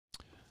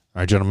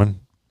All right, gentlemen.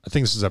 I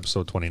think this is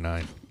episode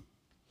 29.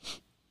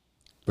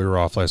 We were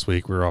off last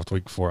week. We were off the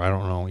week before. I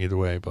don't know either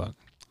way, but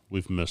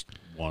we've missed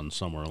one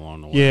somewhere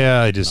along the way.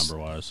 Yeah, I just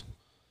number-wise.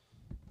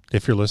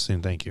 If you're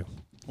listening, thank you.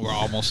 We're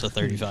almost at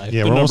 35.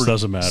 Yeah, the number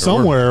doesn't matter.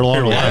 Somewhere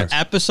along the way.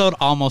 Episode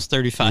almost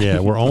 35. Yeah,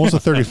 we're almost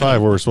at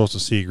 35 where we're supposed to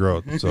see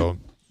growth. So,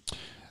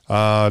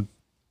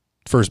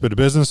 first bit of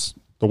business.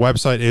 The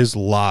website is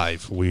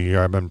live.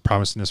 I've been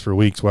promising this for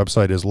weeks.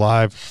 Website is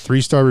live.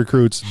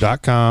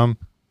 3starrecruits.com.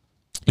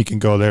 You can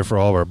go there for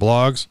all of our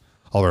blogs,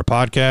 all of our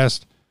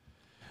podcasts.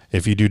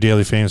 If you do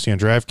daily fantasy on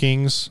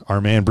DraftKings, our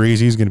man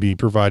Breezy is going to be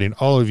providing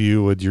all of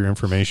you with your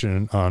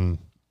information on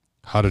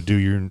how to do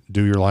your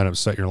lineups,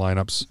 set your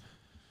lineups.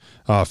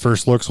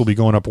 First looks will be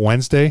going up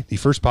Wednesday. The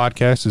first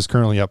podcast is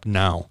currently up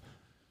now.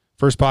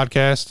 First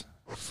podcast,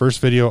 first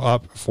video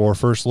up for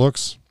first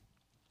looks.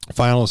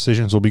 Final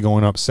decisions will be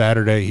going up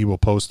Saturday. He will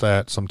post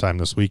that sometime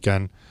this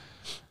weekend.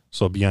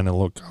 So be on the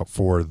lookout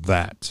for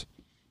that.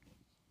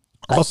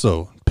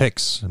 Also,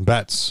 picks and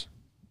bets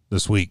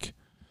this week.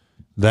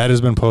 That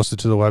has been posted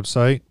to the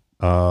website.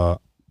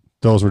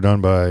 Those were done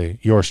by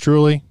yours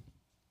truly.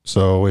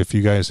 So if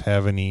you guys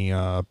have any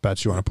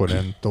bets you want to put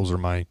in, those are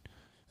my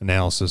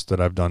analysis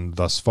that I've done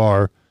thus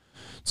far.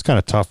 It's kind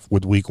of tough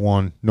with week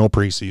one, no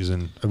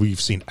preseason.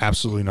 We've seen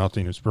absolutely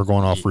nothing. We're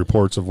going off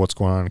reports of what's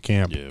going on in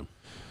camp. Yeah.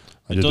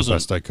 I did the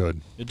best I could.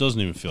 It doesn't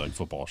even feel like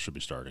football should be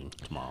starting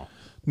tomorrow.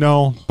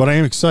 No, but I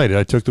am excited.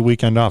 I took the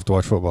weekend off to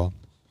watch football.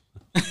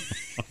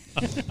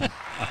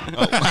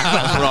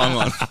 Wrong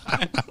one.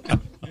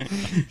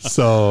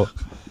 So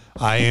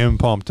I am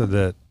pumped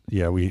that,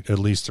 we at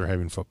least are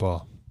having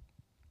football.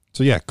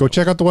 So, go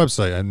check out the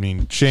website. I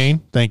mean, Shane,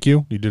 thank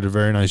you. You did a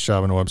very nice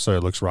job on the website.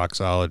 It looks rock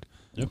solid.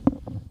 Yep.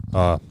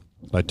 I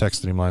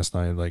texted him last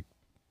night, like,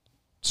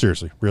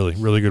 seriously, really,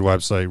 really good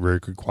website, very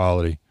good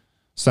quality.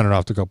 Sent it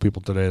off to a couple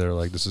people today. They're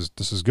like, this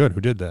is good.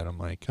 Who did that? I'm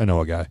like, I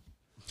know a guy.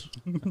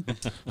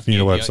 If you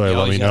need a website,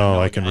 let me know.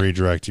 I can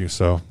redirect you.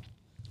 So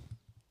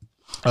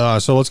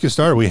let's get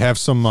started. We have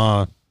some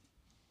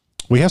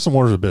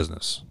orders of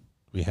business.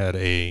 We had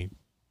a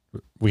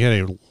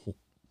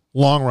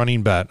long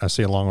running bet. I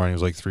say long running, it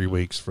was like 3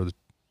 weeks for the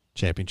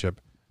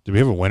championship. Did we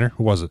have a winner?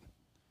 Who was it?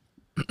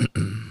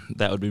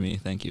 That would be me.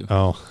 Thank you.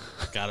 Oh,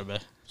 Gotta be.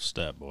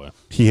 Stat boy.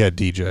 he had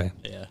DJ.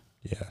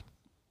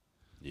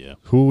 Yeah.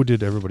 Who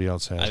did everybody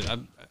else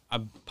have?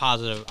 I'm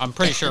positive. I'm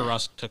pretty sure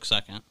Russ took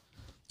second.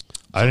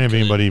 I didn't have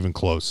anybody even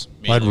close.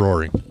 I had either.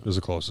 Rory. It was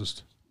the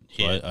closest.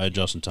 So I had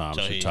Justin Thomas,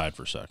 So who he- tied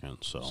for second.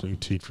 So So you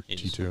teed for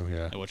T2,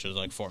 yeah. Which was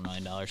like $4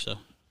 million. So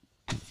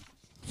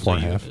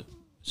 4.5.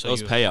 So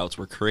Those payouts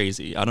were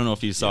crazy. I don't know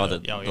if you saw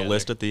Yeah. the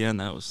list at the end.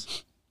 That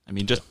was,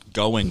 just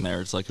going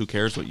there. It's like, who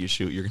cares what you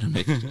shoot? You're going to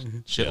make a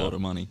shitload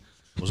of money.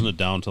 wasn't it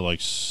down to like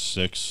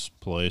sixth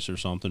place or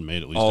something?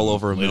 Made at least All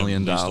over $1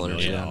 million.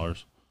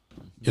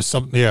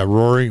 Yeah,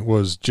 Rory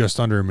was just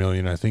under $1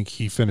 million. I think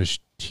he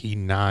finished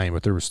T9,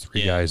 but there was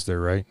 3 guys there,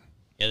 right?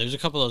 Yeah, there's a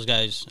couple of those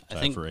guys. I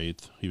think for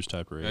eighth. He was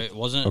tied for eighth. it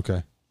wasn't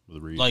Okay.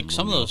 With Reed like and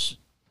some of Munoz. those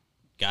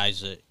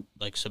guys that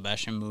like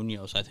Sebastian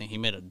Munoz. I think he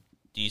made a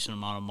decent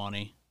amount of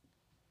money,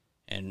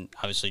 and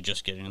obviously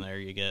just getting there,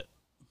 you get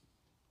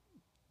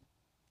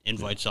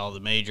invites to all the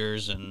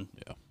majors and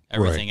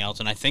everything else.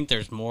 And I think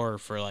there's more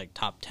for like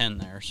top 10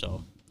 there.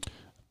 So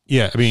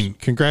Yeah, I mean,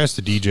 congrats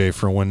to DJ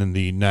for winning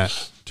the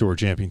Net Tour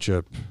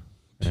Championship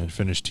and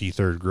finished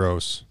T3rd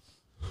gross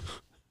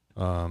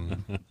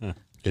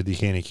at the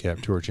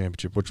Handicap Tour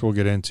Championship, which we'll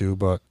get into,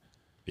 but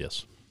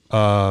Yes.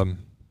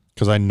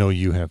 because I know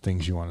you have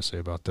things you want to say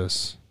about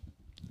this.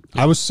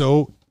 I was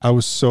so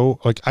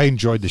like, I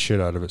enjoyed the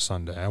shit out of it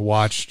Sunday. I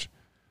watched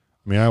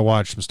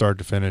from start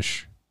to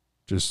finish.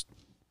 Just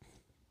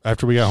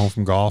after we got home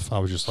from golf, I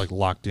was just like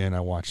locked in.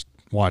 I watched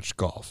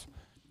golf.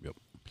 Yep.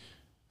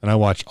 And I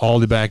watched all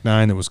the back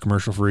nine that was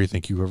commercial free.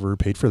 Thank you whoever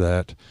paid for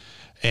that.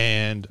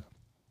 And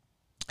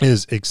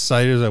as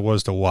excited as I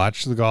was to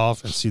watch the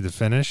golf and see the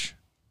finish,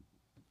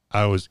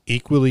 I was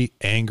equally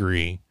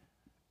angry,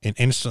 and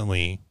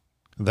instantly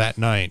that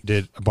night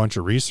did a bunch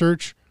of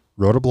research,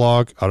 wrote a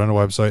blog out on the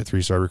website,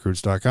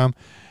 3starrecruits.com,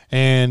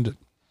 and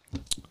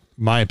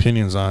my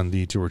opinions on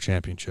the Tour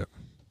Championship.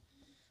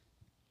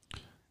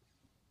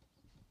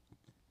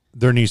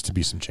 There needs to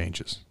be some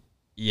changes.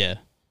 yeah,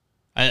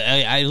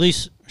 I at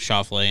least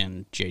Schauffele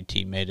and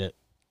JT made it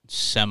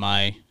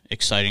semi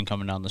exciting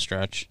coming down the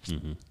stretch.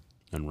 Mm-hmm.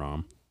 And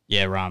Rom.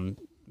 Yeah, Ron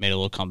made a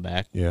little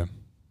comeback. Yeah.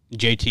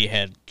 JT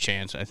had a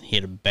chance. I think he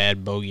had a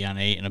bad bogey on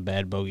 8 and a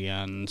bad bogey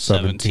on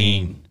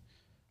 17,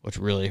 which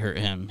really hurt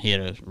him. He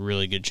had a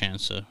really good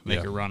chance to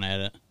make a run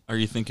at it. Are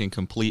you thinking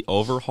complete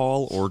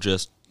overhaul or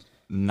just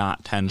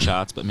not 10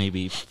 shots, but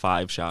maybe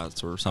 5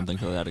 shots or something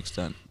to that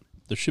extent?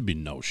 There should be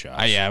no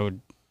shots. I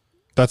would.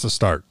 That's a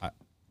start.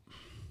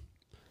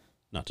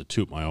 Not to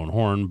toot my own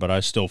horn, but I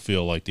still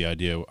feel like the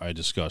idea I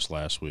discussed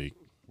last week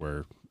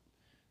where,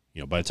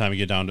 by the time you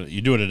get down to,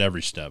 you do it at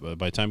every step, but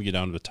by the time you get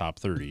down to the top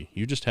 30,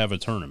 you just have a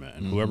tournament,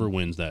 and whoever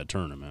wins that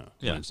tournament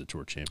wins the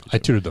Tour Championship. I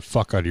tooted the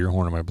fuck out of your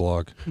horn on my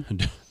blog. I'm going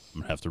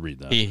to have to read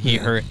that. He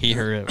heard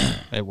it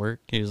at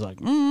work. He was like,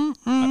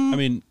 I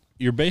mean,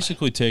 you're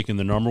basically taking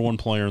the number one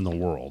player in the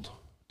world,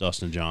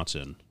 Dustin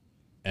Johnson,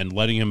 and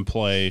letting him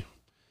play,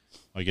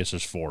 I guess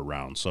there's 4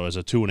 rounds, so as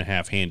a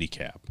 2.5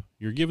 handicap.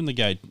 You're giving the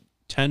guy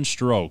 10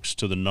 strokes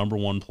to the number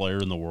one player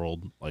in the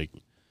world. Like,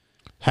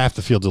 half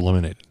the field's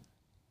eliminated.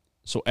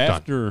 so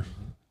after,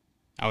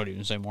 I would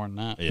even say more than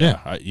that.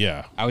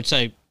 yeah, I would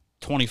say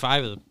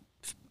 25 of the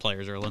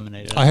players are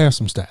eliminated. I have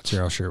some stats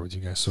here. I'll share with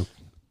you guys. So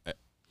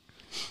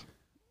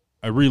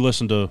I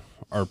re-listened to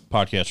our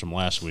podcast from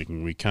last week,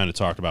 and we kind of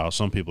talked about how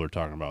some people are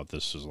talking about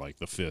this as like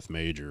the 5th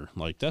major.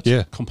 Like, that's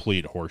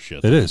complete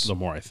horseshit. It is. The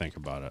more I think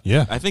about it.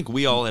 yeah, I think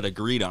we all had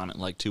agreed on it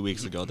like 2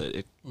 weeks ago that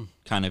it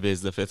kind of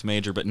is the 5th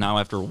major, but now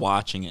after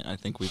watching it, I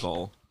think we've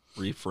all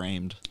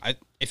reframed.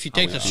 If you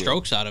take the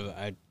strokes out of it,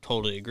 I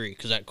totally agree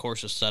because that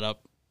course is set up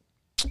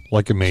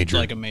like a major.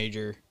 like a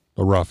major.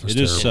 The rough is It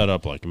is terrible. set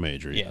up like a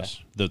major, yes.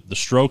 The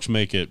strokes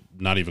make it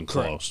not even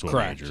close to a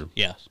Correct. major.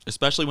 Yes.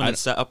 Especially when it's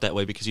set up that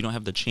way because you don't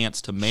have the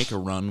chance to make a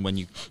run when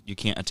you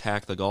can't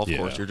attack the golf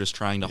course. You're just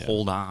trying to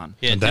hold on.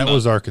 Yeah, And that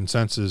was our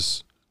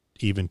consensus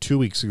even 2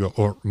 weeks ago,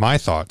 or my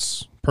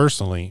thoughts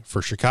personally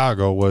for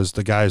Chicago was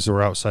the guys who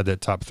were outside that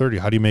top 30.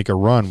 How do you make a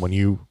run when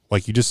you,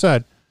 like you just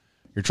said,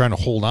 you're trying to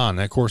hold on?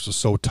 That course was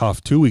so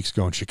tough 2 weeks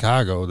ago in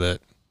Chicago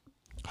that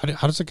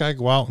how does a guy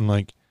go out and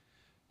like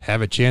have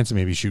a chance to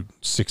maybe shoot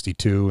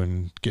 62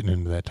 and getting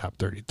into that top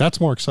 30? That's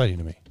more exciting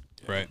to me.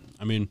 right.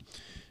 I mean,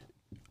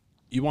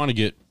 you want to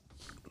get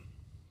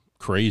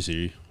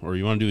crazy or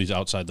you want to do these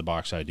outside the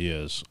box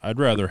ideas. I'd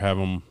rather have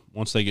them,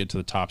 once they get to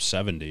the top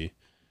 70,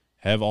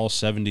 have all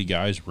 70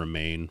 guys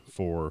remain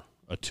for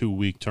a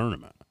 2-week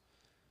tournament.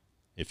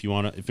 If you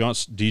want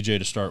DJ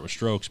to start with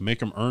strokes,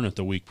 make him earn it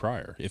the week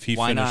prior. If he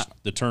finished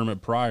the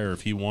tournament prior,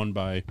 if he won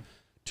by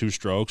 2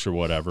 strokes or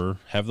whatever,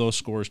 have those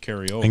scores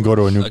carry over And go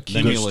to a new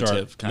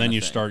Cumulative then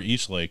you start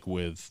Eastlake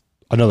with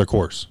another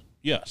course.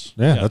 yes.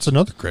 Yeah, yes. that's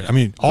another great. I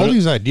mean, all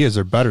these ideas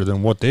are better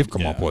than what they've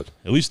come up with.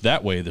 At least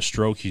that way, the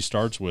stroke he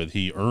starts with,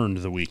 he earned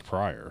the week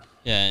prior.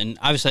 Yeah, and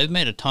obviously they've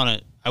made a ton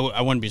of.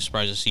 I wouldn't be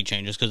surprised to see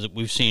changes because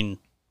we've seen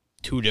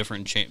 2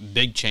 different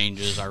big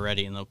changes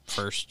already in the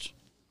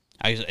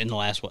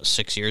last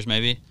 6 years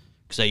maybe.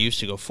 Because they used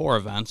to go 4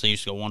 events. They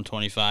used to go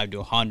 125 to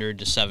 100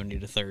 to 70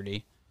 to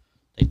 30.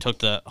 They took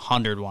the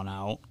 100 one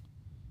out,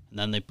 and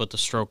then they put the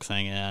stroke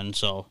thing in.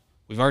 So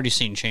we've already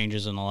seen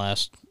changes in the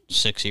last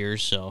 6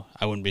 years, so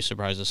I wouldn't be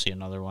surprised to see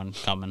another one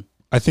coming.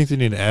 I think they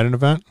need to add an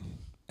event,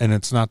 and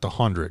it's not the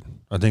 100.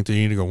 I think they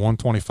need to go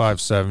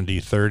 125, 70,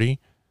 30,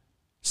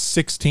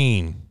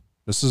 16.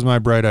 This is my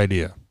bright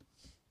idea.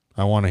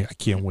 I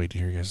can't wait to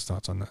hear your guys'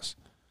 thoughts on this.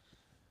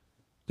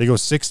 They go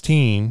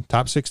 16,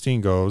 top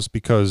 16 goes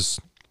because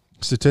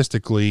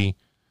statistically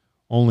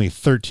only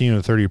 13 of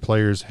the 30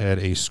 players had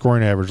a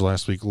scoring average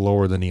last week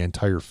lower than the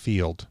entire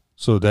field.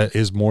 So that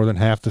is more than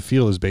half the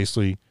field is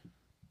basically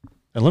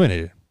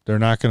eliminated. They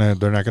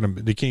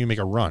can't even make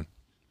a run.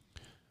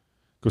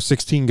 Go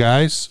 16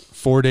 guys,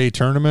 4-day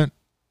tournament,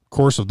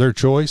 course of their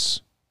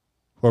choice.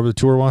 Whoever the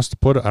tour wants to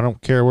put it, I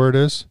don't care where it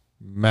is,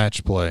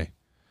 match play.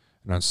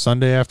 And on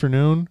Sunday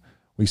afternoon,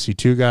 we see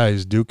 2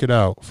 guys duke it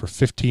out for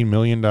 $15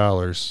 million,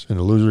 and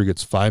the loser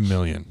gets $5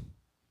 million.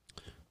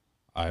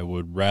 I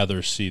would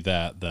rather see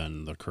that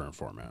than the current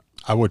format.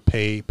 I would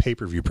pay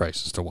pay-per-view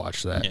prices to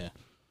watch that. Yeah,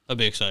 that'd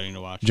be exciting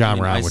to watch. John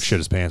Brown would shit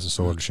his pants and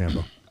so would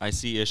DeChambeau. I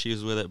see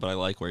issues with it, but I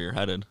like where you're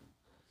headed.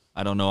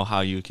 I don't know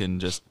how you can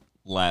just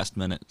last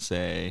minute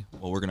say,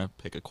 well, we're going to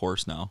pick a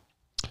course now.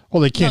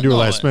 Well, they can't do it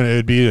last minute. It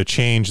would be a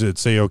change that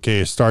say,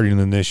 okay, starting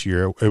in this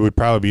year, it would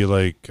probably be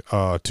like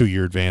a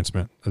 2-year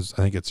advancement. I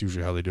think it's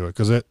usually how they do it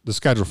because the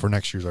schedule for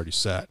next year is already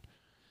set.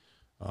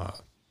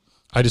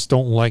 I just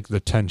don't like the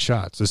 10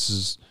 shots. This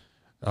is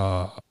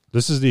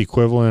the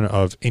equivalent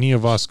of any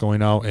of us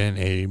going out in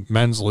a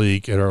men's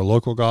league at our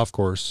local golf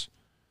course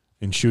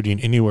and shooting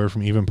anywhere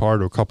from even par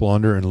to a couple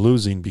under and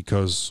losing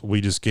because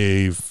we just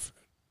gave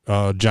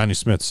Johnny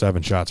Smith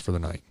 7 shots for the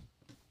night.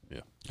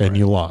 Yeah. And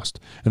you lost.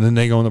 And then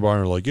they go in the bar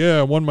and are like, yeah,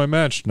 I won my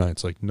match tonight.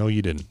 It's like, no,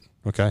 you didn't.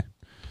 Okay?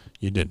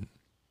 You didn't.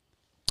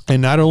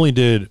 And not only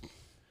did,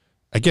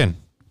 again,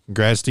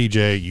 congrats,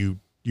 DJ,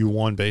 you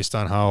won based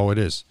on how it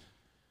is.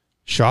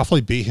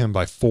 Schauffele beat him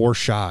by 4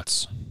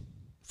 shots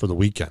for the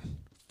weekend.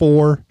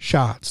 4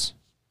 shots.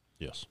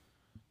 Yes.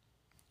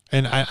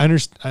 And I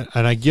understand,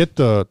 and I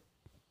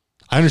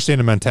understand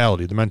the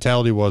mentality. The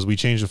mentality was we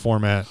changed the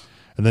format,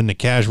 and then the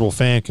casual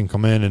fan can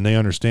come in and they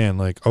understand,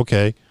 like,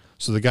 okay,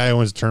 so the guy who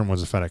wins the tournament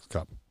wins the FedEx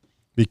Cup.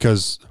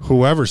 Because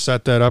whoever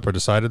set that up or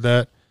decided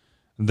that,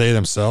 they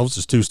themselves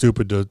is too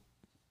stupid to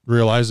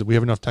realize that we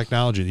have enough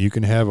technology that you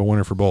can have a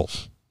winner for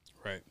both.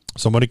 Right.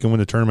 Somebody can win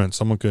the tournament.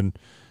 Someone can.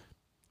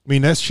 I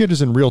mean, that shit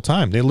is in real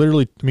time. They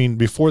literally, I mean,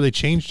 before they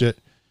changed it,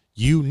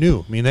 you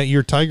knew. I mean, that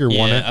year Tiger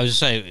won it. I was just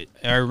saying,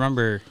 I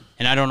remember,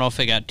 and I don't know if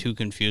it got too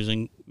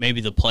confusing. Maybe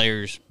the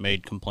players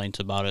made complaints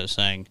about it,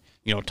 saying,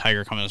 you know,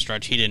 Tiger coming to the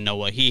stretch, he didn't know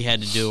what he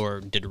had to do,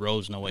 or did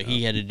Rose know what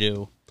he had to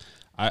do?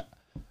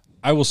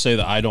 I will say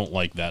that I don't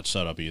like that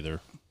setup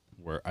either.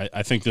 Where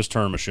I think this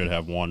tournament should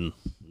have one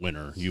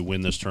winner. You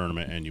win this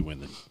tournament and you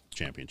win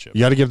championship. You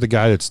got to give the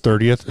guy that's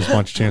 30th as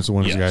much chance to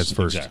win as the guy Yes, that's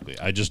first. exactly.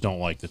 I just don't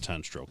like the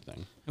 10-stroke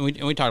thing. And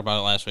we talked about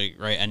it last week,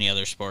 right? Any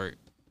other sport,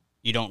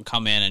 you don't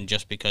come in and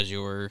just because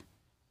you were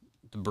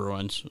the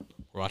Bruins,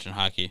 we're watching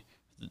hockey.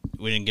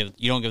 You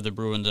don't give the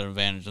Bruins an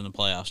advantage in the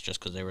playoffs just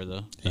because they were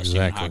the best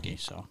team in hockey.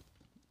 So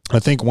I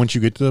think once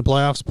you get to the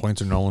playoffs,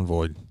 points are null and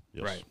void.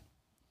 Yes. right,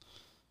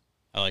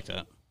 I like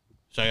that.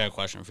 So I got a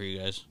question for you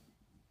guys.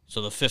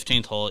 So the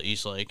 15th hole at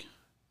East Lake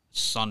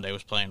Sunday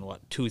was playing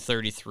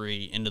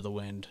 233 into the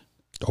wind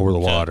Over the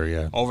water,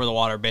 yeah. over the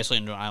water, basically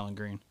into an island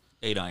green.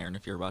 8-iron,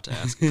 if you're about to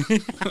ask.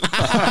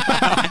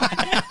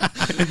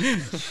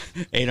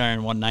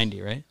 8-iron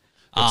 190, right?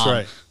 That's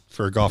right.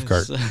 For a golf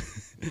cart.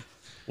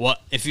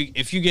 What if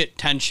you get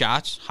 10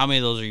 shots? How many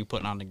of those are you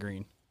putting on the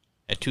green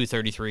at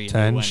 233?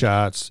 10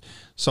 shots.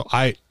 So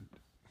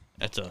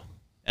That's a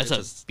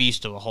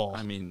beast of a hole.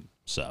 I mean,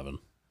 7.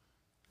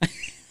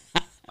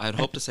 I'd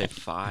hope to say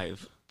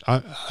 5.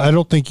 I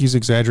don't think he's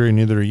exaggerating,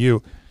 neither are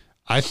you.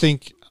 I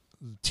think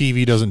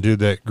TV doesn't do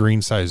that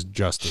green size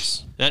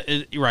justice. That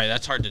is right.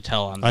 That's hard to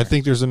tell on there. I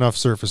think there's enough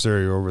surface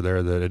area over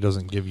there that it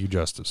doesn't give you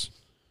justice.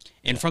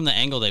 And from the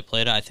angle they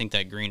played it, I think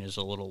that green is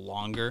a little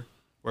longer.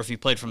 Where if you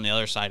played from the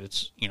other side,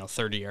 it's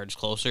 30 yards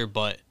closer,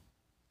 but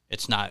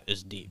it's not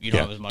as deep. You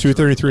don't have as much.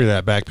 233 to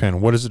that back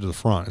pin. What is it to the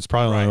front? It's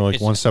probably only like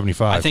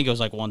 175. I think it was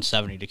like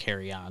 170 to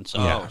carry on. So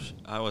Oh,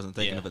 I wasn't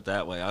thinking of it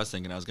that way. I was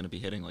thinking I was going to be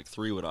hitting like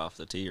 3 wood off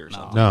the tee or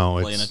something. No,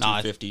 playing a it's-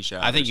 250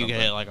 shot. I think or you could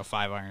something. hit like a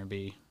 5-iron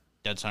B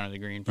dead center of the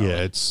green. Probably. Yeah,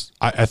 it's.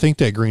 I think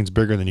that green's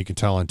bigger than you can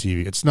tell on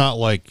TV. It's not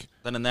like.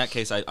 Then in that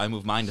case, I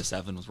move mine to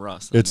 7 with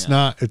Russ. It's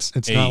not.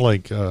 It's not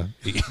like. I'll go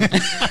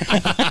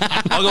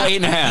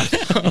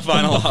 8.5.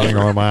 Final Hang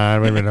offer.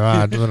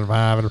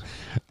 on,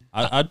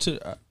 I'd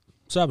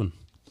 7.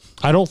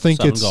 I don't think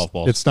 7 golf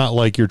balls. it's not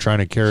like you're trying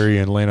to carry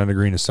and land on a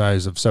green the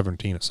size of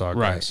 17 at Sawgrass.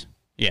 Right.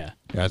 Yeah.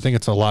 Yeah, I think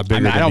it's a lot I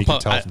bigger mean, than you can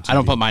tell from TV. I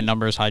don't put my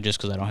numbers high just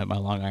because I don't hit my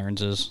long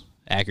irons as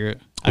accurate.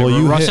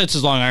 Well, Russ hits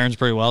his long irons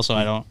pretty well, so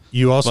I don't.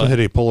 You also but- hit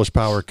a Polish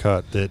power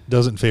cut that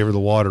doesn't favor the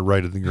water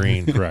right at the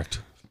green.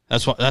 Correct.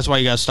 That's why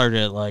you guys started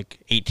at like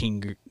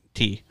 18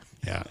 T.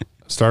 Yeah.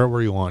 Start it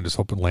where you want. Just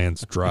hope it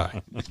lands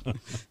dry.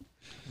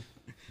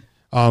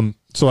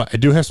 So I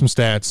do have some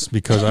stats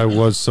because I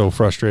was so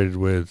frustrated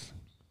with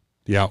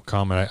the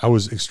outcome, and I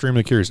was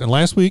extremely curious. And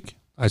last week,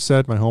 I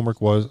said my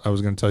homework was I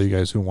was going to tell you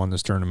guys who won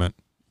this tournament.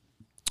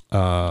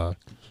 Well,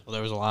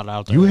 there was a lot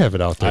out there. You have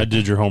it out there. I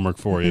did your homework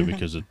for you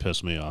because it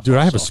pissed me off. Dude,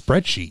 I have a also.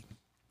 spreadsheet.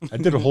 I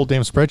did a whole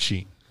damn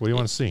spreadsheet. What do you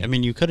want to see? I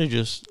mean, you could have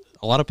just.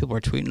 A lot of people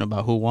are tweeting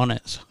about who won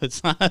it, so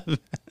it's not.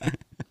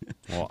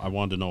 Well, I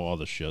wanted to know all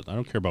this shit. I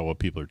don't care about what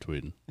people are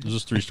tweeting. This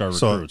is 3-star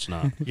So- recruits,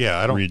 not yeah,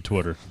 I don't. read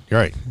Twitter. You're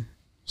right.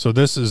 So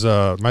this is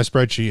my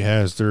spreadsheet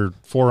has their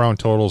 4-round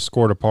totals,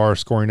 score to par,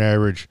 scoring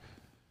average,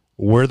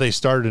 where they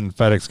started in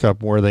FedEx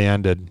Cup, where they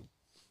ended,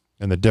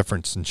 and the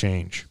difference in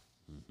change.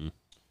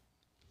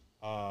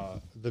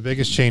 The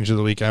biggest change of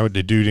the week, I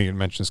didn't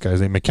mention this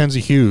guy's name. Mackenzie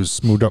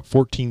Hughes moved up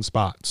 14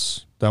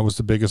 spots. That was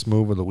the biggest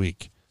move of the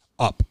week.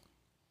 Up.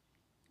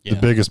 Yeah.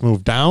 The biggest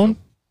move down.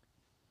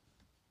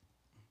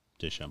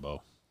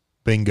 DeChambeau.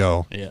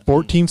 Bingo. Yeah.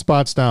 14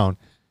 spots down.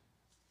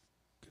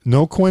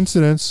 No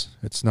coincidence.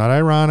 It's not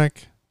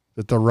ironic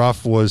that the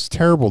rough was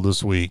terrible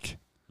this week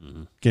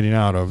getting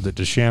out of, that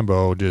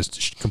DeChambeau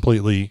just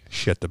completely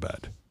shit the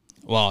bed.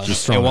 Well,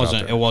 Just it throwing it out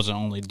wasn't. there. It wasn't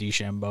only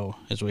DeChambeau,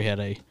 as we had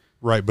a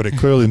Right, but it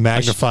clearly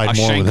magnified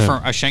more shank with him.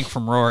 from a shank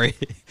from Rory,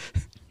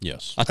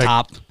 Yes. a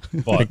top.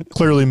 But It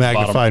clearly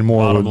magnified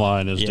more. Bottom with-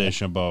 line is Yeah.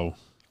 DeChambeau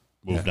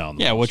moved down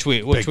the Yeah, most.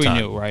 which Big we time.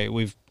 knew, right?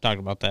 We've talked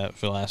about that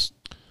for the last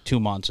 2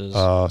 months. Is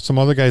Some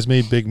other guys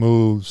made big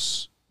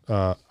moves.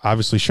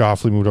 Obviously,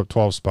 Shoffley moved up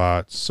 12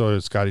 spots. So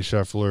did Scotty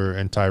Scheffler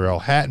and Tyrell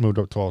Hatton moved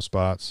up 12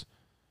 spots.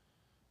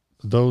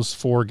 Those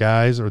 4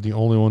 guys are the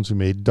only ones who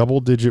made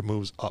double-digit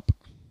moves up.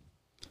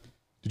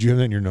 Did you have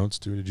that in your notes,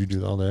 too? Did you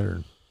do all that,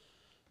 or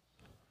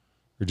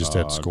just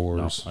had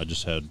scores? No, I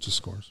just had Just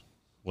scores.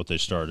 what they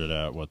started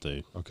at, what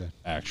they Okay.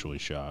 actually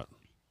shot.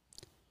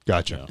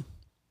 Gotcha.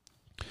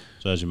 Yeah.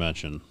 So as you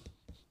mentioned,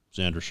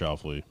 Xander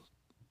Schauffele,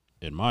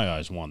 in my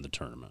eyes, won the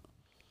tournament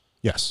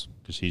Yes.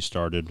 because he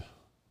started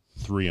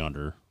 3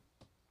 under,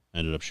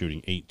 ended up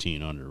shooting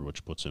 18 under,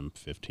 which puts him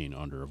 15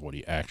 under of what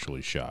he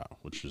actually shot,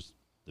 which is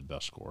the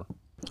best score.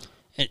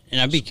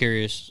 and I'd be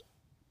curious.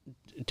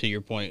 To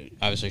your point,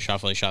 obviously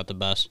Schauffele shot the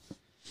best.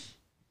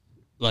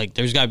 Like,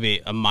 there's got to be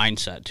a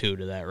mindset too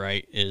to that,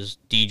 right? Is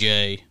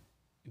DJ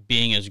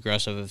being as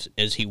aggressive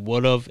as he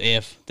would have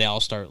if they all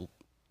start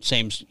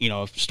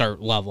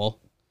start level,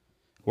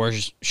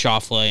 whereas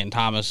Schauffele and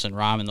Thomas and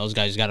Rahm and those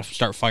guys got to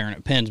start firing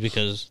at pins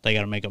because they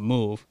got to make a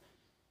move.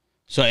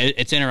 So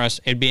it's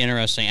interesting. It'd be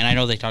interesting, and I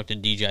know they talked to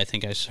DJ. I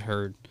think I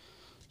heard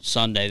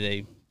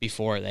Sunday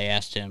before they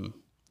asked him,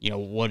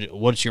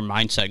 what's your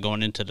mindset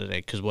going into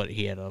today? Because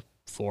he had a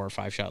 4 or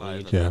 5 shot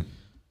lead. Yeah.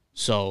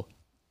 So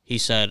he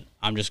said,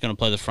 I'm just going to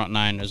play the front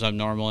 9 as I'm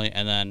normally,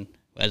 and then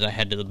as I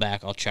head to the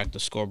back, I'll check the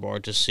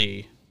scoreboard to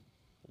see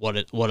what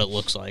it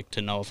looks like,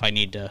 to know if I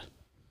need to,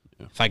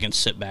 if I can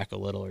sit back a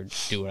little or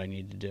do what I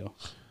need to do.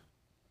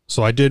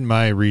 So I did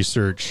my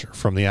research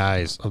from the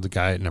eyes of the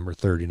guy at number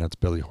 30, and that's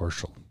Billy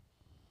Horschel.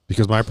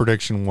 Because my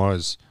prediction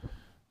was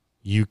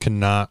you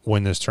cannot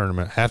win this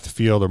tournament. Half the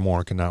field or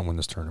more cannot win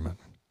this tournament.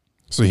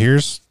 So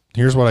here's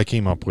what I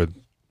came up with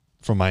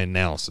from my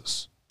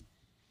analysis.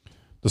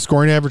 The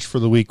scoring average for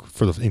the week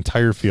for the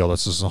entire field,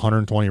 this is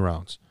 120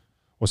 rounds,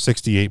 was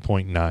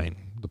 68.9.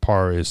 The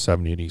par is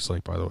 70 at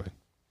Eastlake, by the way.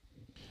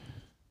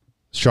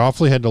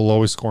 Schauffele had the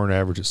lowest scoring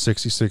average at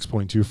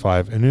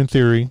 66.25, and in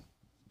theory,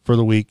 for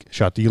the week,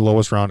 shot the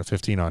lowest round at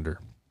 15 under.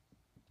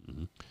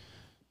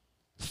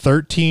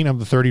 13 of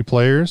the 30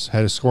 players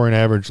had a scoring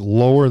average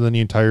lower than the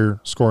entire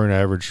scoring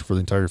average for the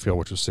entire field,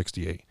 which was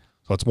 68.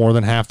 So it's more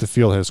than half the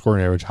field had a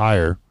scoring average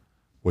higher,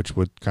 which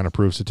would kind of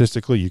prove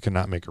statistically you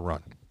cannot make a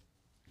run.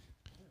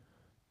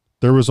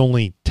 There was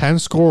only 10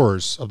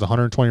 scorers of the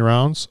 120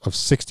 rounds of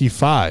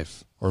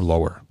 65 or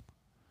lower,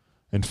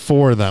 and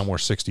 4 of them were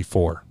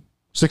 64.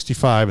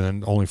 65, and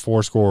then only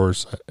 4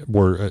 scorers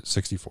were at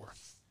 64.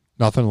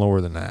 Nothing lower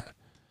than that.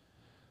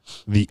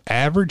 The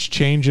average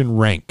change in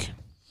rank,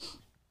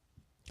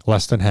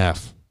 less than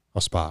half a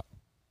spot.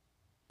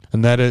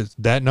 And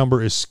that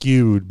number is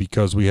skewed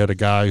because we had a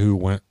guy who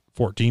went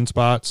 14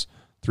 spots,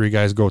 3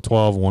 guys go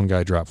 12, 1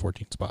 guy dropped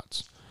 14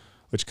 spots,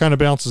 which kind of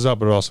balances up,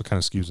 but it also kind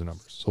of skews the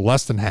numbers. So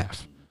less than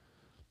half.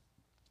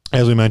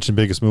 As we mentioned,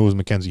 biggest move was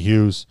Mackenzie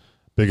Hughes.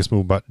 Biggest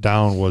move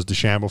down was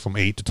DeChambeau from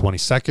 8th to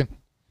 22nd.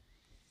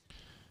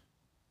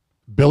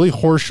 Billy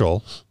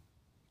Horschel,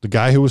 the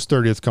guy who was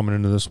 30th coming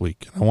into this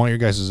week, and I want your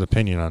guys'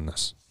 opinion on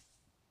this.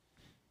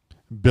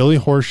 Billy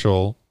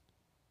Horschel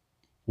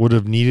would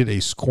have needed a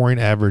scoring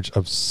average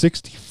of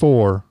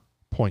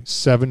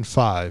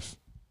 64.75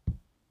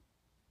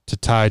 to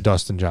tie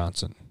Dustin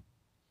Johnson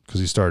because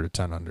he started at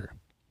 10 under.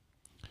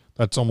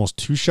 That's almost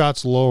 2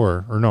 shots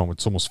lower, or no,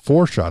 it's almost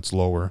 4 shots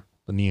lower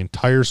than the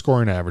entire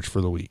scoring average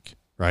for the week,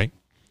 right?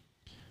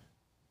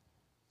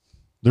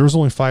 There was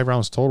only 5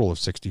 rounds total of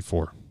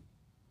 64.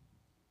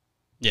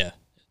 Yeah.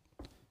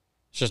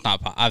 It's just not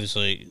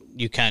obviously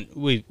you can't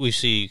we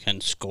see you can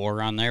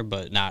score on there,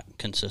 but not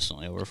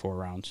consistently over 4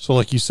 rounds. So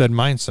like you said,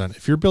 mindset.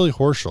 If you're Billy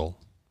Horschel,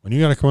 when you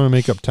got to come in and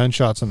make up 10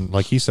 shots, and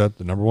like he said,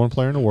 the number 1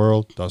 player in the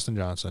world, Dustin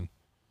Johnson,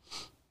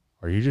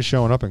 are you just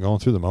showing up and going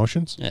through the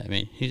motions? Yeah, I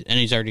mean,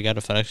 he's already got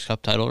a FedEx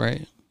Cup title,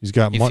 right? He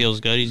feels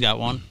good. He's got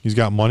one. He's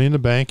got money in the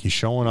bank. He's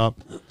showing up.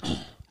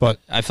 But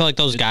I feel like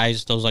those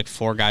guys, those like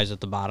 4 guys at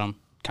the bottom,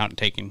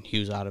 taking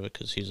Hughes out of it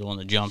because he's the one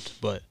that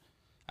jumped, but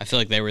I feel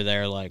like they were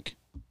there like,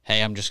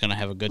 hey, I'm just going to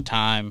have a good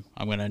time.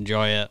 I'm going to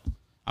enjoy it.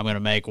 I'm going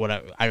to make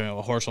whatever. I don't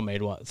know. Horschel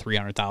made what,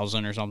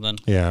 300,000 or something?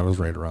 Yeah, it was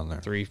right around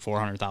there.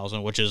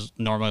 400,000, which is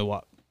normally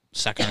what,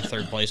 2nd or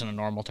 3rd place in a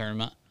normal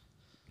tournament.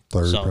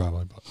 3rd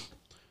probably. But.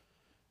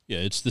 Yeah,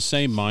 it's the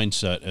same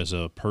mindset as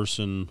a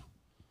person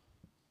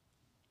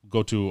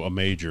go to a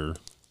major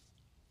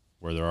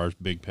where there are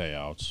big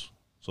payouts.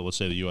 So let's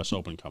say the U.S.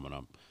 Open coming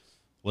up.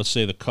 Let's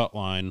say the cut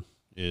line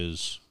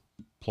is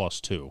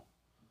 +2,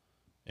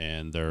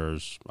 and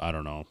there's, I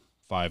don't know,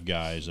 5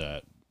 guys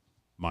at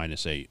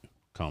 -8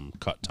 come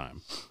cut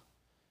time.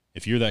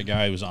 If you're that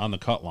guy who's on the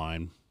cut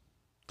line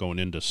going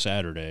into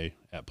Saturday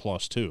at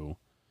 +2,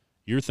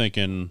 you're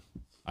thinking,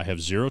 I have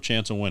 0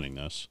 chance of winning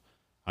this.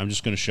 I'm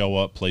just going to show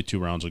up, play 2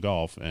 rounds of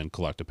golf, and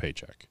collect a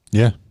paycheck.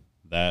 Yeah.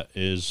 That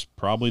is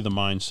probably the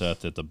mindset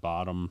that the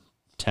bottom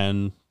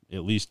 10,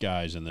 at least,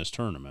 guys in this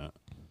tournament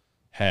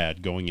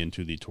had going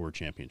into the Tour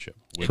Championship,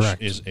 which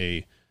Correct. is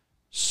a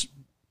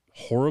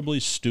horribly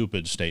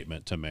stupid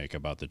statement to make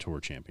about the Tour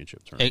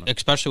Championship tournament.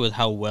 Especially with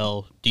how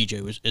well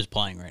DJ is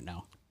playing right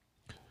now.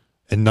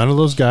 And none of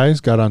those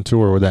guys got on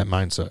tour with that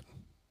mindset.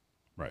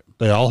 Right.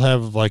 They all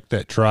have like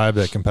that drive,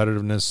 that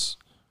competitiveness,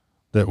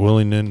 that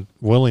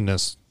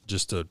willingness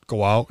just to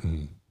go out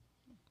and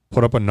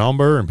put up a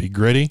number and be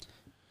gritty.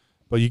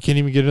 But you can't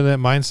even get into that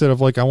mindset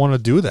of like, I want to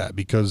do that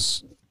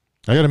because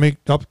I got to make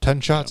up 10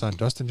 shots on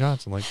Dustin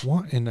Johnson. Like,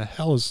 what in the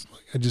hell is,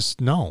 I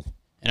just, no.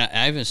 And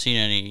I haven't seen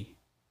any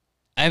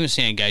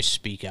guys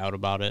speak out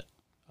about it,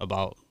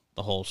 about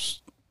the whole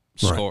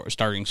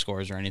starting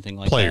scores or anything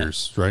like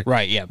Players, that. right?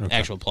 Right, yeah, Okay.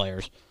 actual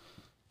players.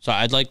 So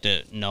I'd like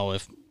to know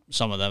if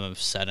some of them have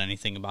said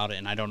anything about it,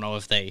 and I don't know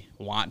if they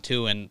want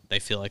to and they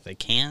feel like they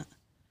can't.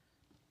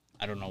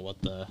 I don't know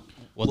what their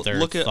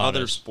look at thought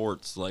other is.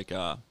 sports like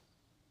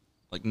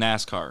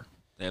NASCAR.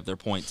 They have their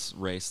points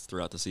raced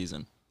throughout the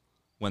season.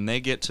 When they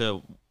get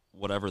to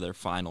whatever their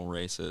final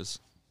race is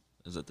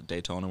it the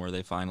Daytona where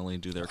they finally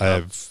do their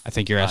cup? I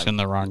think you're asking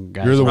the wrong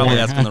guy. You're the Probably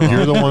one. asking the wrong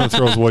You're the one that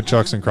throws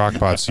woodchucks and crock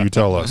pots. So you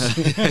tell us.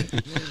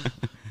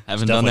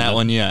 Haven't done that not-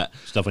 one yet.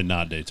 It's definitely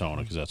not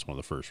Daytona because that's one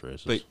of the first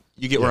races. But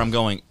you get where I'm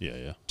going.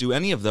 yeah. Do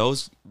any of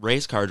those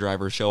race car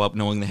drivers show up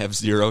knowing they have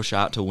 0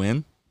 shot to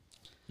win?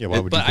 Yeah, why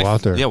would But you go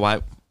out there? Yeah,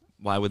 why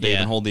would they Yeah.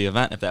 even hold the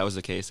event if that was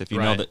the case? If you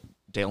know Right. that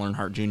Dale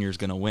Earnhardt Jr. is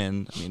going to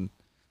win, I mean,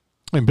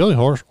 Billy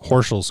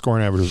Horschel's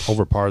scoring average is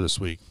over par this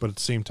week, but at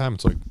the same time,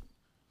 it's like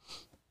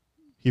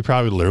he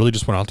probably literally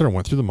just went out there and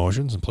went through the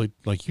motions and played,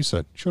 like you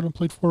said, showed up,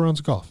 played 4 rounds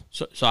of golf.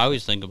 So I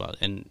always think about,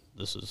 and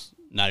this is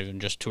not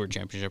even just Tour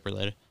Championship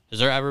related, Has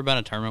there ever been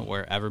a tournament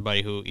where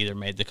everybody who either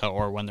made the cut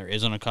or when there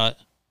isn't a cut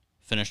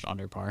finished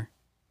under par?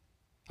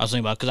 I was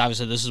thinking about because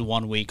obviously this is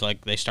 1 week,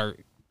 like they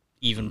start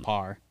even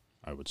par.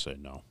 I would say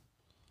no.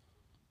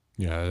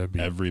 Yeah, that'd be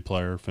Every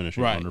player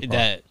finishing Right. under par.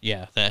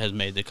 That has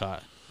made the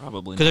cut.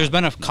 Probably Because there's not.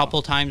 been a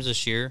couple times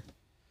this year.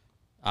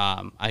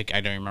 I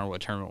don't remember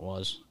what tournament it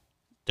was.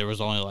 There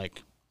was only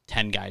like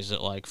 10 guys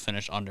that like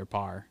finished under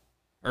par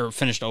or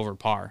finished over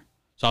par.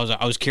 So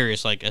I was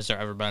curious, like, has there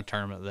ever been a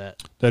tournament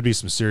that that'd be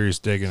some serious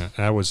digging.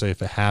 And I would say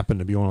if it happened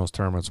to be one of those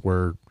tournaments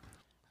where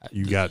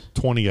you got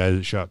 20 guys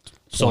that shot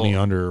 20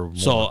 under or more.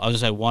 So I was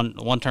gonna say one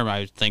tournament I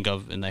would think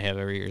of, and they have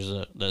every year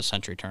is the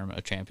Century Tournament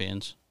of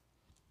Champions.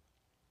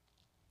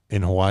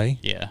 in Hawaii,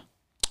 Yeah,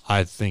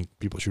 I think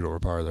people shoot over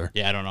par there.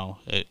 yeah. I don't know.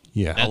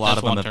 Yeah. That- A lot that's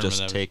of them one have tournament just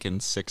that- taken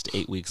 6 to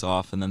 8 weeks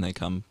off, and then they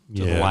come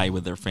to Yeah. Hawaii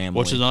with their family.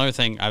 Which is another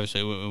thing.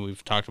 Obviously, when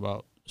we've talked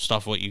about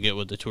stuff, what you get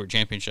with the Tour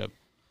Championship.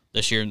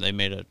 This year they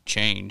made a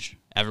change.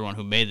 Everyone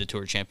who made the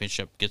Tour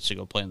Championship gets to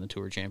go play in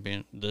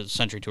the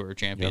Century Tour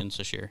Champions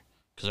this year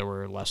because there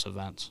were less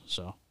events.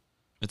 So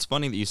It's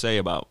funny that you say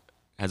about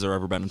has there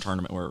ever been a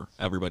tournament where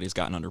everybody's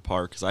gotten under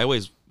par? Because I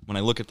always, when I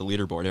look at the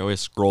leaderboard, I always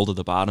scroll to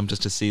the bottom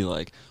just to see,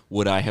 like,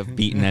 would I have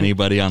beaten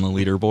anybody on the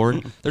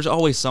leaderboard? There's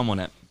always someone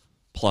at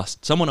plus.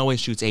 Someone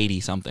always shoots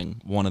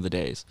 80-something one of the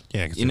days.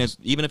 Yeah, 'cause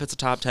Even if it's a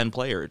top 10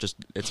 player,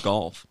 it's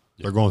golf.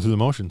 they're going through the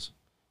motions.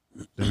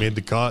 They made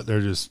the cut.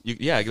 They're just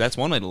Yeah, that's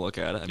one way to look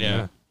at it. I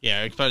mean,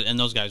 yeah. And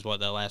those guys,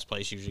 that last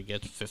place usually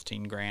gets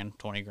 15 grand,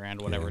 20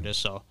 grand, whatever it is.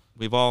 So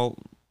we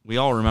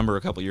all remember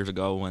a couple years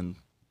ago when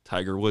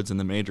Tiger Woods in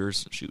the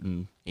majors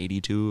shooting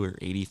 82 or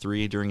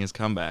 83 during his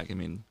comeback. I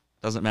mean,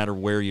 doesn't matter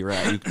where you're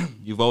at.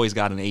 You've always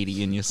got an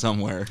 80 in you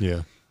somewhere.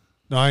 yeah.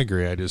 No, I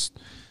agree.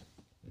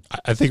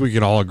 I think we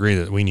can all agree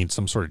that we need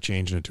some sort of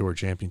change in the Tour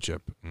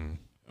Championship.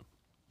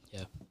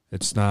 yeah,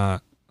 It's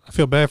not. I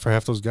feel bad for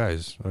half those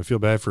guys. I feel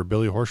bad for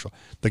Billy Horschel.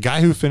 The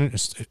guy who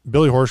finished,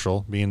 Billy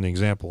Horschel being the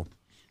example,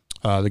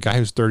 the guy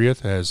who's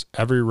 30th has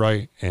every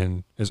right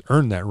and has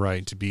earned that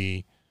right to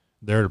be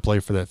there to play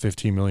for that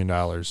 $15 million.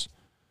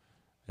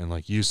 And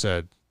like you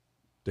said,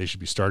 they should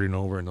be starting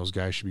over and those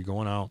guys should be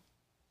going out.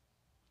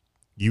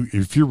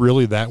 If you're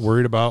really that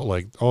worried about,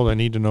 like, oh, I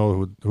need to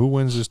know who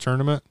wins this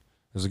tournament,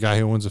 is the guy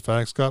who wins the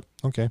FedEx Cup.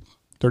 Okay,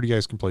 30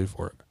 guys can play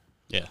for it.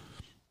 yeah.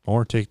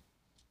 Or take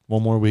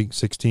one more week,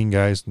 16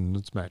 guys, and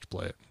let's match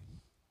play it.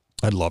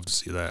 I'd love to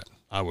see that.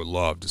 I would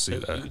love to see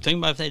that. Think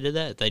about if they did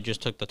that. If they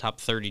just took the top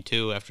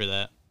 32 after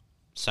that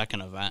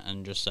second event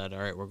and just said, all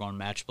right, we're going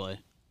match play.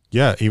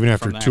 Yeah, even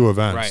after From that, 2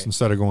 events, right.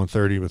 instead of going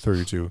 30 with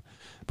 32.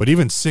 But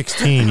even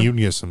 16, you'd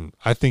get some.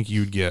 I think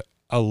you'd get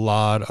a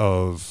lot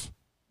of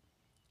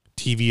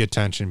TV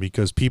attention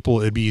because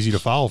it'd be easy to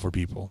follow for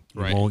people.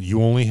 Right.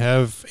 You only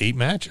have 8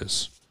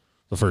 matches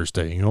the first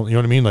day. You know what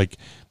I mean? Like,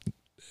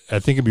 I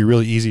think it'd be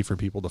really easy for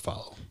people to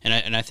follow.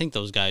 And I think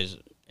those guys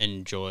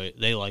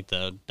they like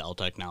the Dell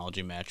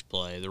Technology match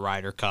play, the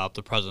Ryder Cup,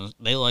 the Presidents.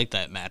 They like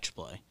that match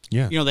play.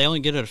 Yeah. You know, they only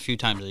get it a few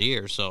times a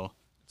year, so.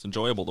 It's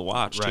enjoyable to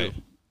watch, Right.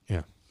 too.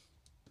 Yeah.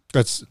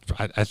 That's,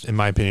 in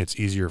my opinion, it's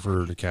easier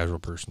for the casual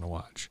person to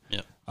watch.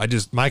 Yeah.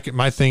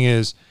 My thing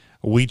is,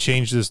 they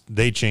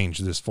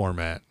changed this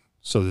format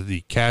so that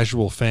the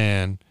casual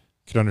fan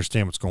can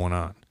understand what's going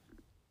on.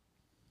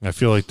 And I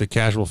feel like the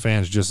casual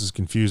fan is just as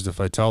confused if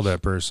I tell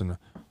that person,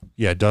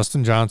 yeah,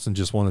 Dustin Johnson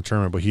just won the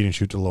tournament, but he didn't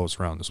shoot the lowest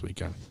round this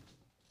weekend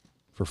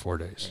for 4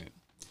 days.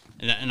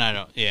 Right. And I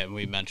don't,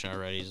 we mentioned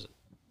already,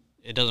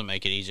 it doesn't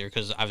make it easier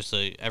because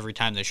obviously every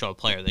time they show a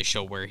player, they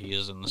show where he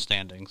is in the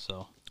standings,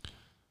 so.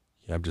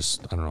 Yeah, I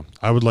don't know.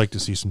 I would like to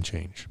see some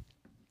change.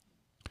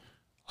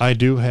 I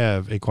do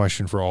have a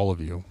question for all of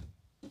you,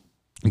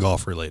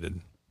 golf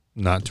related,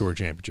 not Tour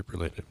Championship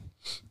related.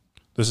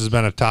 This has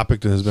been a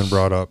topic that has been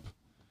brought up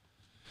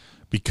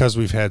because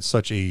we've had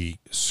such a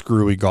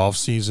screwy golf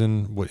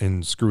season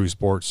and screwy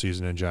sports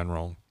season in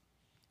general.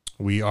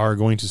 We are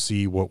going to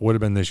see what would have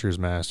been this year's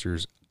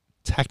Masters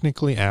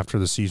technically after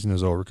the season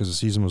is over because the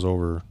season was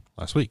over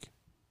last week.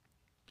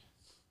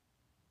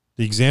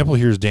 The example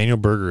here is Daniel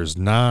Berger is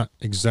not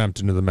exempt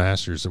into the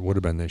Masters that would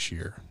have been this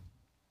year.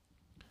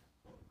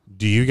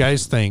 Do you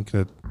guys think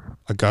that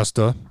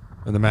Augusta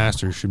and the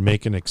Masters should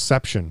make an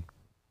exception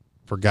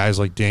for guys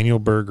like Daniel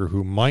Berger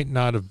who might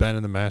not have been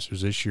in the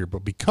Masters this year,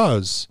 but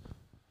because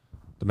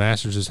the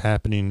Masters is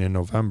happening in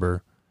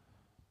November,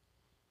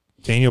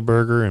 Daniel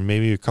Berger and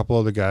maybe a couple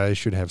other guys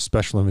should have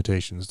special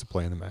invitations to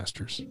play in the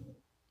Masters?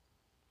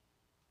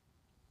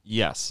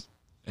 Yes,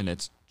 and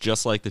it's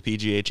just like the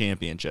PGA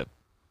Championship.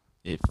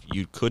 If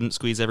you couldn't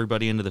squeeze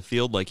everybody into the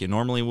field like you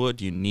normally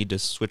would, you need to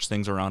switch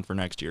things around for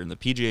next year. In the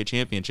PGA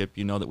Championship,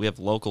 you know that we have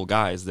local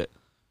guys that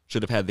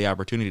should have had the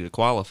opportunity to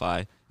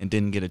qualify and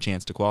didn't get a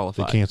chance to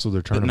qualify. They canceled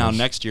their But tournaments.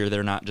 now next year,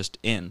 they're not just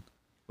in,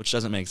 which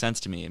doesn't make sense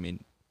to me. I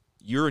mean,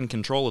 you're in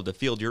control of the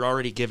field. You're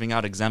already giving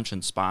out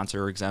exemptions,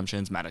 sponsor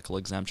exemptions, medical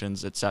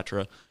exemptions,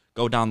 etc.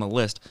 Go down the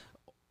list.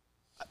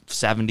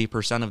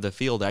 70% of the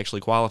field actually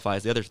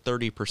qualifies. The other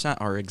 30%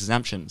 are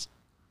exemptions.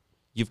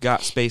 You've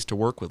got space to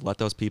work with. Let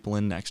those people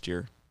in next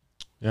year.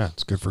 Yeah,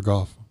 it's good for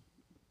golf.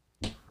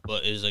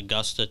 But is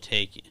Augusta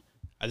taking?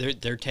 Are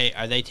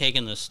they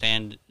taking the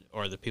stand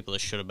or the people that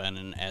should have been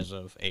in as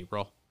of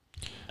April?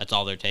 That's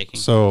all they're taking.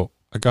 So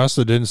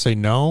Augusta didn't say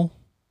no.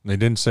 They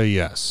didn't say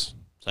yes.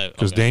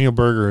 Because Daniel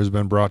Berger has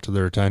been brought to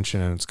their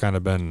attention, and it's kind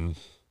of been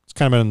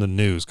in the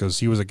news because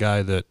he was a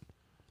guy that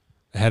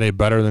had a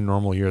better than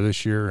normal year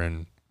this year,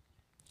 and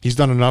he's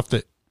done enough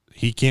that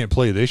he can't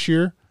play this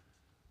year,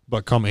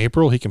 but come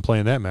April he can play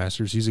in that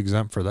Masters. He's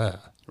exempt for that.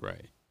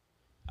 Right.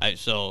 I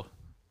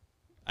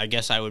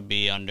guess I would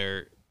be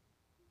under.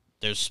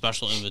 There's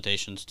special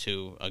invitations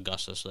to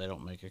Augusta, so they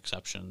don't make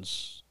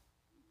exceptions.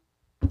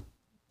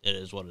 It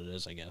is what it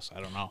is, I guess.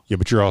 I don't know. Yeah,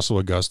 but you're also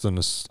Augusta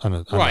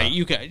right.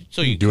 You can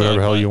you do whatever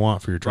the hell you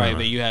want for your tournament.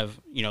 Right, but you have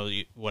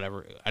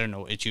whatever. I don't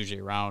know. It's usually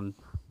around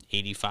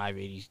 85,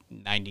 80,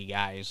 90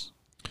 guys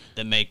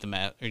that make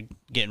or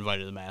get invited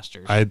to the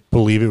Masters. I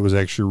believe it was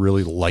actually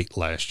really light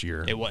last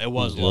year. It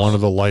was one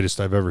of the lightest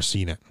I've ever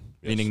seen it.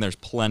 Meaning there's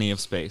plenty of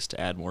space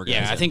to add more guys.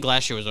 Yeah, I think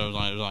last year it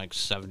was like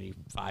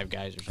 75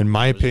 guys or something. In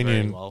my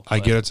opinion, I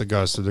get it's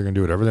Augusta. They're going to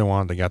do whatever they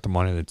want. They got the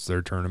money. It's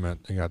their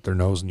tournament. They got their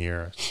nose in the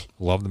air.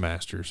 Love the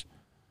Masters.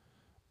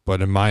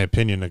 But in my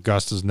opinion,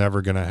 Augusta's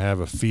never going to have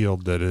a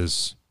field that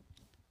is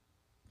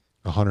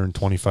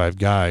 125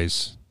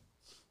 guys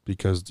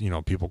because,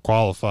 people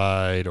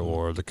qualified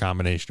or the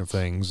combination of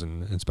things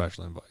and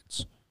special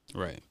invites.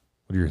 Right.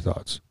 What are your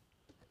thoughts?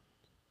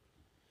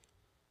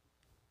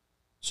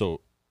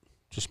 So,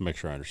 just to make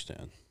sure I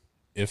understand.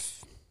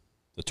 If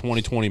the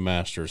 2020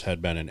 Masters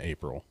had been in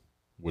April,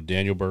 would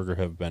Daniel Berger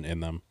have been in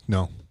them?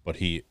 No. But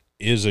he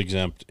is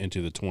exempt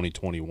into the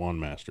 2021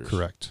 Masters.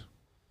 Correct.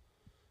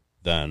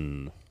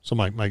 Then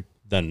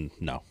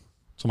no.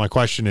 So my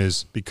question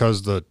is,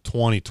 because the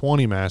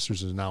 2020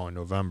 Masters is now in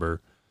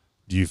November,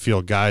 do you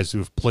feel guys who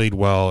have played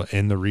well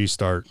in the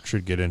restart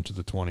should get into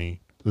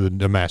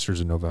the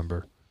Masters in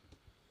November?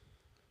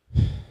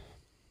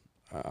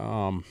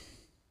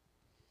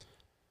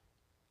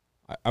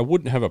 I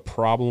wouldn't have a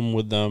problem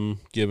with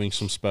them giving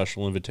some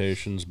special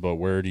invitations, but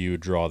where do you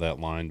draw that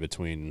line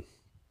between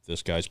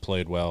this guy's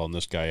played well and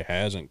this guy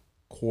hasn't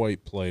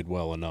quite played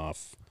well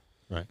enough?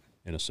 Right.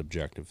 In a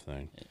subjective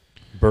thing.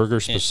 Berger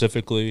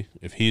specifically,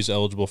 if he's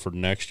eligible for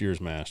next year's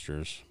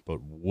Masters,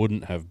 but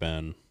wouldn't have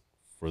been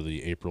for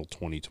the April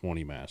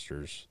 2020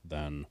 Masters,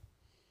 then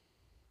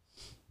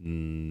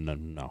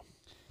no.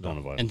 Don't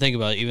invite him. And think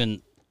about it,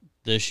 even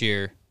this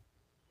year,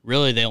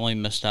 really they only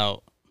missed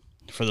out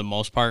for the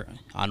most part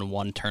on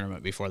one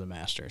tournament before the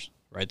Masters,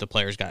 right? The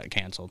players got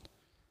canceled.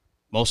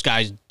 Most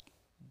guys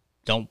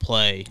don't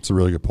play. It's a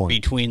really good point.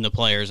 Between the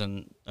players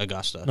and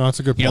Augusta. No,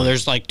 that's a good point.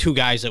 There's like two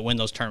guys that win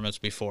those tournaments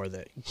before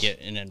that get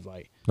an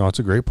invite. No, it's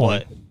a great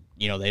point. But,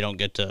 they don't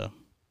get to.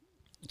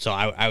 So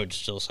I would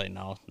still say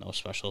no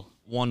special.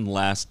 One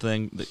last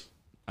thing. That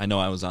I know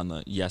I was on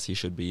the yes, he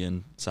should be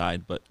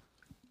inside, but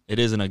it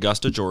is in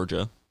Augusta,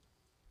 Georgia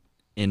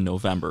in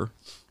November.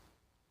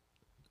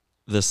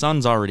 The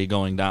sun's already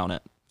going down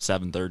at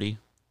 7:30.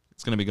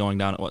 It's going to be going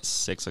down at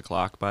 6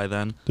 o'clock by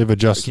then. They've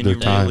adjusted their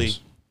times.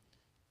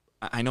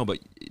 I know, but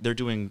they're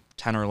doing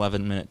 10 or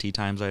 11 minute tee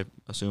times. I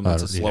assume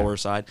that's a slower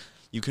side.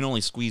 You can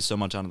only squeeze so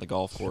much onto the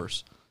golf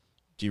course.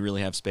 Do you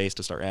really have space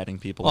to start adding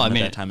people at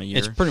that time of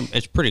year?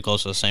 It's pretty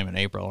close to the same in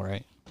April,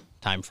 right?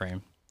 Time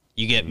frame.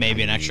 You get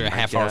maybe an extra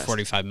half hour,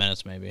 45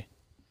 minutes, maybe.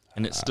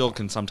 And it still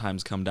can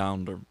sometimes come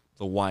down to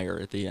the wire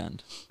at the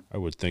end. I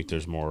would think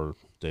there's more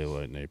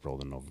daylight in April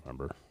than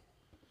November.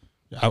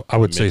 I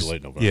would say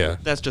late November. Yeah,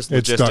 that's just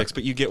logistics,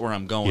 but you get where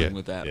I'm going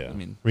with that. Yeah. I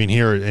mean,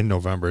 here in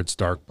November it's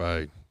dark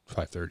by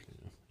 5:30.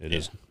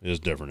 It is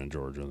different in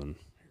Georgia than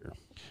here.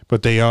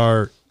 But they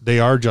are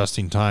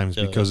adjusting times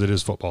because it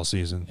is football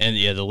season. And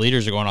the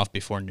leaders are going off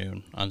before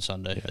noon on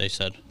Sunday. They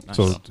said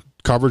so.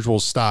 Coverage will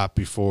stop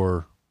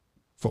before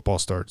football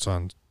starts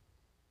on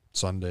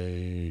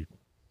Sunday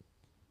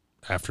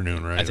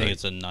afternoon. Right? I think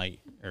it's a night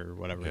or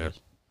whatever it is.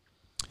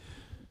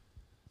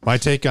 My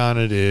take on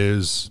it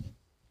is,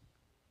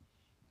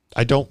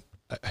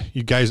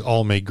 you guys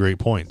all make great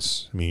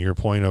points. I mean, your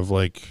point of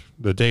like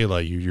the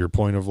daylight, your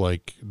point of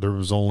like there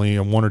was only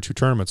one or two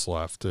tournaments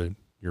left.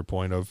 Your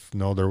point of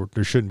no,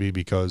 there shouldn't be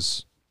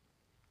because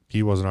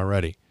he wasn't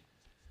already.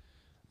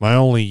 My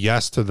only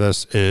yes to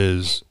this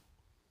is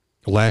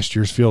last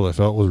year's field I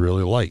felt was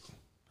really light.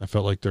 I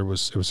felt like it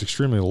was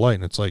extremely light,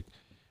 and it's like,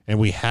 and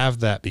we have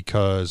that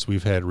because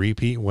we've had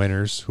repeat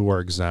winners who are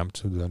exempt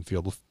who then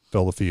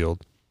fill the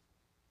field.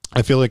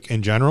 I feel like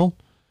in general,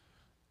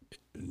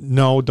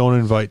 no, don't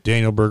invite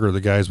Daniel Berger or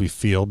the guys we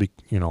feel,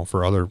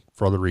 for other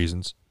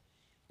reasons.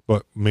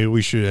 But maybe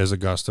we should, as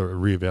Augusta,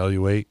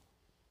 reevaluate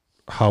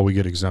how we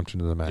get exempt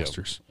into the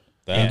Masters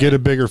and get a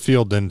bigger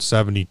field than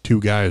 72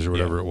 guys or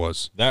whatever it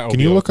was. Can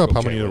you look up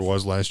how many there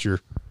was last year?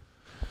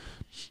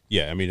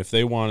 Yeah, I mean, if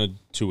they wanted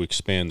to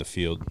expand the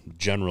field,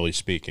 generally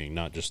speaking,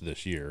 not just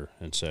this year,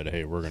 and said,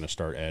 hey, we're going to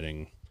start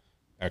adding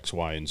X,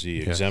 Y, and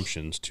Z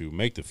exemptions to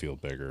make the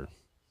field bigger,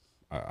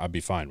 I'd be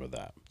fine with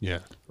that. Yeah.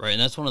 Right,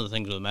 and that's one of the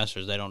things with the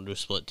Masters. They don't do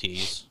split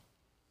tees.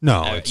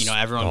 No.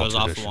 Everyone goes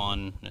off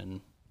one.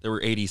 And there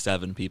were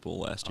 87 people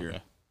last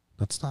year.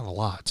 That's not a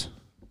lot.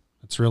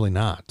 It's really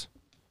not.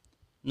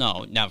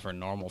 No, not for a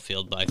normal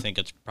field, but I think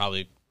it's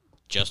probably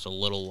just a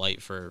little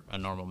light for a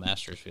normal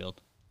Masters field.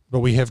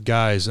 But we have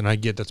guys, and I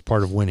get that's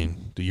part of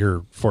winning, that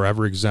you're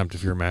forever exempt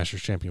if you're a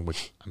Masters champion,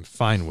 which I'm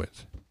fine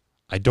with.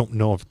 I don't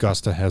know if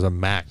Augusta has a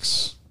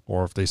max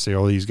or if they say,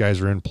 oh, these guys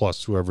are in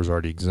plus whoever's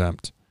already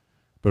exempt.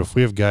 But if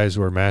we have guys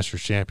who are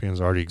Masters champions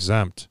already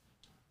exempt,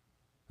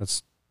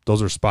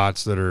 those are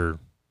spots that they're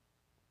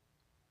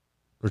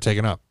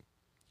taken up.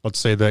 Let's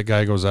say that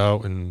guy goes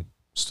out and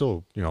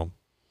still,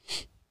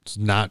 it's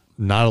not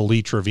a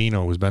Lee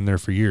Trevino who's been there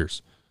for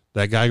years.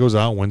 That guy goes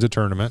out and wins a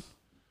tournament.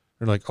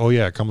 They're like, oh,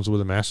 yeah, it comes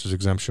with a Masters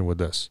exemption with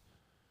this.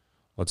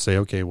 Let's say,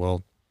 okay,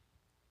 well,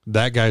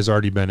 that guy's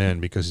already been in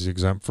because he's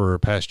exempt for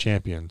past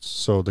champions.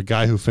 So the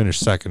guy who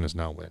finished second is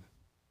now in,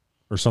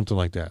 or something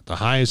like that. The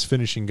highest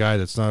finishing guy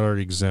that's not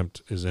already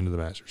exempt is into the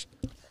Masters.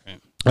 Right.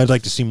 I'd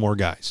like to see more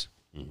guys.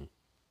 Mm-hmm.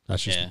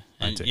 That's just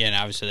and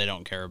obviously they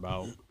don't care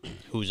about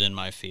who's in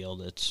my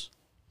field. It's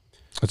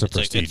a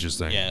prestigious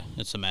thing. Yeah,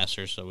 it's the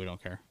Masters, so we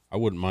don't care. I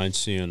wouldn't mind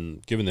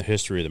seeing, given the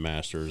history of the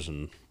Masters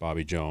and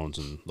Bobby Jones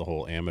and the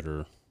whole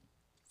amateur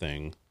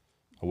thing,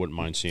 I wouldn't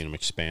mind seeing them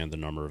expand the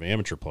number of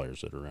amateur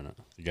players that are in it.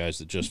 The guys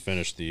that just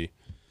finished the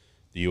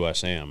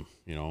USAM,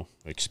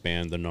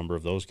 expand the number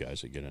of those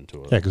guys that get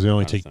into it. Yeah, because they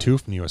only take 2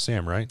 from the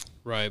USAM, right?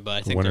 Right, but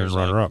I think winner there's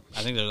and runner-up.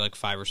 I think there's like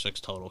 5 or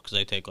 6 total because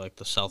they take like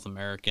the South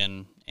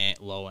American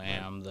low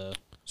am, the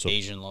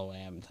Asian low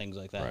am, things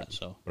like that. Right.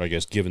 So, but I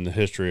guess given the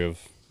history of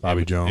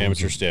Bobby Jones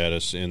amateur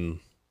status in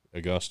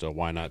Augusta,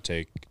 why not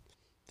take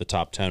the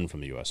top 10 from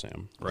the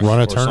USAM? Right. Run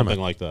a or tournament. Something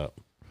like that.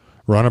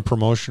 Run a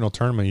promotional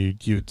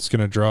tournament. It's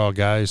going to draw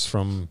guys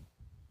from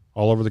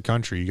all over the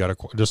country. You got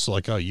to, just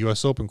like a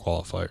U.S. Open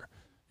qualifier.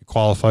 You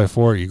qualify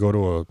for it. You go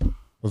to a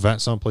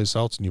event someplace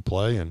else and you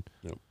play, and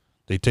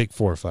they take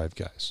 4 or 5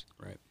 guys.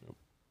 Right. Yep.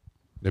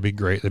 That'd be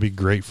great. That'd be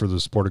great for the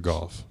sport of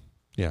golf.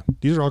 Yeah,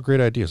 these are all great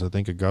ideas. I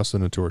think Augusta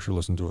and the Tour should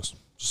listen to us.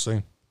 Just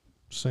saying.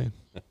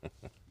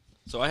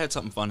 So I had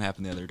something fun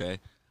happen the other day.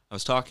 I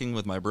was talking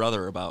with my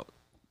brother about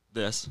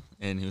this,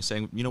 and he was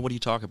saying, what do you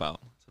talk about?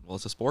 I said, well,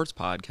 it's a sports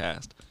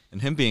podcast.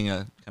 And him being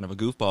a kind of a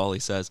goofball, he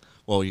says,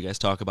 well, you guys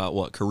talk about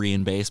what,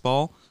 Korean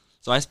baseball?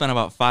 So I spent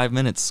about 5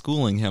 minutes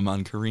schooling him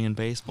on Korean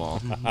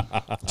baseball.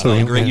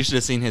 So great. You should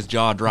have seen his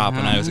jaw drop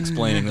when I was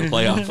explaining the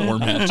playoff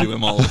format to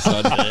him all of a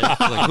sudden.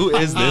 Like, who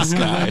is this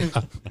guy?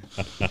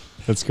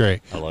 That's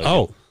great. I like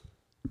it.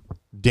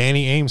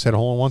 Danny Ames had a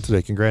hole-in-one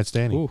today. Congrats,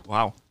 Danny. Ooh,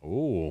 wow.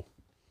 Ooh.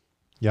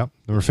 Yep,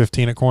 number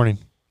 15 at Corning.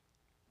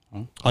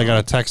 I got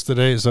a text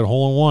today. It said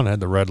hole-in-one.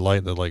 Had the red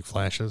light that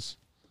flashes.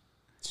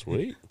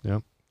 Sweet.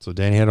 Yep. So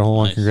Danny had a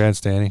hole-in-one. Nice.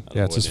 Congrats, Danny.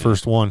 Yeah, it's his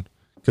first one.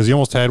 Because he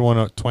almost had one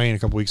at Twain a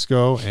couple weeks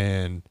ago,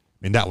 and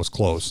that was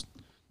close.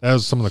 That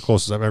was some of the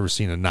closest I've ever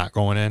seen of not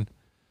going in. And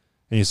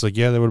he's like,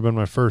 yeah, that would have been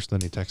my first.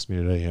 Then he texted me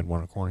today. He had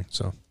one at Corning.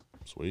 So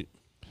Sweet.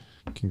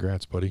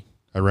 congrats, buddy.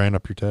 I ran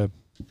up your tab.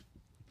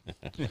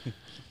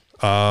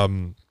 I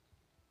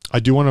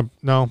do want to.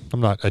 No, I'm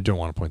not. I don't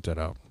want to point that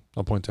out.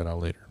 I'll point that out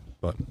later.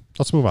 But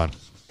let's move on. What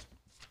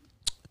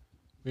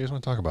do you guys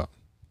want to talk about?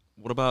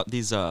 What about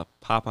these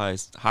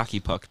Popeyes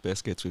hockey puck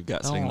biscuits we've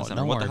got sitting in the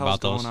center? don't What the worry hell's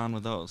about those. going on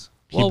with those?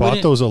 He Well, we bought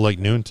didn't- those at like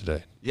noon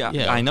today. Yeah,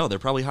 I know. They're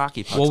probably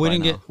hockey pucks. Well, by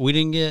now. we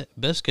didn't get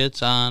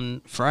biscuits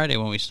on Friday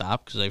when we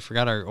stopped because they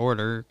forgot our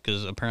order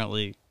because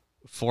apparently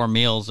 4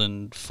 meals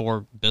and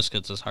 4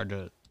 biscuits is hard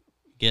to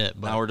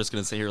get. But Now we're just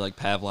going to sit here like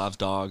Pavlov's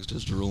dogs,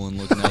 just drooling,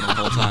 looking at them the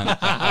whole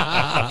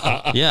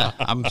time. yeah,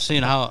 I'm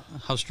seeing how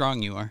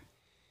strong you are.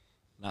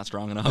 Not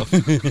strong enough.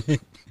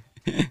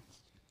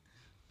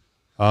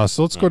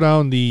 So let's go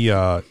down the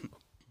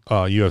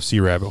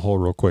UFC rabbit hole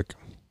real quick.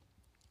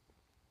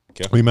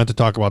 Okay. We meant to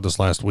talk about this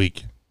last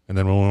week, and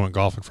then when we went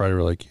golfing Friday,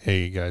 we were like,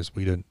 hey, guys,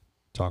 we didn't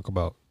talk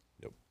about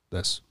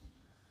this.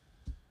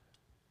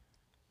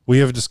 We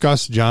have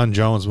discussed John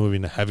Jones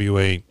moving to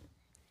heavyweight.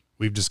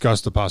 We've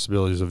discussed the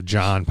possibilities of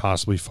John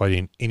possibly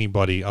fighting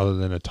anybody other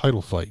than a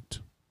title fight.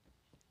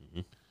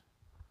 Mm-hmm.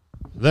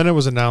 Then it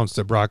was announced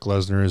that Brock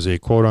Lesnar is a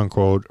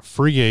quote-unquote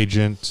free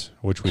agent,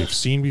 which we've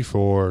seen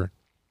before.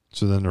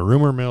 So then the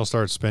rumor mill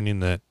starts spinning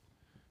that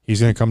he's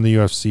going to come to the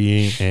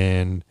UFC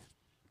and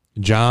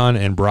John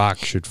and Brock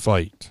should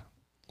fight.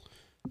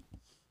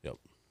 Yep.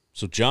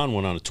 So John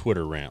went on a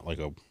Twitter rant like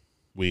a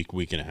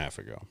week and a half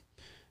ago.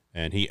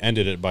 And he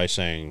ended it by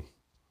saying,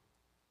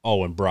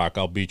 oh, and Brock,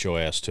 I'll beat your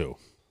ass too.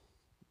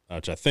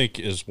 Which I think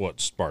is what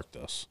sparked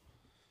this.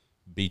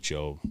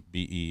 Beacho,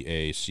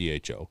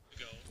 B-E-A-C-H-O.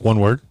 One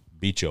word?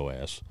 Beat your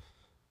ass.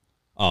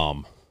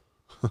 You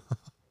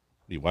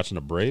watching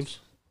the Braves?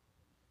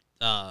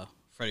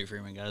 Freddie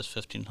Freeman got his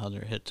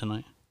 1,500 hit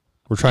tonight.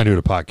 We're trying to do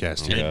the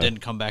podcast And here. it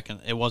didn't come back.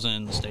 It wasn't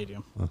in the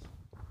stadium.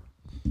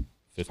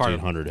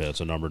 1,500 hits,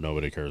 a number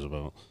nobody cares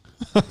about.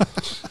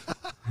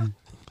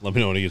 Let me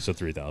know when he gets to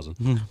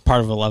 3,000.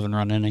 Part of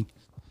 11-run inning.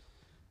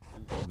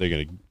 They're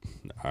going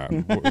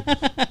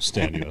to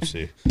stay on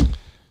UFC.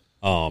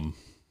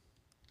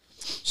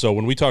 So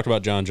when we talked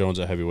about John Jones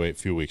at heavyweight a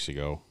few weeks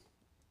ago,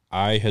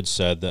 I had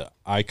said that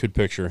I could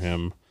picture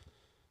him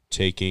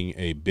taking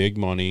a big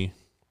money,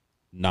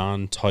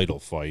 non-title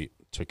fight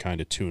to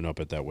kind of tune up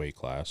at that weight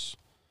class,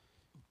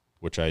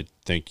 which I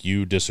think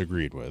you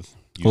disagreed with.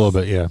 A little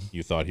bit, yeah.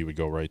 You thought he would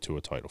go right to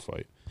a title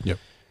fight. Yep.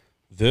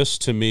 This,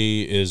 to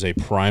me, is a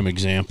prime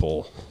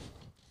example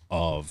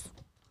of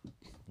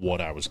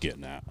what I was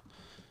getting at.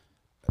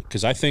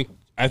 Because I think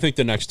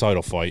the next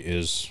title fight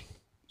is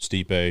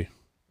Stipe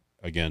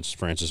against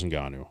Francis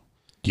Ngannou.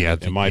 Yeah.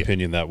 In my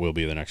opinion, that will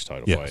be the next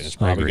title Yes, fight. It's I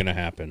probably agree. going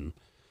to happen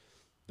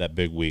that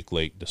big week,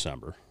 late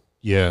December.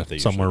 Yeah, They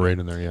somewhere usually right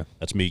in there, yeah.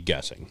 That's me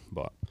guessing.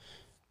 But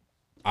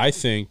I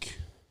think,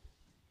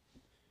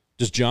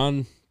 does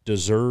John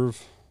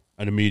deserve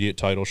an immediate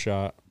title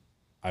shot?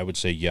 I would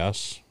say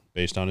yes,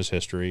 based on his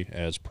history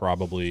as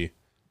probably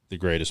the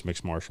greatest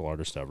mixed martial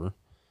artist ever.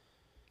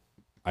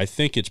 I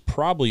think it's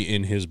probably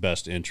in his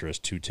best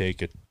interest to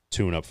take a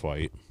tune-up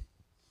fight,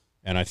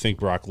 and I think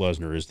Brock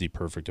Lesnar is the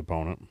perfect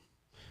opponent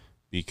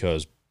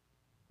because,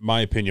 in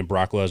my opinion,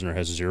 Brock Lesnar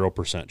has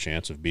 0%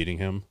 chance of beating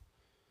him.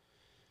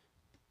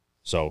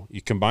 So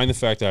you combine the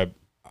fact that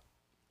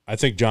I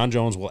think John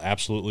Jones will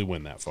absolutely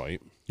win that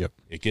fight. Yep.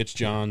 It gets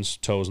John's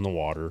toes in the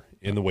water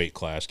in the weight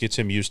class, gets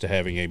him used to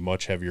having a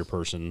much heavier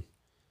person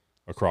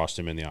across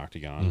him in the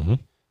octagon,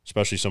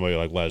 especially somebody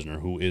like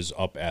Lesnar who is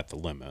up at the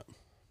limit.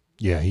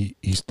 Yeah,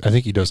 he's. I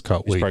think he does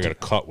cut He's weight. probably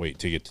got to cut weight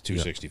to get to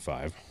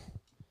 265.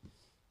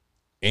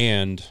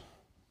 And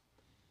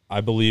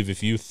I believe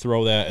if you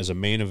throw that as a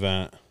main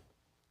event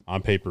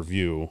on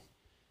pay-per-view,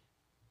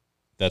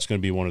 that's going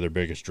to be one of their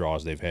biggest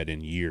draws they've had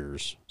in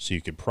years. So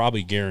you could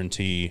probably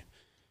guarantee,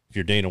 if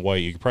you're Dana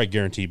White, you could probably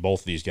guarantee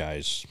both of these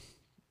guys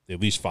at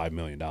least $5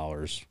 million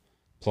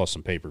plus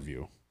some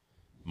pay-per-view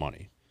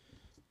money.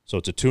 So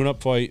it's a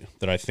tune-up fight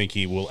that I think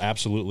he will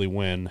absolutely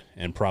win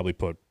and probably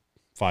put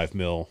 $5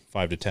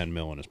 to $10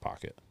 mil in his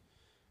pocket.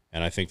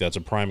 And I think that's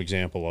a prime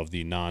example of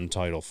the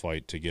non-title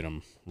fight to get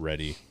him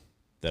ready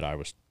that I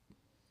was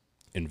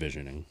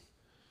envisioning.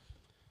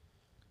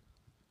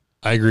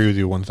 I agree with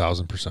you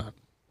 1,000%.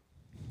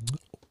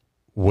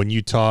 When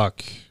you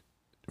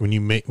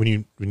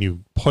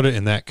put it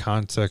in that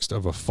context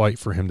of a fight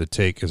for him to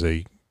take as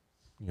a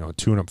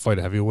tune-up fight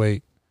at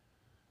heavyweight,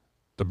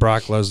 the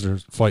Brock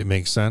Lesnar fight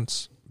makes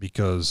sense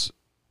because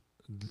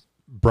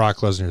Brock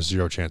Lesnar has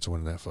 0 chance of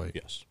winning that fight.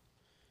 Yes.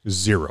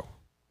 0.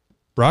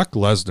 Brock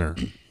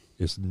Lesnar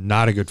is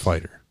not a good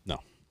fighter. No.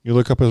 You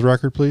look up his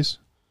record, please.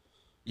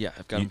 Yeah,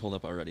 I've got him pulled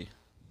up already.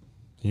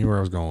 You knew where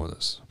I was going with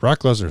this. Brock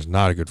Lesnar is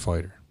not a good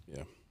fighter.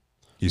 Yeah.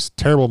 He's a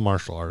terrible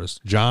martial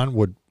artist. John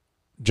would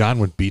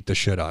beat the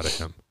shit out of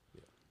him.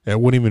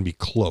 It wouldn't even be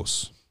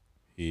close.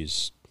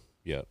 He's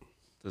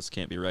This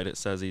can't be right. It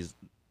says he's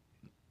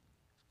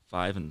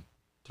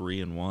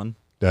 5-3-1.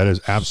 That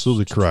is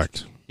absolutely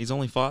correct. He's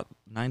only fought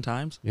 9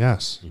 times.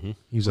 Yes.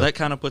 He's So that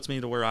kind of puts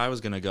me to where I was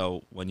going to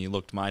go when you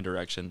looked my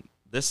direction.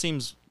 This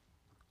seems,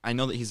 I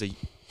know that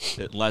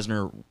that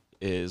Lesnar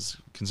is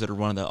considered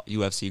one of the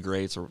UFC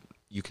greats, or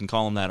you can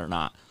call him that or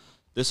not.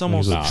 This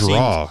almost a seems,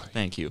 draw.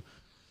 Thank you.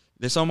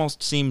 This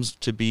almost seems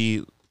to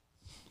be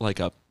like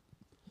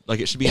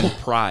it should be in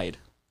Pride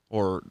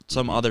or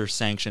some other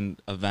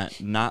sanctioned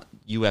event, not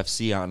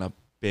UFC on a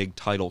big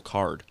title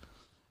card.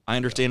 I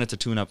understand it's a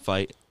tune-up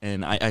fight,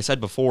 and I said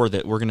before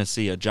that we're going to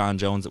see a John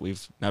Jones that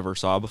we've never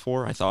saw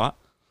before, I thought.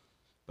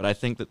 But I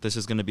think that this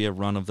is going to be a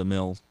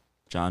run-of-the-mill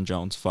John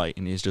Jones fight,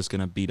 and he's just going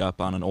to beat up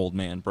on an old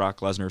man. Brock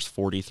Lesnar's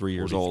 43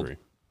 years old.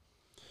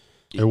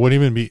 43. It wouldn't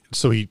even be.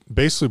 So he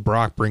basically,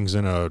 Brock brings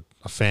in a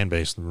fan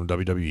base from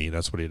WWE.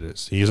 That's what it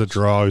is. He's a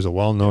draw. He's a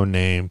well-known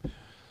name.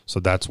 So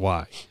that's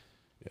why.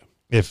 Yeah.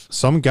 If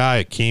some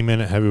guy came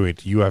in at heavyweight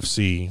to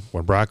UFC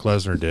when Brock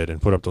Lesnar did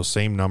and put up those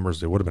same numbers,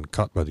 they would have been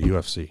cut by the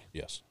UFC.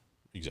 Yes,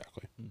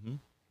 exactly.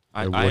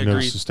 I They wouldn't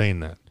agree. have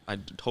sustained that. I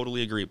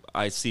totally agree.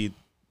 I see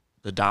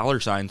the dollar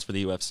signs for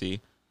the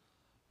UFC,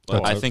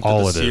 but Oh, I think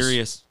all that it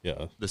is.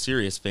 the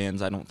serious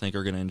fans, I don't think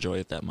are going to enjoy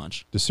it that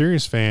much. The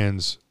serious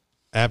fans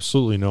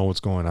absolutely know what's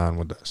going on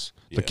with this.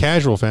 The Yeah.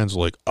 casual fans are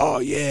like, oh,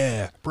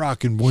 yeah, Brock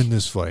can win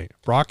this fight.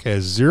 Brock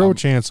has 0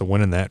 chance of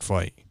winning that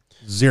fight.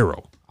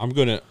 0. I'm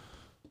gonna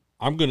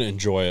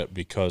enjoy it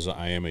because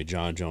I am a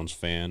John Jones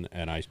fan,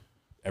 and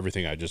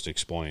everything I just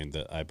explained,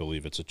 that I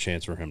believe it's a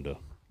chance for him to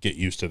get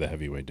used to the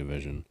heavyweight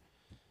division.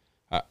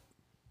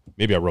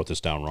 Maybe I wrote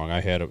this down wrong.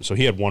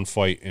 He had one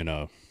fight in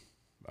a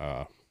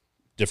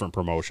different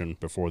promotion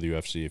before the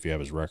UFC. If you have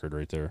his record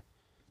right there,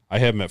 I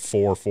have him at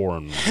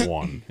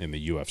 4-4-1 in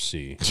the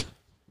UFC. It's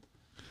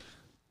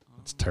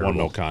Won terrible.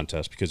 no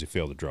contest because he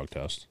failed the drug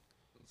test.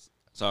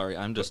 Sorry,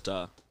 I'm just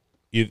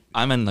You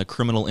I'm in the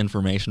criminal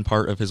information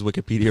part of his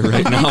Wikipedia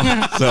right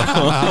now.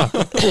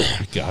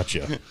 So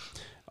gotcha.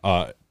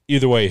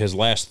 Either way, his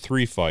last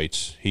 3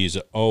 fights, he's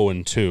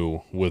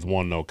 0-2 with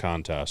 1 no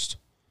contest,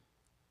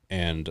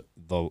 and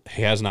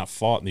he has not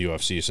fought in the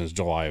UFC since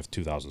July of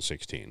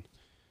 2016.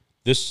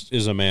 This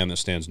is a man that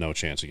stands no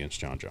chance against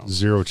John Jones.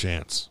 0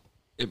 chance.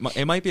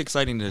 it might be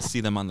exciting to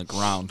see them on the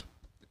ground.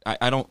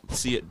 I don't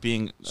see it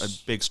being a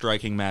big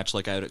striking match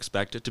like I would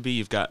expect it to be.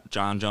 You've got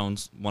John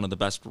Jones, one of the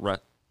best,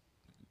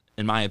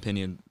 in my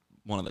opinion,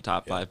 one of the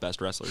top 5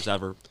 best wrestlers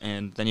ever.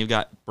 And then you've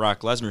got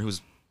Brock Lesnar,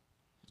 who's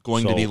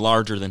going to be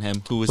larger than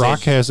him. Who was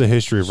Brock has a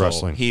history of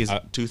wrestling. He's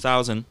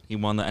 2000. He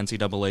won the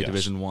NCAA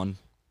Division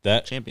I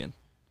champion.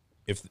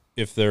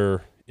 If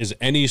there is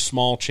any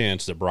small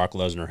chance that Brock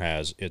Lesnar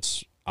has,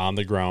 it's on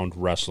the ground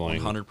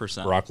wrestling.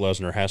 100%. Brock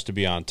Lesnar has to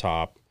be on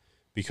top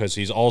because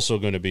he's also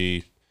going to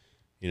be,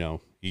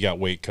 you got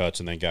weight cuts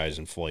and then guys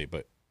inflate,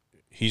 but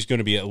he's going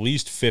to be at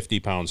least 50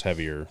 pounds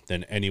heavier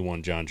than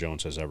anyone John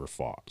Jones has ever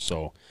fought.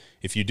 So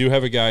if you do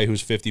have a guy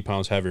who's 50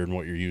 pounds heavier than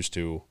what you're used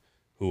to,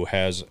 who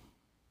has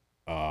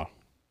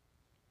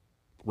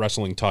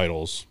wrestling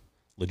titles,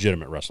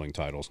 legitimate wrestling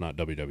titles, not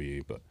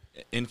WWE, but.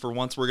 And for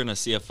once, we're going to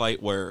see a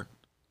fight where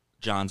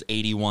John's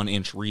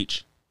 81-inch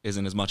reach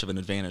isn't as much of an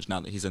advantage now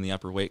that he's in the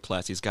upper weight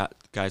class. He's got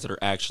guys that are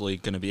actually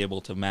going to be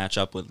able to match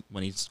up with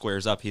when he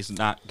squares up. He's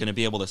not going to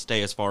be able to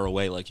stay as far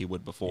away like he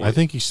would before. I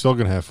think he's still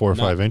going to have 4 or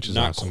 5 inches.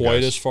 Not on some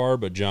quite guys. as far,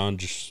 but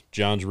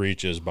John's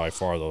reach is by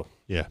far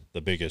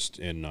the biggest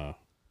in the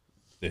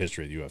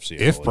history of the UFC.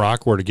 If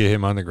Brock were to get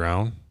him on the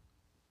ground,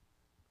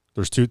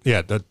 there's two.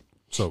 Yeah, the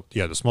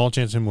small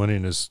chance of him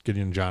winning is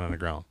getting John on the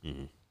ground.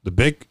 Mm-hmm. The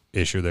big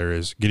issue there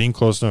is getting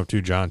close enough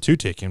to John to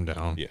take him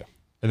down. Yeah.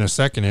 And the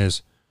second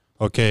is,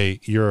 okay,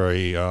 you're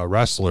a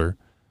wrestler.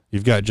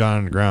 You've got John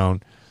on the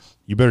ground.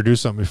 You better do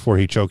something before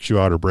he chokes you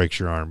out or breaks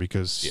your arm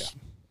because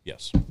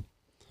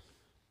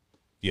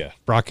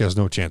Brock has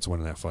no chance of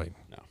winning that fight.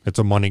 No. It's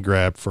a money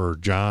grab for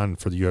John,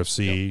 for the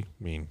UFC. Yep.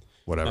 I mean,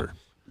 whatever.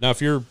 Now,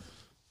 if you're,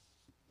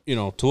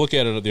 to look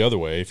at it the other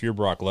way, if you're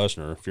Brock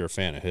Lesnar, if you're a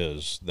fan of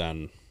his,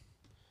 then,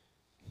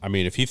 I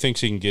mean, if he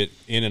thinks he can get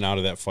in and out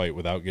of that fight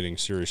without getting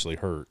seriously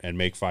hurt and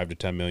make $5 to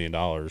 $10 million,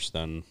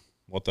 then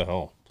what the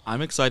hell?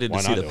 I'm excited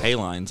to see the pay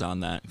lines on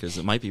that because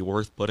it might be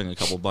worth putting a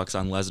couple bucks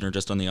on Lesnar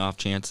just on the off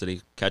chance that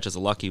he catches a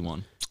lucky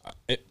one.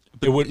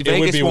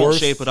 Vegas won't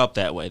shape it up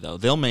that way, though.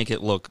 They'll make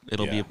it look,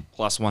 it'll be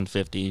plus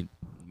 150,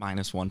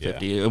 minus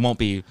 150. Yeah. It won't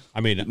be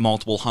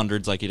multiple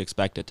hundreds like you'd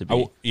expect it to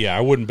be. I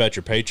wouldn't bet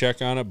your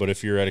paycheck on it, but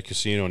if you're at a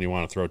casino and you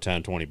want to throw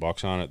 10, 20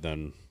 bucks on it,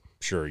 then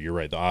sure, you're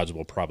right. The odds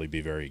will probably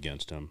be very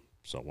against him.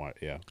 So, why?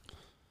 Yeah.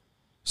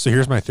 So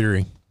here's my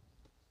theory.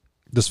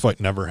 This fight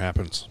never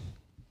happens.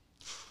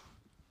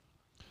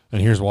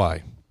 And here's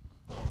why.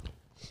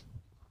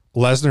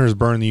 Lesnar has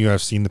burned the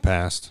UFC in the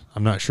past.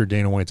 I'm not sure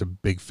Dana White's a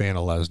big fan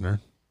of Lesnar.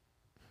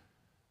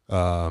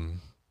 Chael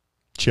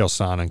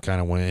Sonnen kind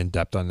of went in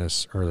depth on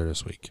this earlier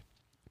this week.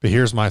 But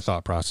here's my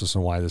thought process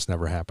on why this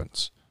never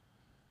happens.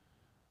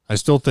 I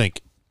still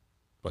think,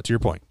 but to your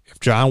point, if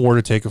John were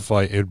to take a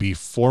fight, it would be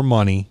for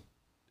money.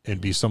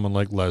 It'd be someone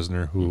like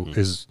Lesnar, who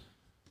is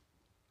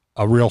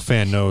a real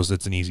fan, knows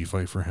it's an easy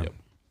fight for him. Yep.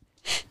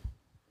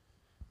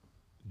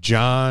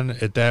 John,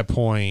 at that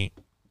point,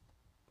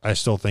 I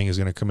still think is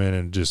going to come in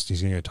and he's going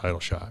to get a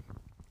title shot.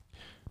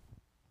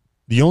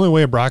 The only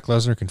way Brock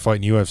Lesnar can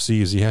fight in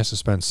UFC is he has to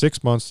spend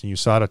 6 months in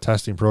USADA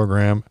testing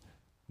program.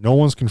 No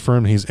one's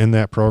confirmed he's in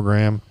that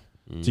program.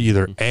 To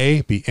either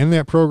A, be in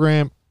that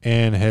program,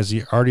 and has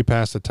he already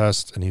passed the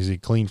test and is he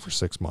clean for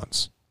 6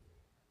 months?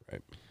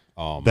 Right.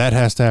 That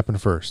has to happen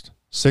first.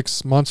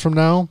 6 months from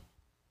now,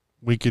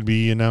 we could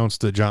be announced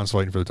that John's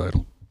fighting for the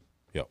title.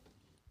 Yep.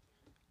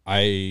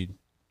 I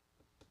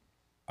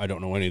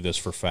don't know any of this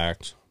for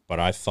fact, but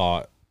I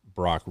thought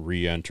Brock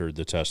re-entered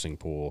the testing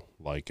pool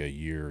like a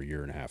year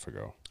and a half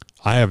ago.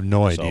 I have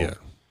no idea.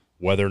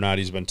 Whether or not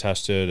he's been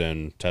tested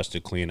and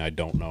tested clean, I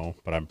don't know,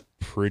 but I'm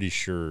pretty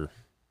sure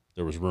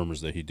there was rumors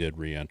that he did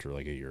re-enter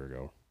like a year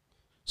ago.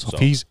 So if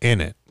he's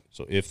in it.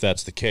 So if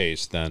that's the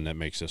case, then that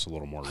makes this a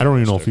little more realistic. I don't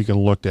even know if you can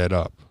look that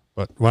up.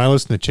 But when I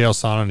listened to Chael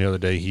Sonnen the other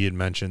day, he had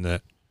mentioned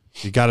that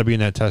you got to be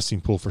in that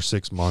testing pool for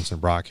 6 months, and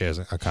Brock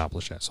hasn't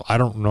accomplished that. So I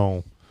don't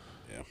know.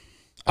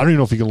 I don't even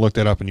know if you can look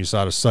that up and you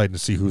saw the site and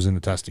see who's in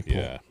the testing pool.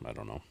 Yeah, I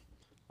don't know.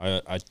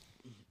 I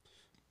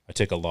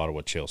take a lot of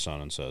what Chael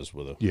Sonnen says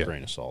with a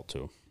grain of salt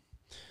too.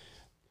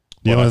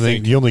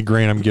 The only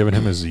grain I'm giving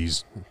him is he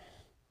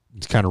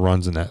kind of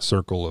runs in that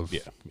circle of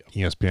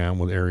ESPN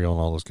with Ariel and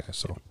all those guys.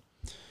 So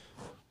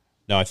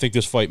now I think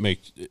this fight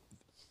makes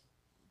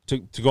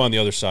to go on the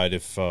other side.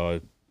 If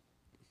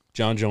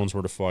John Jones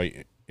were to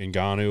fight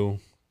Ngannou,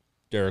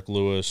 Derek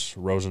Lewis,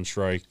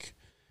 Rosenstrike.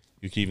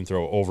 You could even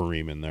throw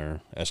Overeem in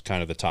there as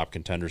kind of the top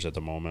contenders at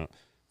the moment.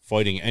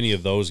 Fighting any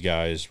of those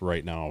guys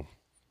right now,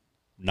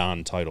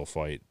 non-title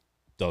fight,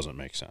 doesn't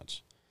make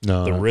sense.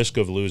 No. The risk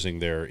of losing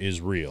there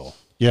is real.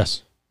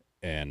 Yes.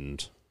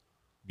 And,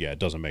 it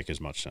doesn't make as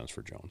much sense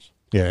for Jones.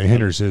 Yeah, it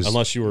hinders his...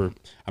 Unless you were...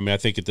 I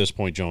think at this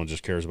point, Jones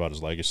just cares about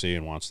his legacy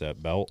and wants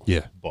that belt.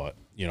 Yeah. But,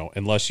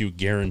 unless you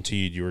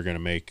guaranteed you were going to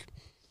make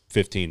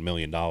 $15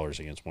 million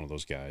against one of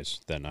those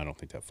guys, then I don't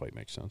think that fight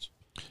makes sense.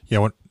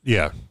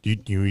 Yeah,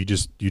 you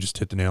just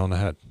hit the nail on the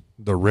head.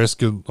 The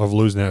risk of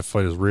losing that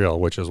fight is real,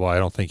 which is why I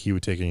don't think he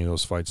would take any of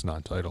those fights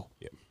non-title.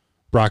 Yeah.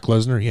 Brock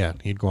Lesnar,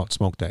 he'd go out and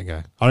smoke that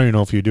guy. I don't even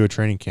know if he'd do a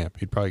training camp.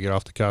 He'd probably get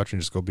off the couch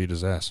and just go beat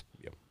his ass.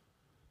 Yep.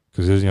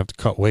 Because he doesn't have to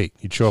cut weight.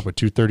 He'd show up at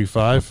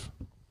 235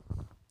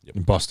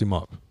 and bust him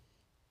up.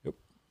 Yep.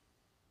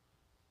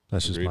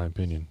 That's just my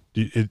opinion.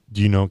 Do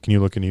you know? Can you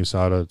look into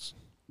USADA?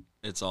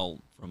 It's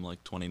all from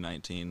like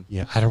 2019.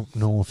 Yeah, I don't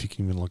know if you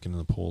can even look into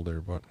the poll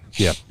there, but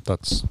yeah,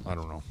 that's, I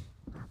don't know.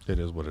 It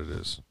is what it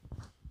is.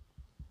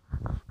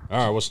 All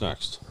right, what's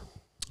next?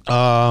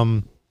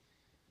 Let's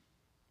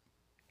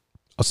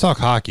talk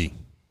hockey.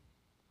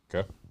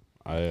 Okay.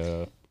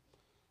 I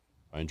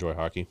enjoy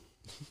hockey.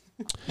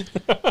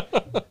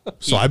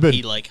 So I've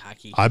been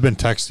hockey. I've been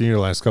texting you the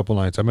last couple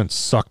nights. I've been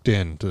sucked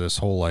into this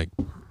whole like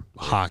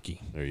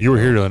hockey. There You were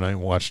go. here the other night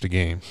and watched a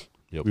game.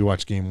 Yep. We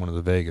watched game one of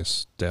the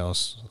Vegas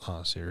Dallas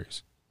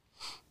series.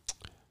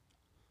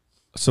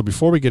 So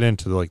before we get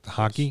into the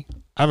hockey,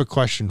 I have a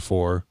question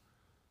for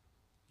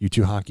you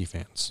two hockey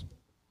fans.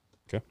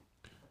 Okay.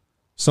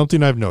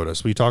 Something I've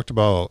noticed. We talked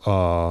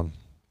about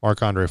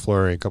Marc-Andre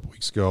Fleury a couple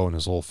weeks ago and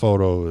his whole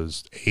photo,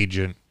 his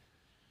agent,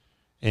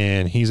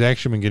 and he's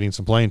actually been getting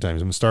some playing time.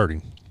 He's been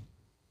starting.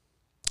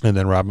 And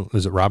then Robin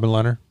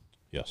Lehner?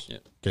 Yes. Yeah.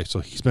 Okay,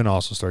 so he's been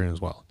also starting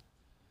as well.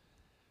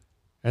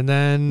 And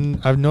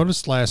then I've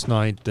noticed last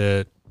night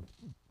that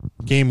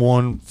game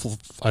one,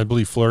 I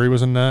believe Fleury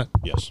was in that.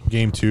 Yes.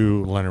 Game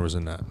two, Leonard was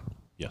in that.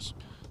 Yes.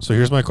 So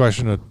here's my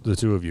question to the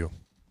two of you.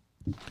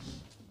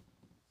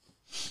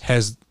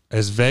 Has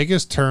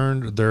Vegas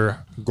turned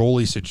their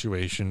goalie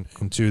situation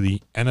into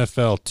the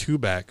NFL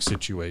two-back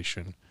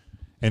situation?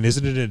 And is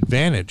it an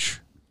advantage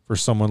for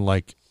someone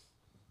like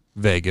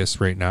Vegas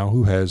right now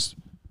who has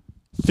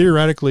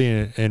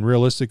theoretically and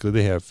realistically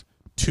they have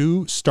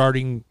two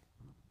starting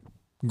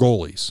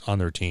goalies on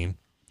their team,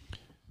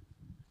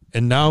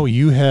 and now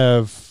you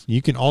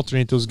can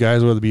alternate those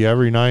guys, whether it be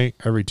every night,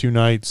 every 2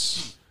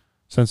 nights,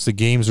 since the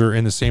games are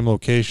in the same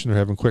location, they're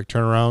having quick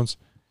turnarounds.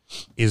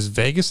 Is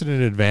Vegas at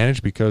an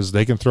advantage because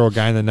they can throw a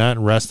guy in the net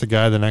and rest the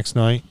guy the next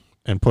night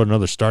and put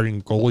another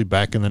starting goalie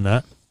back in the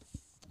net?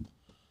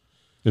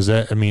 Is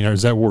that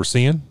what we're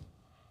seeing?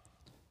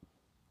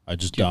 I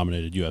just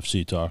dominated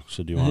UFC talk,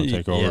 so do you want to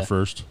take over Yeah.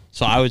 first?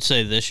 So I would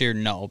say this year,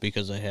 no,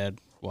 because they had,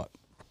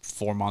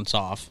 4 months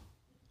off.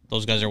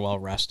 Those guys are well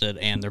rested,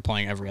 and they're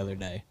playing every other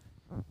day.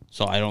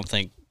 So I don't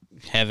think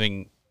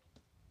having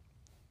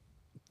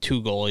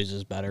 2 goalies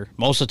is better.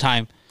 Most of the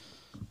time,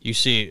 you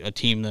see a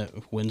team that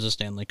wins the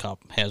Stanley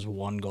Cup has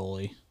 1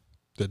 goalie.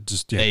 That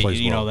just They,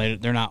 plays well.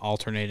 they're not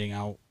alternating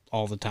out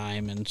all the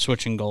time and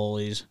switching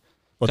goalies.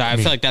 But, So I I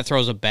mean- feel like that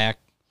throws a back.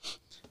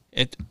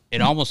 It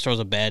almost throws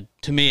a bad,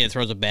 to me, it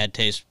throws a bad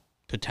taste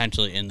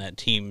potentially in that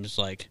team's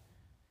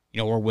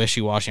we're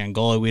wishy-washy on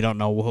goalie. We don't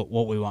know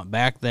what we want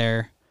back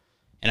there.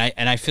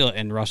 And I feel,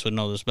 and Russ would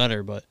know this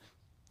better, but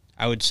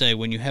I would say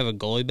when you have a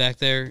goalie back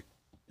there,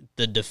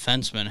 the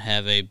defensemen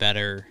have a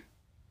better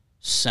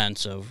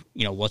sense of,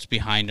 what's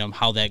behind them,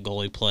 how that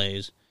goalie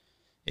plays.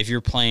 If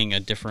you're playing a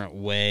different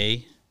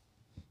way,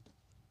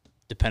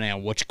 depending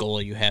on which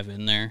goalie you have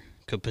in there,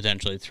 could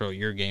potentially throw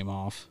your game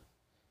off.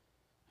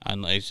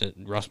 And like I said,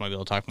 Russ might be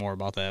able to talk more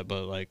about that,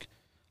 but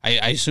I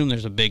assume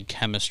there's a big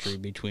chemistry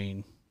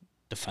between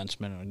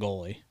defenseman and a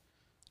goalie.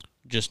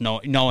 Just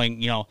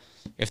knowing,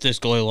 if this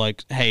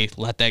goalie hey,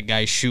 let that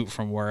guy shoot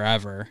from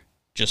wherever,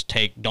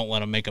 don't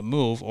let him make a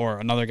move, or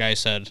another guy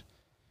said,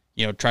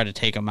 try to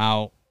take him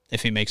out.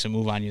 If he makes a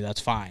move on you,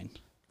 that's fine.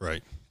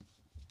 Right.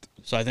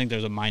 So I think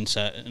there's a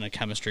mindset and a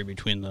chemistry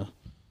between the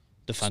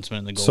defenseman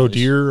and the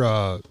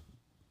goalies.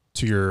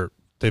 So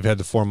they've had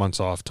the 4 months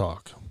off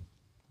talk.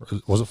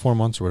 Was it 4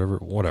 months or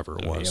whatever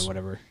it was? Yeah,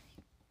 whatever.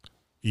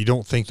 You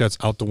don't think that's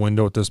out the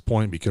window at this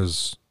point?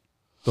 Because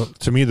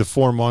to me, the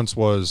 4 months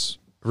was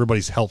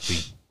everybody's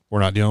healthy.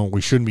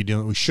 We shouldn't be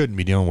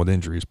dealing with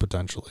injuries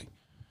potentially.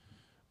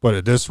 But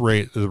at this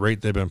rate, the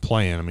rate they've been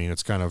playing, I mean,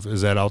 it's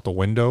is that out the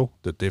window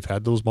that they've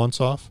had those months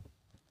off?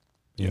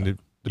 Yeah.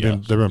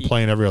 They've been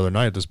playing every other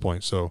night at this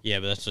point. So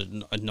Yeah, but that's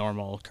a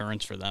normal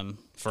occurrence for them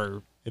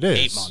for it is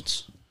 8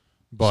 months.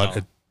 But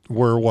So-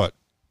 we're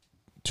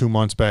 2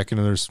 months back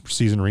into their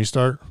season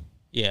restart.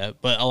 Yeah,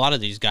 but a lot of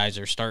these guys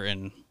are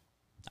starting,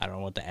 I don't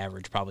know what the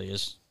average probably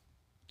is,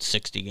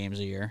 60 games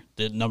a year.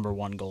 The number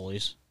 1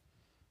 goalies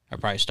are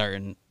probably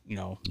starting,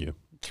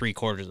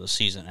 3/4 of the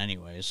season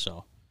anyways.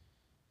 So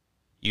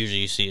usually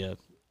you see a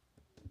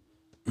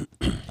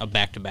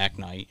back-to-back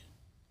night.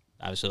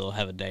 Obviously they'll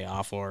have a day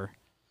off, or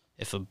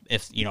if a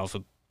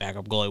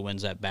backup goalie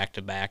wins that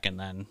back-to-back, and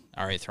then,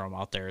 all right, throw them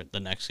out there the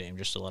next game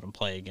just to let them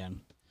play again.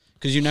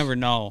 Because you never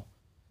know.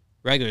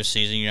 Regular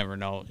season, you never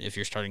know if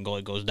your starting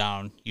goalie goes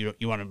down. You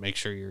want to make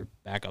sure your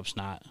backup's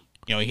not.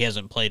 He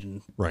hasn't played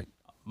in Right.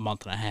 a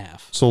month and a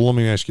half. So let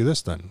me ask you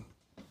this then,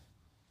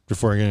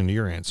 before I get into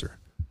your answer.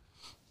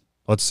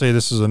 Let's say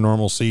this is a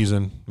normal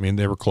season. I mean,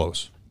 they were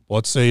close.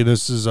 Let's say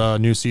this is a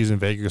new season.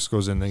 Vegas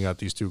goes in. They got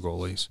these 2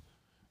 goalies.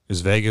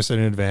 Is Vegas at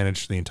an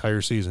advantage the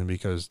entire season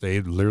because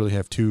they literally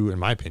have 2, in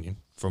my opinion,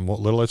 from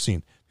what little I've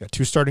seen, got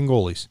 2 starting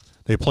goalies.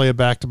 They play a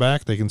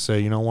back-to-back. They can say,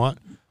 you know what?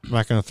 I'm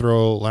not going to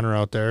throw Leonard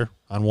out there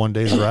on 1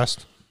 day's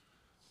rest.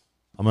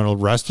 I'm going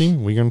to rest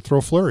him. We're going to throw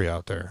Fleury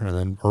out there, and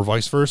then or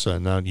vice versa.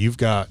 And then you've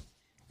got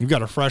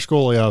a fresh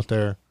goalie out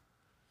there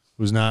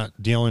who's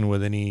not dealing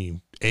with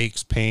any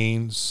aches,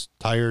 pains,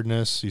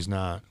 tiredness. He's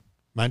not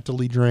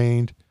mentally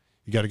drained.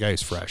 You got a guy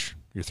who's fresh.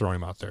 You're throwing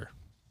him out there.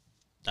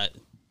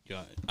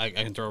 Yeah, I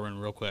can throw her in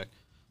real quick.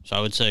 So I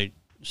would say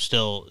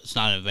still it's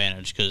not an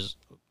advantage because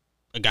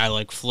a guy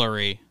like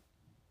Fleury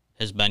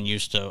has been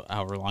used to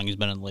however long he's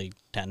been in the league,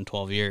 10,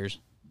 12 years,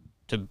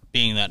 to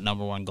being that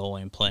number one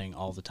goalie and playing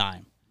all the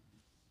time.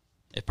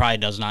 It probably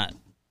does not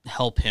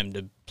help him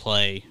to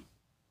play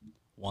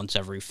once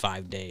every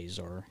 5 days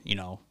or,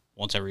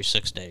 once every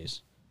 6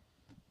 days.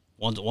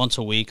 Once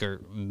a week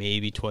or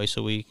maybe twice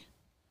a week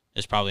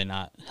is probably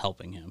not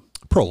helping him.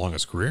 Prolong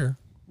his career.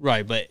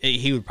 Right, but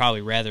he would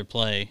probably rather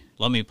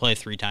let me play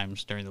 3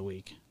 times during the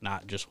week,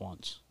 not just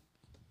once.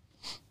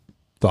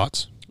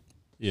 Thoughts?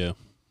 Yeah.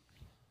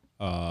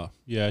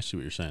 Yeah, I see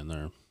what you're saying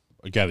there.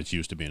 A guy that's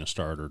used to being a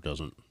starter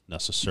doesn't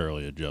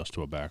necessarily adjust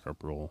to a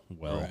backup role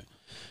well. Right.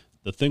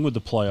 The thing with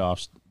the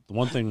playoffs, the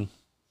one thing,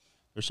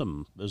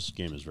 this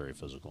game is very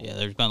physical. Yeah,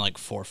 there's been like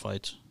 4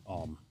 fights.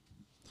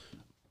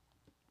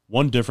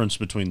 One difference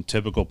between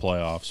typical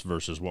playoffs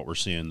versus what we're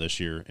seeing this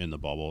year in the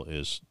bubble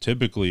is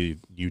typically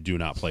you do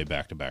not play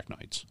back-to-back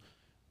nights.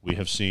 We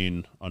have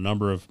seen a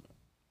number of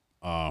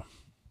there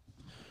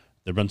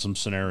have been some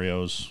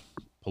scenarios,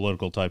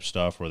 political type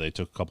stuff, where they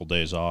took a couple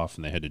days off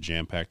and they had to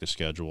jam-pack the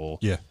schedule.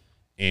 Yeah.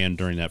 And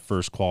during that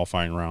first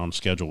qualifying round,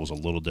 schedule was a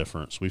little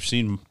different. So we've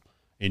seen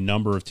a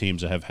number of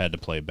teams that have had to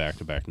play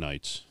back-to-back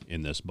nights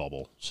in this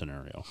bubble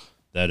scenario.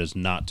 That is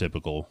not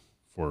typical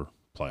for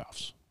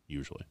playoffs,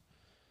 usually.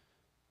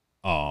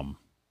 To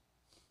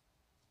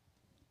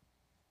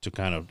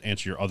kind of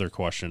answer your other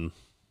question,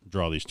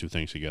 draw these two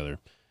things together.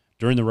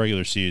 During the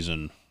regular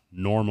season,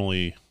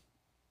 normally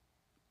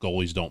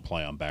goalies don't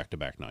play on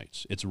back-to-back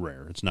nights. It's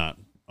rare. It's not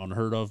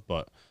unheard of,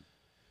 but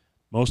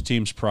most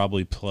teams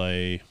probably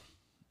play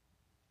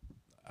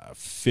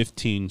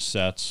 15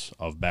 sets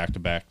of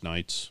back-to-back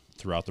nights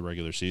throughout the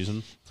regular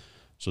season.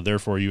 So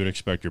therefore, you would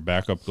expect your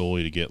backup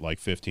goalie to get like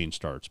 15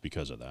 starts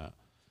because of that,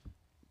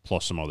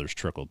 plus some others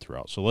trickled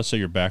throughout. So let's say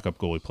your backup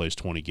goalie plays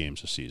 20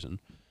 games a season.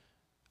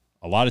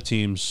 A lot of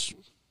teams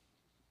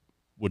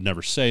would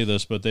never say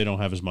this, but they don't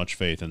have as much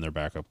faith in their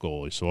backup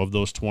goalie. So of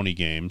those 20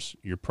 games,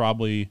 you're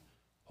probably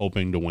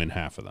hoping to win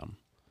half of them.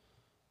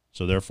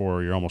 So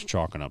therefore, you're almost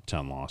chalking up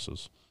 10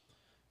 losses.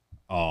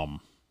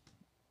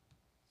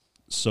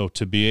 So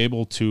to be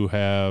able to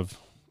have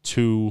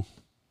 2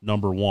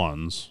 number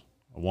ones,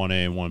 a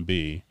 1A and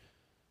 1B,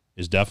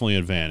 is definitely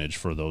an advantage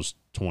for those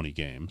 20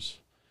 games.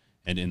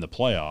 And in the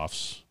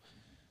playoffs,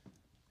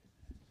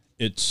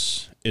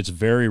 it's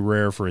very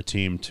rare for a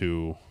team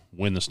to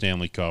win the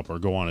Stanley Cup or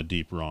go on a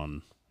deep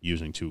run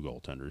using 2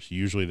 goaltenders.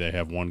 Usually they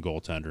have 1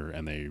 goaltender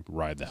and they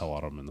ride the hell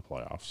out of them in the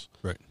playoffs.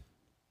 Right.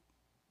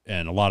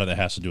 And a lot of that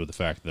has to do with the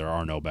fact that there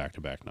are no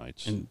back-to-back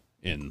nights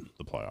in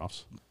the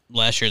playoffs.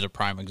 Last year's a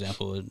prime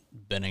example with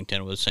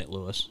Bennington with St.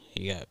 Louis.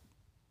 He got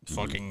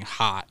fucking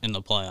hot in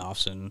the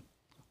playoffs, and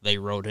they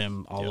rode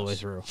him all the way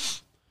through.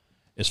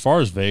 As far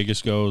as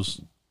Vegas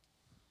goes,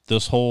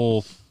 this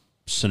whole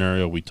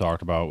scenario we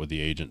talked about with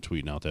the agent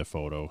tweeting out that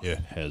photo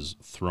has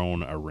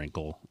thrown a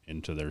wrinkle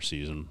into their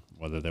season,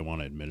 whether they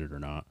want to admit it or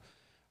not.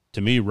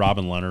 To me,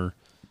 Robin Lehner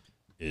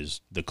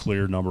is the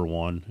clear number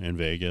 1 in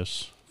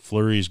Vegas.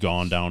 Fleury's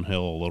gone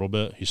downhill a little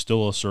bit. He's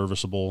still a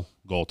serviceable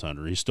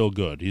goaltender. He's still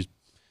good.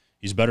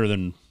 He's better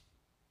than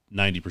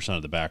 90%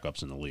 of the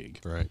backups in the league.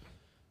 Right.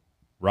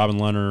 Robin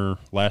Lehner,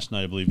 last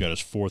night, I believe, got his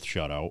 4th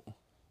shutout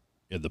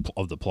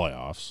of the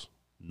playoffs.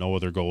 No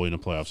other goalie in the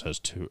playoffs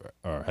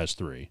has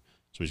 3.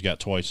 So he's got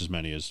twice as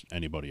many as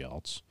anybody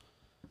else.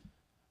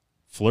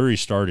 Fleury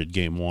started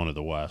game 1 of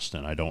the West,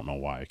 and I don't know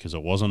why, because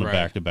it wasn't a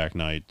back-to-back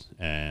night,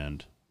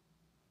 and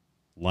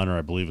Lehner,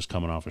 I believe, is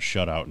coming off a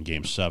shutout in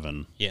game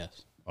 7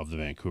 of the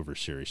Vancouver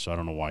series, so I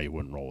don't know why you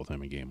wouldn't roll with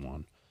him in game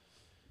 1.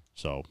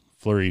 So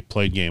Fleury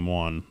played game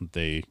 1.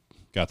 They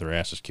got their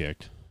asses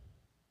kicked.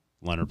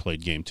 Lehner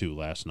played game 2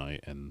 last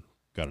night and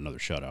got another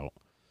shutout.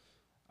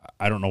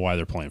 I don't know why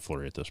they're playing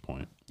Fleury at this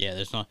point. Yeah,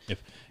 there's not.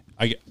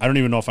 I don't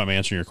even know if I'm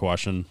answering your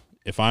question.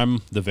 If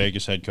I'm the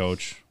Vegas head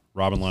coach,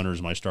 Robin Lehner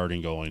is my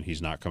starting goalie, and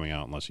he's not coming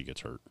out unless he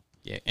gets hurt.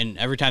 Yeah, and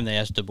every time they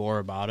ask DeBoer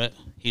about it,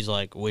 he's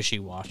like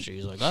wishy-washy.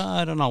 He's like,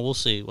 I don't know. We'll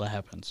see what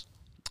happens.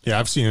 Yeah,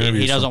 I've seen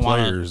interviews from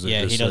players.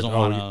 Yeah, he doesn't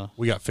want to.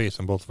 We got faith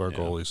in both of our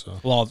goalies. So.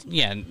 Well,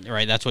 yeah,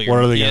 right. That's what you're.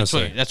 What are they going to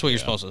say? That's what you're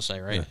supposed to say,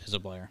 right? As a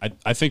player.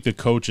 I think the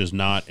coach is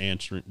not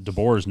answering.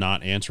 DeBoer is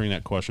not answering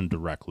that question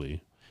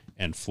directly,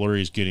 and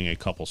Fleury's getting a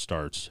couple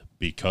starts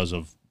because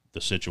of the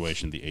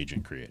situation the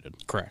agent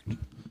created. Correct.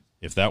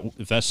 If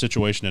that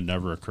situation had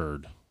never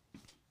occurred,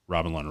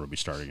 Robin Lehner would be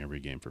starting every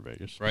game for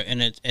Vegas. Right,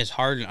 and it's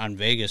hard on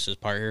Vegas'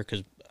 part here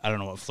because I don't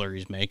know what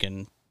Fleury's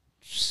making.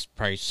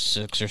 Probably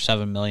 $6 or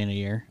 $7 million a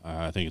year.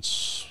 I think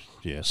it's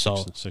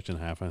six and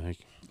a half. I think.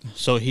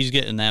 So he's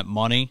getting that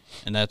money,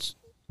 and that's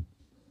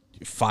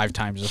 5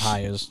 times as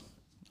high as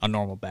a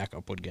normal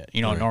backup would get.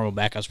 A normal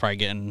backup's probably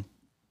getting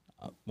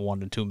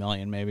 $1 to $2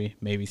 million, maybe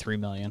 $3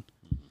 million.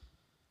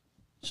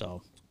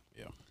 So,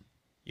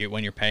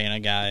 when you're paying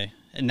a guy,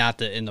 and not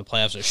that in the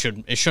playoffs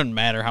it shouldn't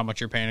matter how much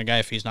you're paying a guy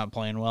if he's not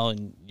playing well,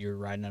 and you're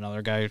riding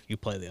another guy, you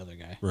play the other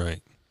guy. Right.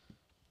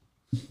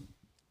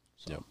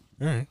 So.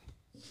 All right.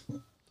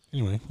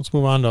 Anyway, let's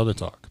move on to other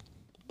talk.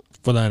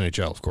 For the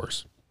NHL, of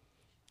course.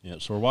 Yeah,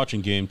 so we're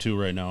watching Game 2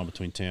 right now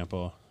between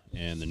Tampa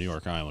and the New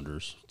York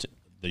Islanders.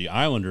 The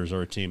Islanders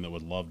are a team that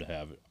would love to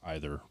have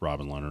either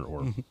Robin Leonard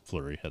or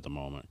Fleury at the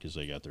moment because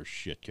they got their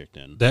shit kicked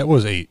in. That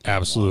was a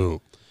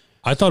absolute.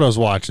 I thought I was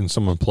watching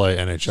someone play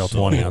NHL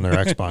 20 on their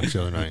Xbox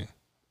the other night.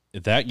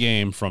 That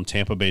game, from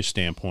Tampa Bay's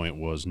standpoint,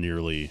 was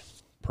nearly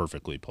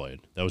perfectly played.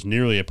 That was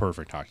nearly a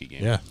perfect hockey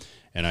game. Yeah.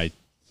 And I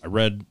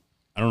read,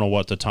 I don't know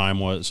what the time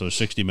was, so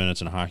 60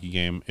 minutes in a hockey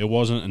game. It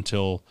wasn't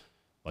until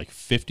like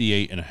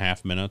 58 and a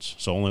half minutes,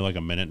 so only like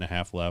a minute and a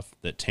half left,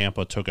 that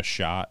Tampa took a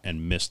shot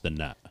and missed the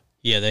net.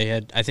 Yeah,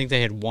 I think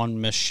they had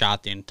one missed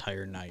shot the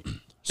entire night.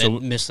 They So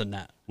missed the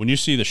net. when you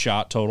see the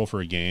shot total for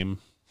a game,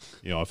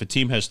 if a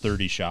team has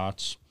 30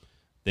 shots,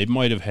 they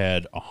might have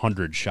had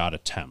 100 shot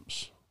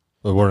attempts.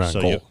 But we're not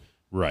goal.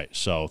 Right.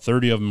 So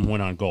 30 of them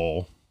went on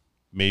goal.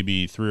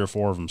 Maybe 3 or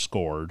 4 of them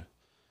scored.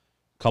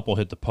 A couple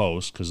hit the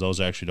post because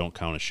those actually don't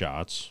count as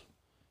shots.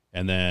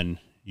 And then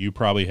you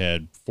probably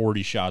had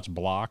 40 shots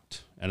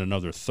blocked and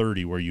another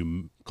 30 where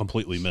you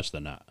completely missed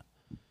the net.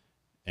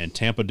 And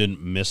Tampa didn't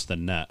miss the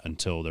net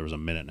until there was a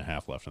minute and a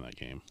half left in that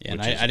game. Yeah,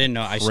 and I didn't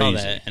know. I saw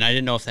that, and I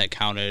didn't know if that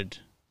counted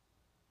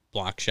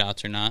block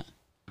shots or not.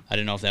 I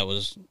didn't know if that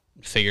was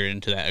figured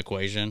into that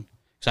equation.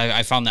 So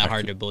I found that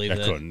hard to believe.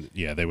 That couldn't.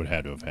 Yeah, they would have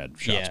had to have had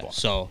shots blocked.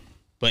 So,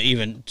 but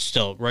even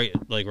still, right,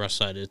 like Russ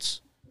said,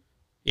 it's,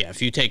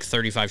 if you take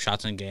 35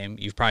 shots in a game,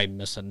 you've probably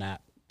missed a net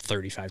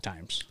 35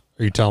 times.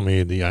 Are you telling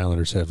me the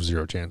Islanders have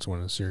zero chance of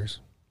winning the series?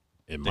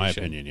 In my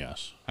opinion,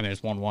 yes. I mean,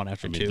 it's 1-1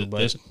 after two, but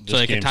this so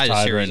they can tie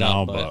the series right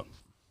now, up. But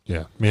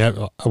Yeah. I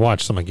mean, I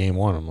watched some of game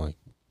one. I'm like,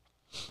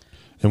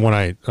 and when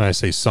I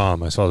say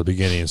some, I saw the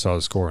beginning and saw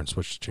the score and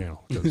switched the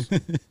channel because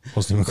it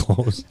wasn't even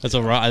close. that's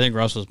what I think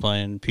Russ was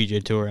playing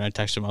PJ Tour, and I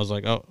texted him. I was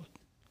like, 2-1,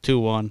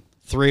 3-1,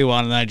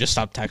 and then I just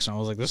stopped texting him. I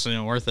was like, this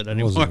isn't worth it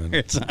anymore.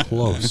 It's not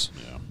close.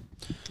 Yeah.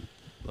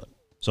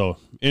 So,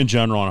 in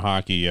general, on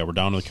hockey, we're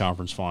down to the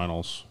conference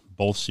finals.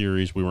 Both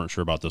series, we weren't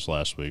sure about this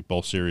last week.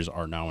 Both series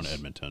are now in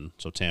Edmonton.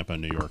 So, Tampa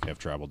and New York have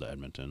traveled to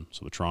Edmonton.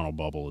 So, the Toronto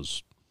bubble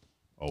is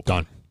open.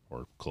 Done.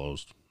 Or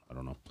closed. I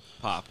don't know.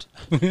 Popped.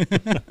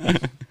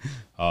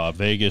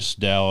 Vegas,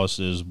 Dallas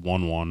is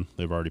 1-1.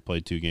 They've already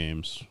played 2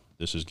 games.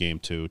 This is game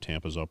 2.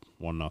 Tampa's up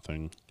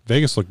 1-0.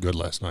 Vegas looked good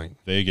last night.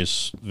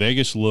 Vegas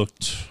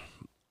looked,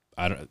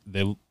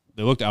 they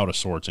looked out of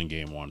sorts in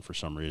game 1 for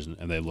some reason,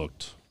 and they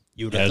looked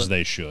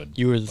they should.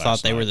 You would have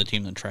thought they were the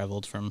team that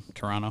traveled from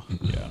Toronto.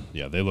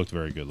 Yeah, they looked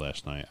very good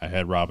last night. I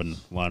had Robin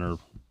Leonard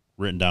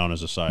written down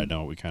as a side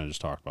note. We kind of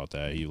just talked about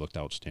that. He looked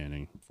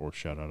outstanding. 4th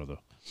shutout of the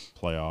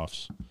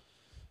playoffs.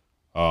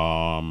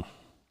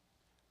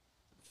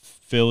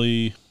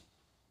 Philly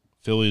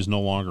is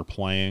no longer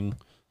playing.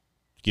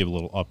 Give a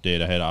little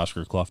update. I had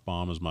Oscar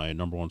Klefbom as my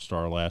number 1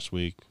 star last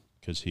week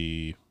because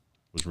he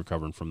was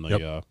recovering from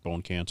the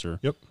bone cancer.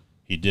 Yep.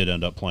 He did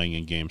end up playing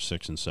in games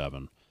 6 and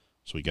 7,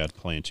 so he got to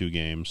play in 2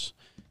 games.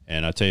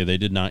 And I tell you, they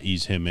did not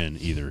ease him in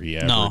either. He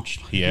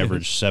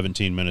averaged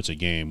 17 minutes a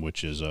game,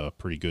 which is a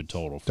pretty good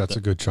total. That's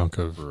a good chunk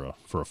of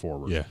for a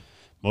forward. Yeah.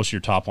 Most of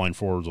your top line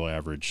forwards will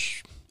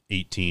average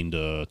 18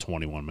 to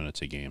 21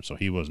 minutes a game, so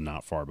he was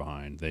not far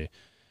behind. They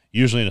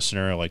usually in a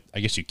scenario like,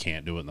 I guess you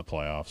can't do it in the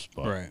playoffs,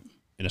 but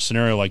in a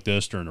scenario like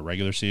this during the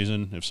regular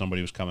season, if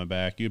somebody was coming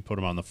back, you'd put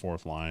him on the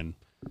 4th line,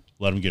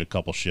 let him get a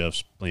couple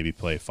shifts, maybe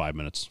play 5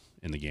 minutes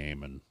in the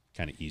game, and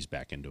kind of ease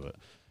back into it.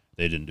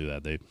 They didn't do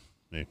that. They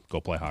go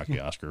play hockey,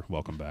 Oscar.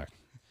 Welcome back.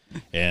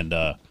 And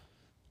to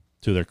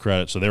their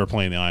credit, so they were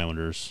playing the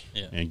Islanders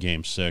in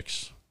Game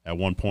 6. At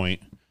one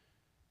point,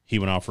 he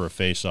went out for a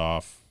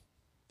face-off.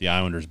 The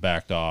Islanders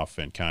backed off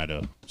and kind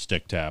of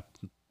stick tapped.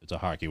 It's a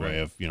hockey way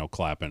of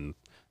clapping.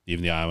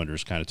 Even the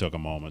Islanders kind of took a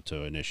moment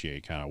to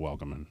initiate, kind of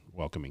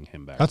welcoming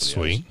him back. That's to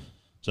the sweet. ice.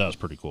 So that was a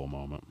pretty cool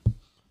moment.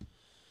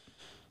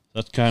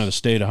 That's kind of the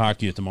state of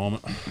hockey at the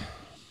moment.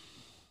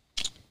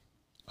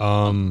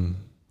 I'm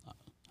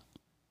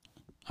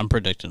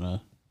predicting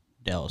a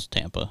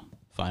Dallas-Tampa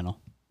final.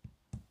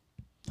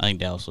 I think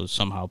Dallas will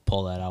somehow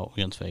pull that out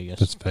against Vegas.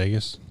 That's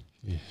Vegas.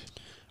 Yeah.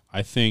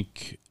 I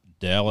think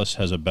Dallas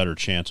has a better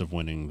chance of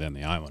winning than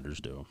the Islanders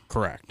do.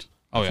 Correct.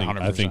 Oh, yeah,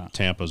 100%. I think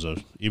Tampa's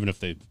even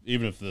if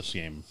this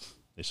game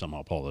they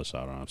somehow pull this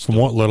out. From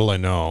what little I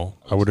know,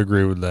 I would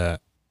agree with that.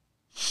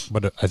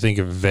 But I think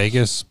if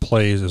Vegas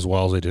plays as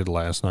well as they did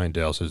last night,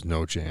 Dallas has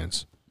no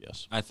chance.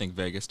 Yes, I think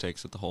Vegas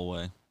takes it the whole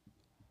way.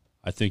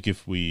 I think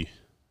if we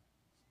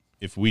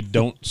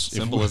don't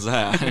Simple as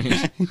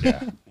that.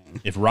 Yeah.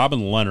 If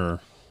Robin Leonard,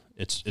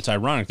 it's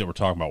ironic that we're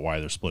talking about why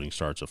they're splitting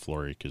starts with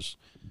Fleury because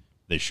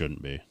they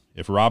shouldn't be.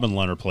 If Robin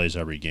Leonard plays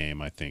every game,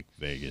 I think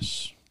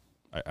Vegas.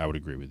 I would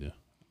agree with you.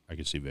 I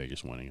could see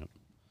Vegas winning it.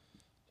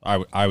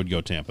 I would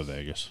go Tampa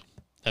Vegas.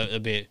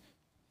 It'd be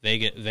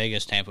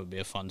Vegas Tampa would be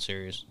a fun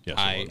series. Yes,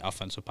 High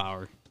offensive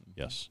power.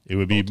 Yes, it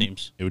would be.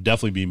 Teams. It would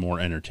definitely be more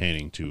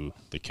entertaining to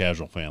the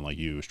casual fan like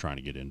you who's trying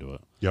to get into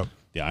it. Yep.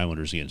 The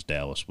Islanders against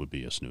Dallas would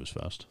be a snooze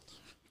fest.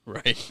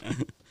 Right.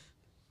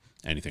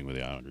 Anything with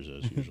the Islanders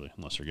is usually,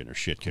 unless they're getting their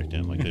shit kicked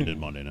in like they did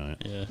Monday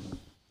night. Yeah.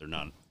 They're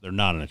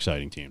not an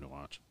exciting team to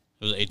watch.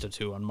 It was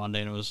 8-2 on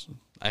Monday, and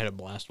I had a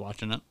blast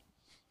watching it.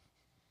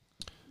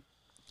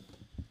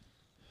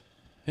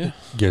 Yeah.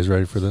 You guys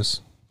ready for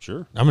this?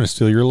 Sure. I'm going to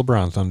steal your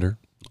LeBron thunder.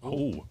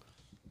 Oh.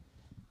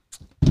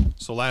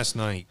 So last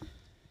night,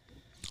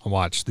 I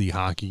watched the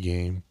hockey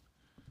game.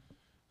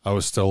 I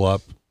was still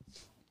up,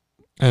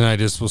 and I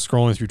just was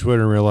scrolling through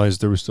Twitter and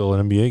realized there was still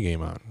an NBA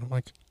game on. I'm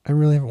like, I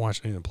really haven't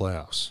watched any of the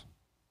playoffs.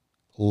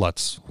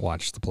 Let's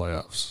watch the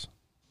playoffs.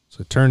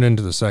 So it turned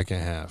into the second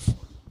half.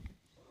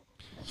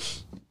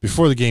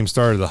 Before the game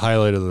started, the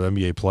highlight of the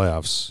NBA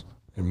playoffs,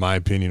 in my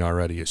opinion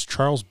already, is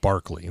Charles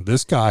Barkley.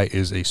 This guy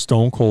is a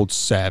stone-cold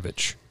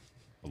savage.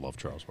 I love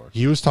Charles Barkley.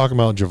 He was talking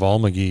about JaVale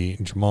McGee.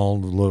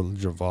 JaVale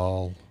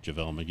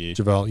McGee.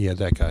 JaVale, yeah,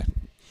 that guy.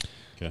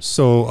 Okay.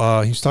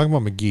 So he was talking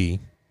about McGee.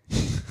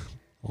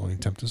 Won't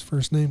attempt his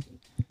first name.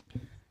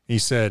 He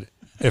said,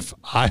 if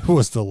I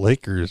was the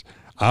Lakers,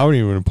 I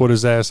wouldn't even put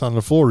his ass on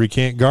the floor. He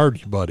can't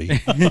guard you,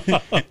 buddy.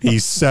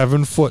 He's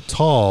 7 foot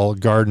tall,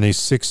 guarding a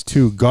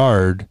 6'2"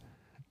 guard,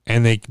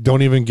 and they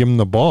don't even give him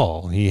the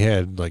ball. He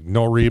had like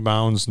no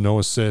rebounds, no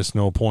assists,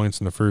 no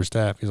points in the first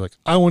half. He's like,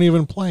 I won't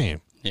even play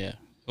him. Yeah.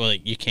 Well,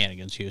 you can't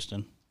against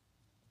Houston.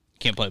 You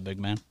can't play a big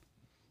man.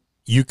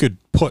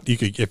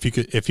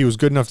 If he was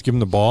good enough to give him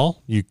the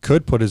ball, you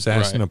could put his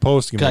ass Right. in a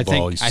post to give him the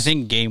ball. I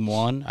think game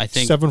one,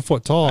 7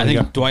 foot tall. I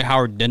think Dwight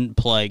Howard didn't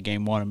play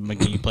game one, and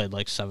McGee played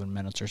like 7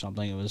 minutes or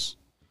something. It was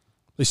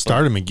They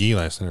started McGee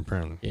last night,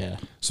 apparently. yeah.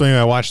 So anyway,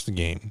 I watched the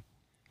game,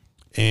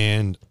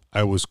 and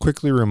I was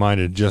quickly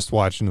reminded just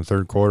watching the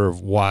third quarter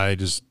of why I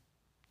just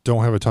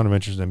don't have a ton of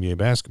interest in NBA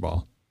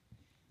basketball.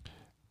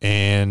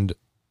 And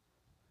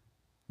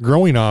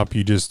growing up,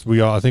 I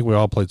think we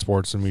all played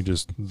sports, and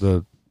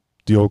the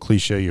old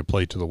cliche, you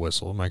play to the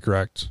whistle. Am I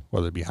correct?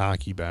 Whether it be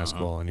hockey,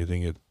 basketball,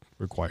 anything, it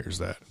requires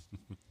that.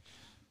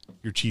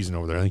 You're cheesing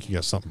over there. I think you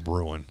got something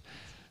brewing.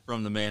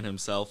 From the man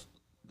himself,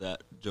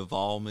 that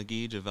JaVale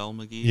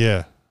McGee.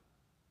 Yeah.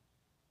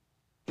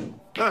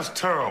 That's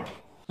terrible.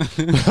 He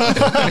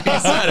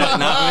said it,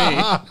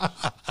 not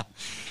me.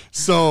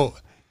 So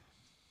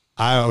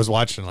I was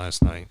watching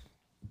last night,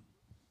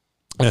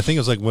 and I think it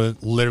was like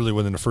literally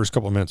within the first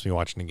couple of minutes of me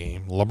watching the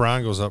game,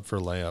 LeBron goes up for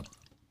a layup.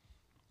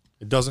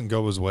 It doesn't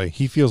go his way.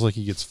 He feels like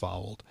he gets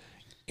fouled.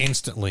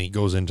 Instantly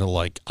goes into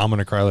like, I'm going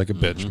to cry like a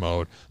bitch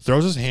mode.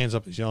 Throws his hands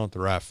up, he's yelling at the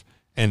ref.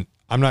 And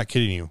I'm not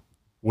kidding you.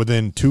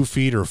 Within 2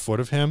 feet or a foot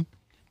of him,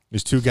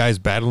 there's two guys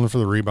battling for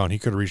the rebound. He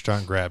could have reached out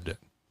and grabbed it.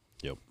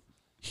 Yep.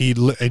 He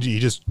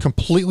just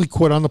completely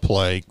quit on the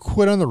play,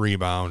 quit on the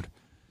rebound.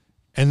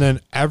 And then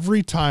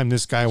every time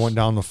this guy went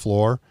down the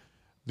floor,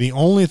 the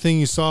only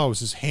thing you saw was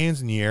his hands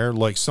in the air,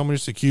 like someone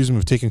just accused him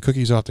of taking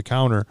cookies off the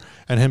counter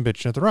and him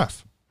bitching at the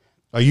ref.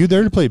 Are you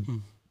there to play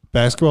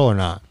basketball or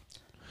not?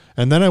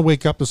 And then I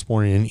wake up this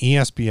morning and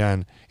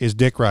ESPN is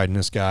dick riding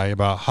this guy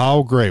about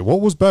how great. What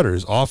was better,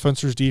 his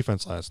offense or his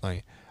defense last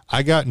night?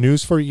 I got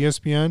news for you,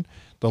 ESPN.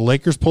 The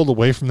Lakers pulled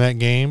away from that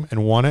game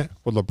and won it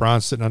with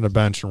LeBron sitting on the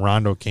bench and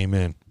Rondo came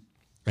in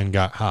and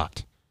got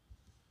hot.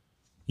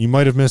 You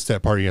might have missed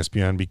that part,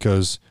 ESPN,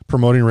 because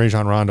promoting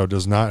Rajon Rondo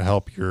does not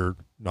help your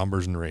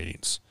numbers and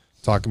ratings.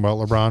 Talking about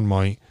LeBron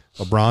might.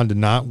 LeBron did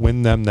not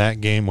win them that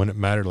game when it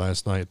mattered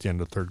last night at the end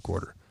of the third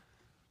quarter.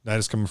 That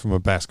is coming from a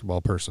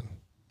basketball person.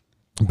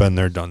 Been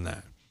there, done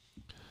that.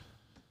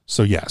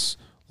 So, yes,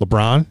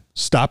 LeBron,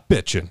 stop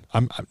bitching.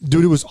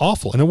 Dude, it was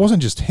awful. And it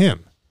wasn't just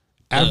him.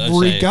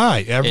 Every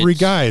guy.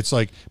 It's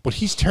like, but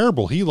he's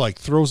terrible. He, like,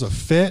 throws a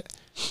fit.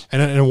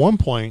 And at one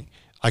point,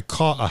 I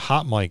caught a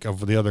hot mic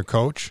of the other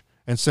coach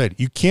and said,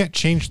 you can't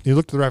change. He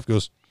looked at the ref and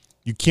goes,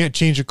 you can't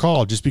change a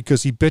call just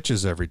because he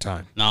bitches every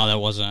time. No, that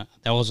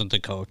wasn't the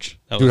coach.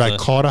 Dude, I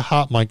caught a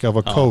hot mic of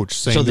a coach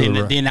saying so to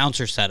the the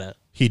announcer said it.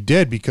 He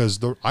did because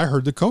I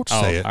heard the coach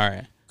say it. All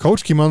right.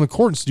 Coach came on the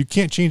court and said, you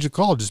can't change the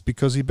call just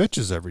because he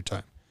bitches every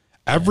time.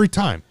 Every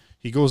time.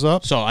 He goes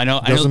up. So I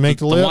know make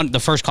the layup. The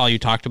first call you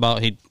talked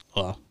about,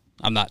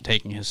 I'm not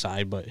taking his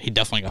side, but he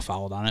definitely got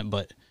fouled on it.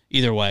 But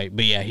either way,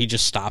 yeah, he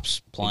just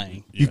stops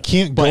playing. You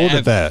can't go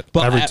to that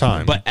every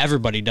time. But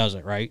everybody does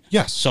it, right?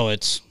 Yes. So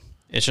it's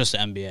just the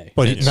NBA.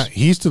 But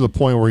he's to the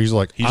point where he's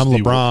like, I'm the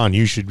LeBron,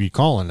 you should be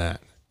calling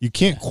that. You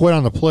can't quit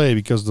on the play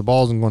because the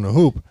ball isn't going to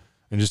hoop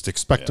and just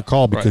expect the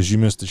call because you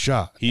missed a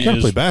shot. You can't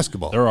play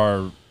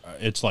basketball.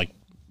 It's like,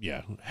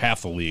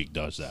 half the league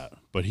does that,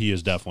 but he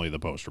is definitely the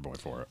poster boy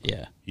for it.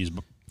 Yeah. He's a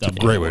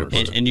definitely great way to put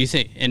it. And you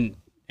think, and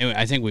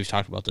I think we've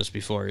talked about this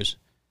before, is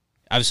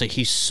obviously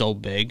he's so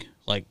big,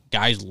 like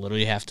guys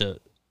literally have to,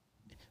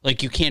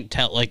 like you can't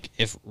tell, like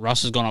if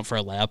Russ is going up for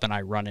a layup and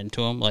I run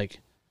into him, like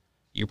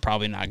you're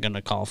probably not going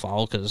to call a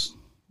foul because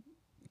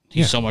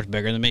he's so much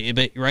bigger than me.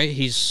 But right,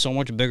 he's so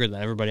much bigger than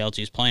everybody else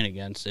he's playing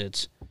against.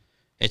 It's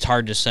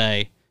hard to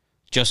say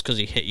just because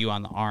he hit you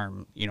on the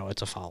arm,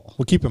 it's a foul.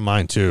 Well, keep in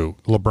mind, too,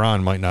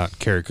 LeBron might not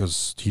care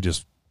because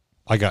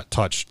I got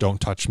touched, don't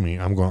touch me,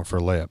 I'm going for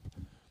a layup.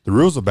 The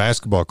rules of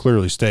basketball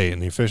clearly state,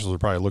 and the officials are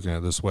probably looking at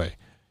it this way.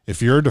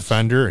 If you're a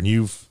defender and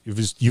you've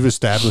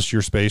established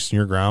your space and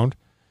your ground,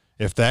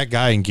 if that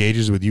guy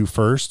engages with you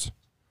first,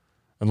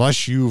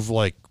 unless you've,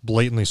 like,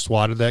 blatantly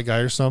swatted that guy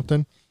or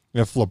something,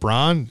 If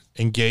LeBron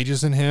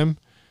engages in him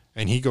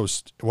and he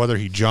goes, whether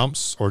he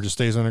jumps or just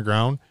stays on the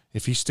ground,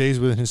 if he stays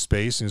within his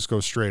space and just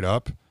goes straight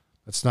up,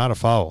 that's not a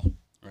foul.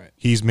 Right.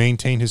 He's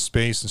maintained his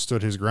space and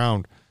stood his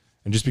ground.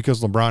 And just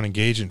because LeBron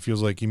engaged and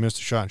feels like he missed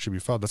a shot and should be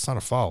fouled, that's not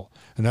a foul.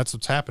 And that's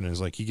what's happening is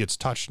like he gets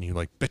touched and he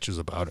like bitches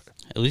about it.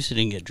 At least he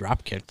didn't get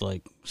drop kicked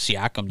like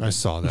Siakam did. I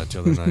saw that the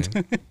other night.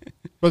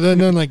 But then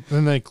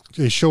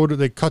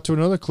they cut to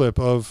another clip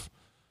of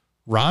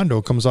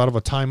Rondo comes out of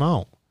a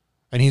timeout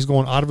and he's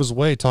going out of his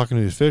way talking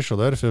to the official.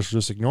 That official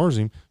just ignores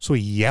him. So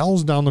he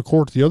yells down the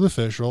court to the other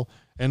official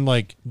and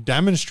like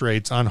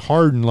demonstrates on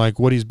Harden like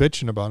what he's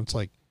bitching about. It's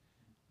like,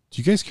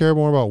 do you guys care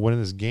more about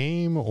winning this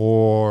game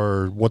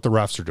or what the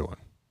refs are doing?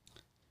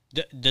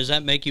 Does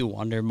that make you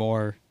wonder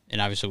more? And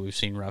obviously, we've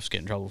seen refs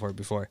get in trouble for it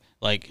before.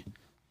 Like,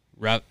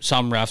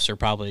 some refs are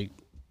probably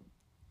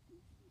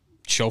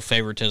show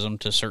favoritism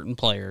to certain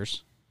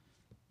players,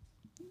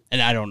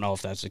 and I don't know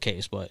if that's the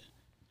case, but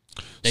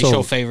they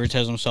show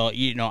favoritism. So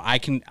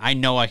I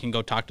know I can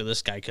go talk to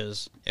this guy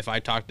because if I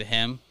talk to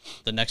him,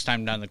 the next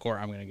time down the court,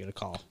 I'm going to get a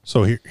call.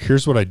 So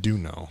here's what I do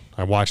know.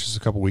 I watched this a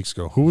couple weeks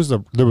ago.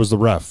 There was the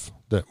ref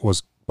that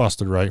was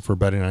busted, right, for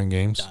betting on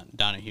games?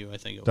 Donahue, I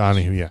think it was.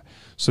 Donahue, yeah.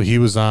 So he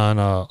was on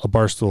a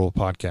Barstool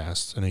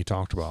podcast, and he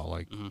talked about,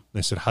 like,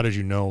 they said, how did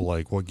you know,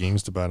 like, what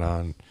games to bet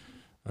on?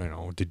 You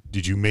know,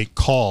 did you make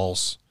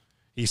calls?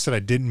 He said, I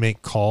didn't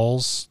make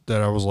calls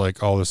that I was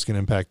like, oh, this is going to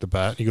impact the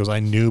bet. He goes, I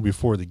knew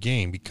before the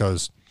game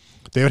because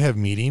they would have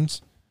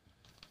meetings,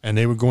 and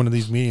they would go into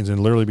these meetings and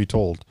literally be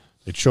told.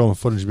 They'd show them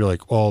footage and be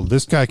like, well,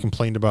 this guy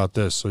complained about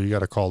this, so you got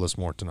to call this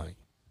more tonight.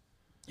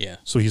 Yeah.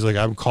 So he's like,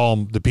 I would call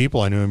the people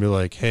I knew and be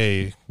like,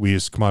 hey, we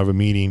just come out of a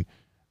meeting.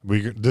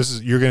 You're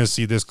going to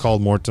see this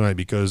called more tonight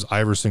because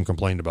Iverson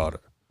complained about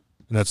it.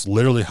 And that's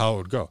literally how it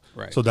would go.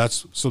 Right.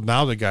 So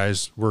now the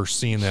guys were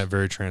seeing that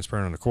very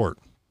transparent on the court.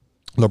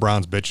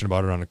 LeBron's bitching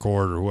about it on the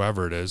court or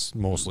whoever it is,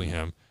 mostly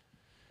him.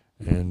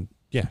 And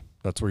yeah,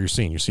 that's what you're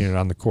seeing. You're seeing it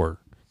on the court.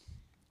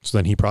 So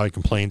then he probably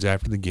complains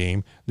after the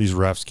game. These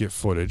refs get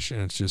footage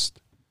and it's just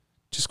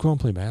go out and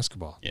play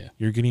basketball. Yeah.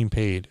 You're getting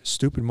paid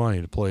stupid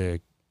money to play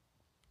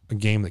a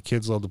game that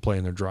kids love to play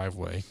in their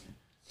driveway.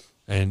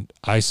 And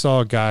I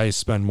saw guys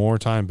spend more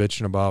time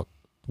bitching about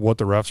what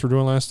the refs were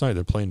doing last night.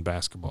 They're playing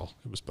basketball.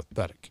 It was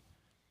pathetic.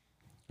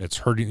 It's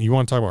hurting. You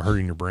want to talk about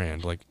hurting your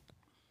brand? Like,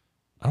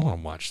 I don't want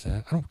to watch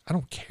that. I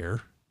don't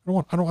care. I don't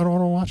want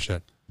to watch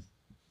that.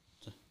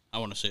 I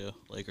want to see a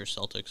Lakers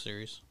Celtics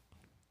series.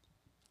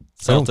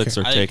 Celtics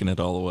are taking it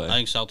all away. I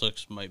think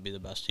Celtics might be the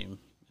best team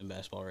in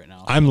basketball right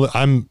now.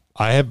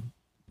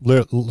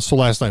 So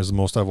last night was the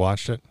most I've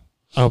watched it.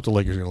 I hope the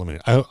Lakers are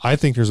eliminated. I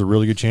think there's a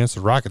really good chance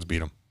the Rockets beat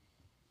them.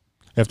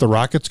 If the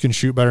Rockets can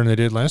shoot better than they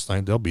did last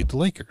night, they'll beat the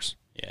Lakers.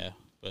 Yeah,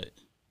 but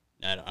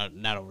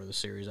not over the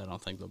series. I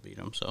don't think they'll beat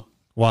them. So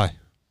why?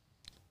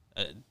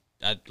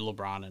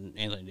 LeBron and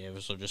Anthony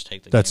Davis will just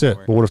take the That's game it.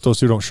 over. But what if those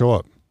two don't show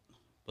up?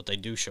 But they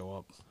do show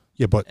up.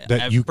 Yeah, but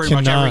that you pretty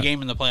cannot. much every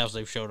game in the playoffs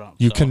they've showed up.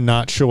 You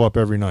cannot show up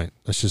every night.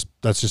 That's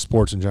just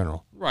sports in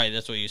general. Right,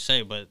 that's what you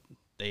say, but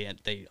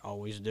they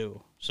always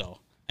do. So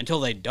until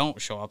they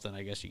don't show up, then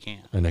I guess you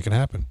can't. And it can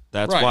happen.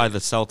 That's Right. why the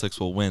Celtics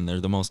will win.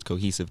 They're the most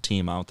cohesive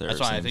team out there. That's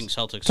it why I seems.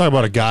 think Celtics. Talk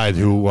about a guy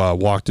who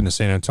walked into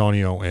San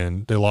Antonio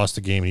and they lost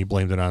the game and he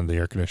blamed it on the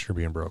air conditioner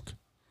being broke.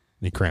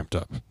 And he cramped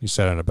up. He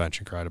sat on a bench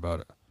and cried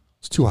about it.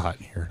 It's too hot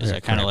in here. Is I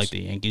that got kind of cramps. like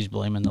the Yankees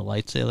blaming the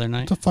lights the other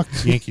night? What the fuck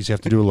does the Yankees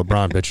have to do with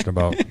LeBron bitching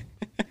about?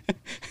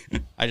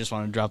 I just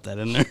want to drop that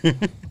in there.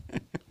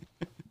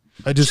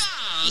 I just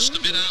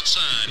a bit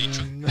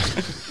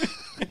outside.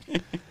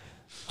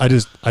 I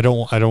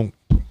don't.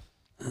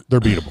 They're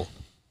beatable.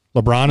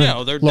 LeBron and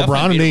Yeah, they're definitely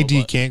LeBron and beatable,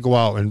 AD but- can't go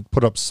out and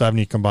put up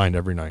 70 combined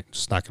every night.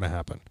 It's not going to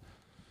happen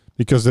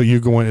because you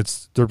go in.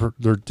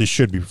 They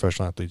should be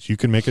professional athletes. You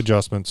can make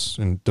adjustments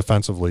and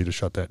defensively to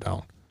shut that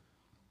down.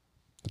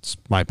 That's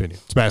my opinion.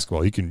 It's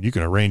basketball. You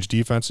can arrange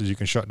defenses. You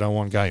can shut down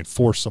one guy and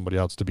force somebody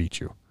else to beat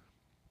you.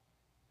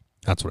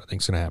 That's what I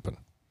think's going to happen.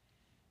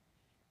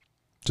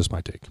 Just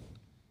my take.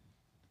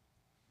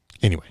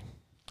 Anyway,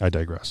 I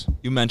digress.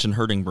 You mentioned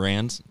hurting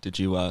brands. Did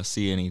you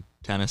see any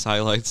tennis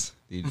highlights?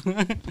 Do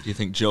you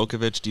think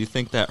Djokovic, do you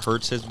think that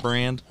hurts his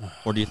brand,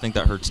 or do you think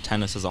that hurts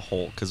tennis as a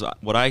whole? Because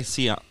what I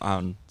see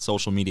on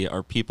social media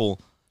are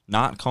people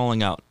not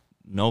calling out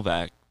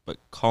Novak, but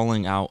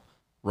calling out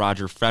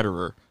Roger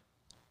Federer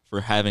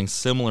for having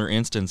similar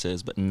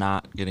instances but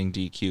not getting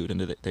DQ'd.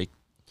 And they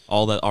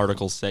all the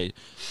articles say,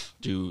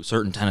 do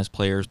certain tennis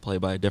players play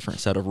by a different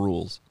set of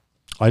rules?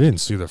 I didn't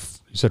see you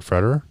said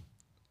Federer?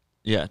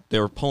 Yeah, they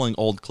were pulling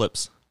old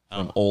clips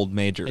from old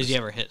majors. Has he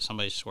ever hit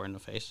somebody square in the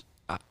face?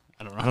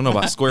 I don't know. I don't know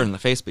about square in the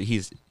face, but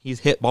he's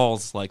hit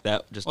balls like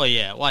that. Just Well,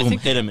 yeah. Well, I boom,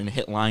 think hit him and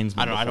hit lines.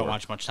 I don't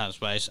watch much tennis,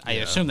 but I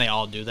assume they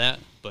all do that.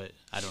 But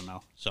I don't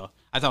know. So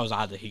I thought it was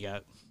odd that he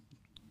got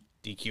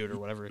DQ'd or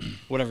whatever you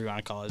want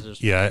to call it. It's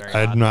just Yeah, very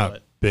I'm odd, not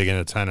but- big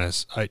into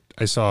tennis. I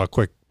saw a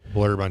quick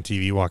blurb on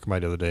TV walking by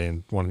the other day,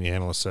 and one of the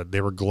analysts said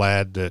they were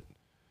glad that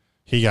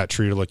he got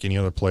treated like any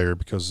other player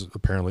because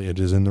apparently it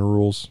is in the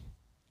rules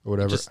or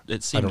whatever. It I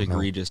seemed don't know.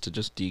 egregious to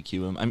just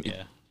DQ him. I mean,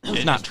 Yeah.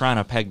 He's not trying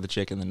to peg the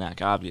chick in the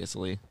neck,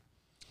 obviously.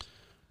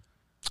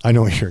 I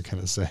know what you're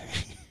gonna say.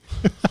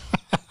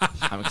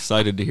 I'm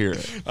excited to hear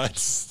it.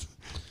 That's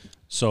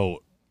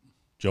So,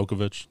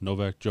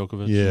 Novak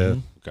Djokovic? yeah.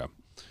 Okay.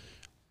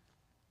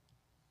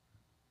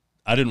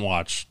 I don't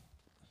watch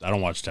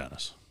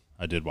tennis.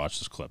 I did watch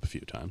this clip a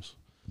few times.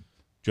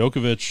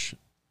 Djokovic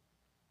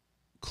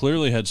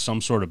clearly had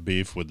some sort of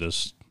beef with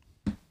this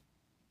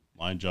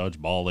line judge,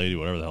 ball lady,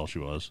 whatever the hell she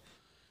was.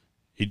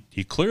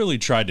 He clearly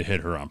tried to hit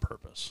her on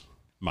purpose,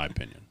 in my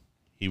opinion.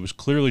 He was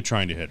clearly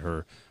trying to hit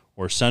her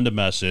or send a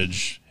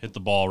message, hit the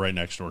ball right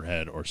next to her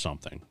head or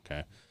something,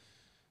 okay?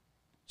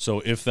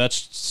 So if that's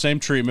same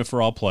treatment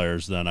for all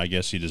players, then I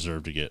guess he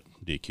deserved to get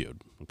DQ'd.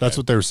 Okay? That's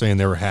what they were saying.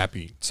 They were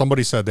happy.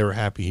 Somebody said they were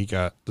happy he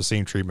got the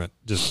same treatment.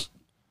 Just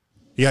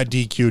he got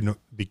DQ'd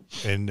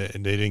and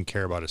they didn't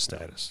care about his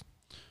status.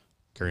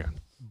 Carry on.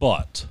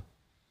 But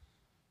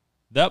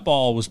that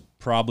ball was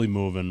probably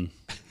moving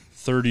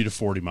 30 to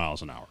 40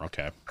 miles an hour,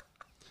 okay?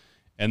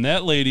 And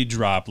that lady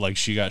dropped like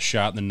she got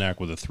shot in the neck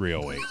with a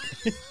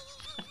 308.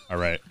 All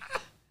right.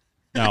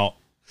 Now,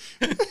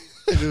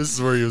 This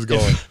is where he was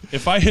going.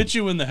 if I hit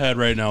you in the head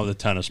right now with a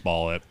tennis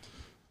ball at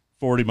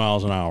 40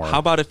 miles an hour. How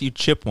about if you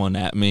chip one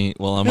at me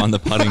while I'm on the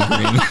putting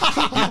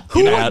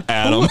green?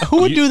 Adam.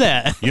 Who would do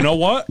that? You know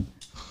what?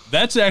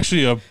 That's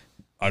actually an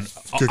Good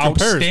comparison.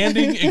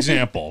 outstanding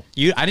example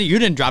You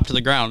didn't drop to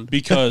the ground.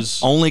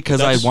 because Only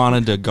because I that's-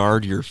 wanted to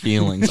guard your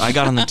feelings. I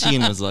got on the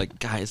team and was like,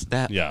 guys,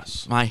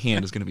 Yes. my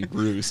hand is going to be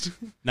bruised.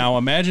 Now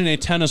imagine a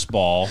tennis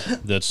ball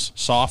that's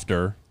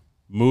softer,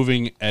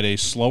 moving at a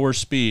slower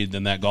speed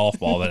than that golf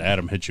ball that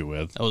Adam hit you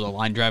with, That was a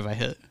line drive I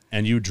hit.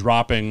 and you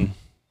dropping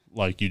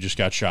like you just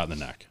got shot in the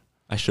neck.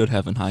 I should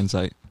have in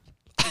hindsight.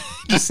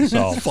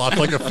 So Flopped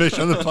like a fish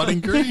on the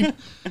putting green.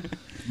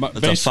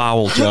 That's a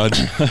foul, Judge.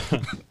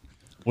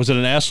 was it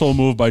an asshole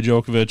move by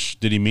Djokovic?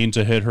 Did he mean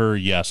to hit her?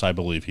 Yes, I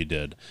believe he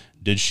did.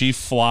 Did she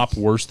flop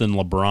worse than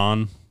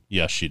LeBron?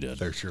 Yes, she did.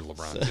 There's your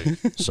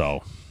LeBron take.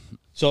 So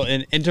So,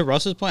 and to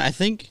Russ's point,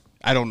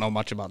 I don't know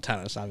much about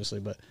tennis, obviously,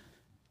 but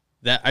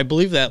I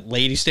believe that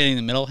lady standing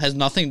in the middle has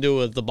nothing to do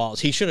with the balls.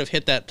 He should have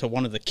hit that to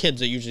one of the kids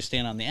that usually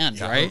stand on the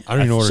end, right? I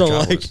don't even know what her So,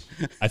 job like, was.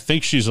 I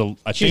think she's a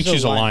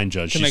line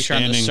judge. to She's make sure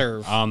on the standing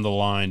serve. on the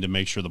line to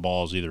make sure the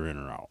ball is either in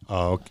or out.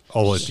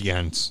 Oh, at the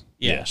ends.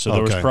 Yeah, so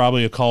there was Okay.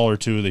 probably a call or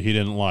two that he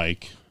didn't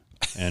like,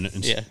 and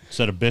Yeah.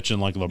 instead of bitching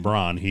like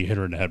LeBron, he hit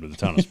her in the head with a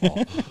tennis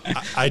ball.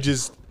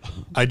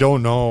 I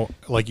don't know.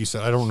 Like you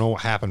said, I don't know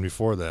what happened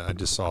before that. I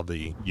just saw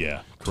the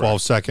Yeah,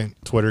 12-second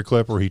Twitter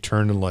clip where he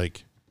turned and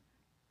like,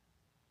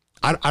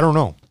 I don't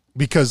know.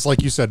 Because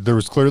like you said,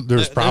 there's probably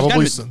there's gotta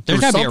be something a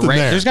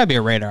there. there's got to be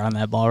a radar on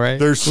that ball, right?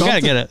 There's we gotta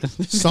something, get it. There's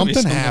gotta be something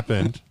something.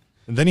 happened,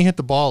 and then he hit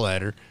the ball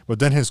at her. But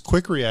then his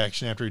quick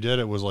reaction after he did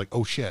it was like,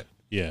 "Oh shit!"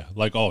 yeah,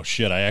 like oh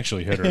shit, I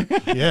actually hit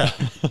her. Yeah,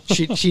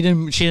 She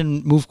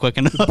didn't move quick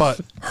enough. but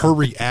her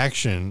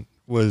reaction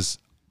was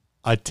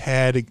a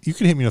tad. You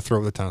can hit me in the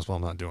throat with a tennis ball.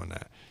 I'm not doing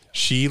that.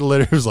 She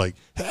literally was like,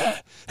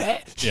 Yeah.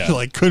 she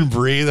like couldn't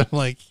breathe. I'm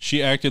like,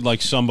 She acted like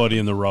somebody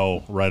in the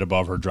row right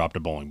above her dropped a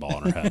bowling ball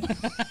on her head.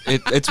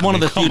 It's one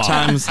of the few come on.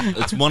 times.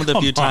 It's one of the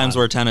few times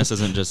where tennis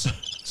isn't just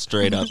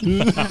straight up.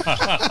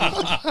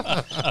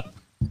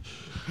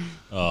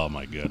 Oh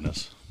my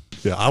goodness.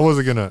 yeah, I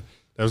wasn't gonna.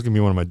 That was gonna be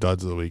one of my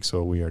duds of the week.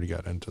 So we already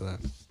got into that.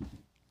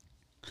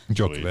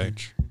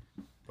 Djokovic,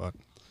 but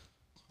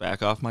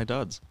Back off my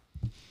duds.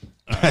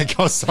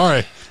 oh,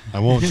 sorry, I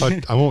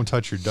won't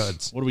touch your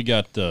duds. What do we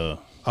got?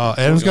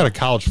 Adam's got a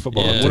college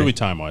football. Yeah. What are update. we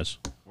time wise?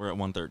 We're at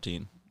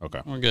 113.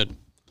 Okay. We're good.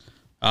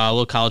 A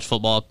little college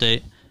football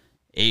update.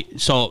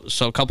 So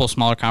a couple of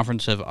smaller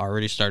conferences have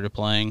already started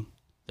playing.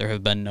 There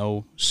have been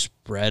no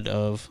spread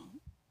of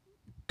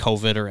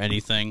COVID or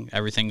anything.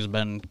 Everything's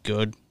been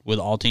good with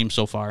all teams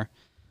so far.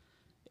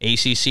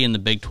 ACC and the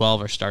Big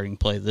 12 are starting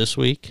play this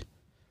week.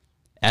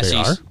 They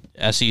are?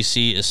 SEC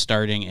is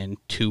starting in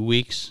 2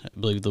 weeks. I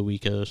believe the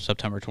week of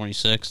September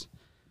 26th.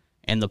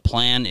 And the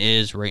plan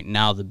is right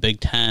now the Big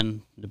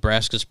Ten,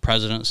 Nebraska's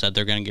president said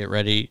they're going to get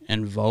ready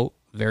and vote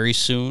very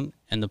soon.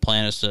 And the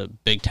plan is the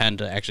Big Ten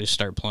to actually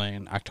start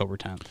playing October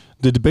 10th.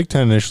 Did the Big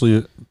Ten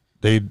initially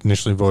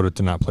voted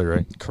to not play,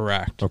 right?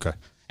 Correct. Okay.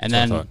 And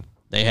That's what I then thought.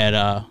 they had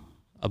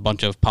a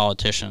bunch of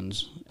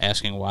politicians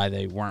asking why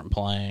they weren't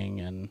playing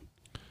and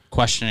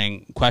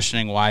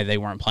questioning why they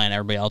weren't playing.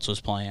 Everybody else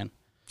was playing.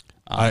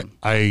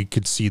 I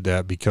could see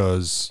that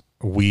because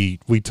we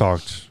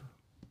talked.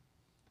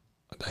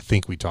 I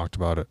think we talked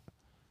about it.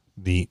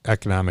 The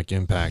economic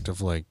impact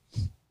of like,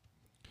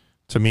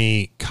 to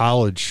me,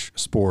 college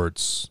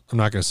sports. I'm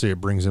not going to say it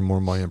brings in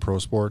more money than pro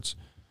sports,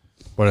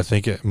 but I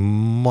think it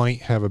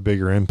might have a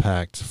bigger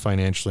impact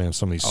financially on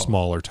some of these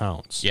smaller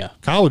towns. Yeah.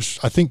 College.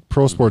 I think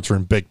pro sports are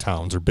in big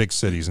towns or big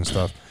cities and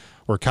stuff.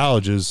 Where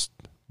colleges,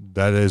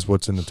 that is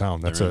what's in the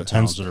town. That's They're in a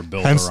towns that are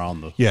built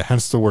around the. yeah.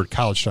 Hence the word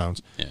college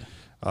towns.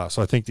 Yeah.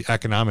 So I think the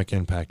economic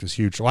impact is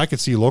huge. So I could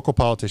see local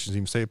politicians,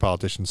 even state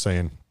politicians,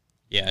 saying,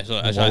 Yeah, so Whoa,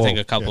 I think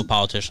a whoa, couple yeah. of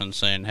politicians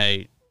saying,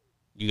 "Hey,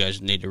 you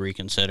guys need to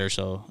reconsider."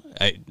 So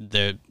I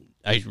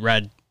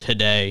read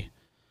today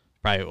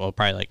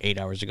probably like 8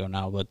 hours ago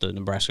now. But the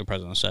Nebraska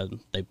president said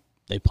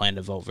they plan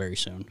to vote very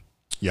soon.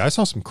 Yeah, I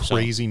saw some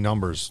crazy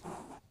numbers,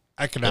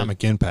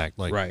 economic impact.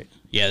 Like, right?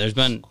 Yeah, there's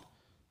been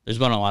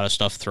a lot of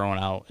stuff thrown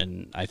out,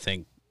 and I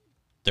think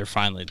they're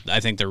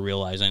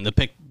realizing the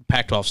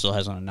Pac-12 still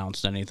hasn't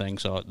announced anything,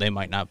 so they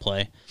might not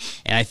play.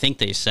 And I think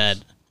they've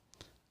said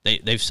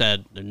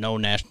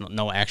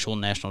no actual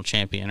national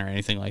champion or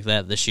anything like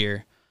that this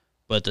year.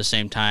 But at the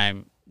same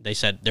time, they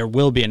said there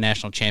will be a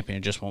national champion.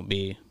 It just won't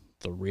be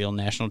the real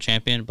national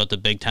champion. But the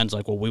Big Ten's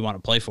like, well, we want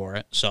to play for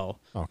it. So,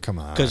 oh, come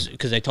on.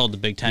 Because they told the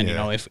Big Ten,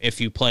 Yeah.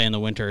 if you play in the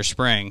winter or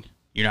spring,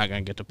 you're not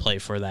going to get to play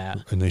for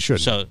that. And they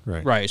shouldn't. So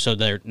right. So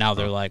they're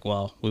like,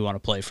 well, we want to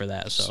play for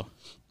that.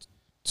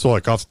 So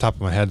like off the top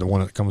of my head, the one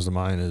that comes to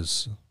mind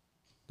is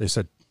they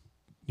said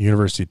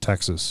University of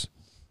Texas.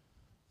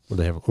 What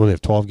do they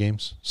have 12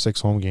 games,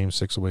 6 home games,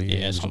 6 away games.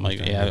 Yeah, something like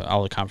that. Yeah,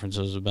 all the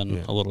conferences have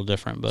been a little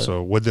different, but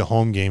so with the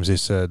home games, they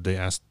said they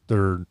asked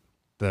their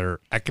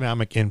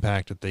economic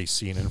impact that they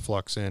see an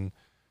influx in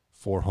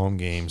for home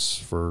games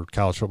for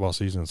college football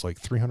season. It's like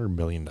 $300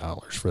 million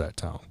for that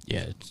town.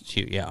 Yeah, it's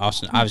huge. Yeah,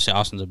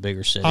 Austin's a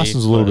bigger city.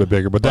 Austin's a little bit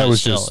bigger, but that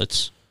was still,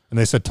 just. And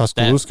they said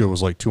Tuscaloosa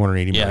was like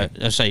 $280 million. Yeah,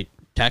 I say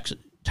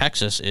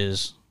Texas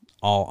is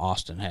all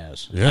Austin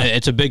has. Yeah.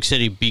 It's a big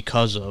city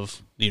because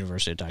of the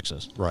University of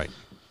Texas. Right.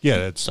 Yeah,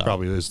 that's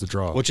probably is the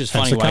draw. Which is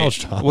Hence funny.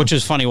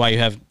 the Funny why you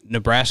have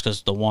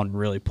Nebraska's the one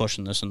really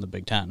pushing this in the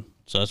Big Ten.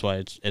 So that's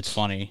why it's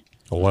funny.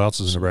 Well, what else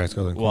is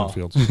Nebraska other than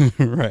cornfields?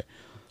 Right.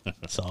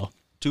 So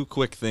 2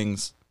 quick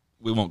things.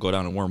 We won't go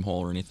down a wormhole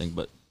or anything,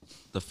 but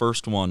the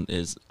first one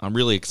is I'm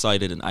really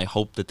excited, and I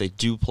hope that they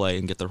do play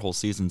and get their whole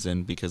seasons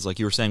in because, like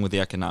you were saying with the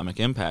economic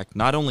impact,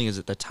 not only is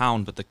it the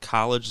town, but the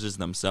colleges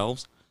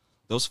themselves,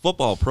 those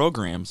football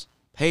programs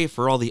pay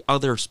for all the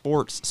other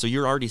sports. So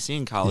you're already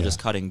seeing colleges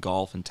cutting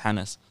golf and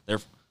tennis. They're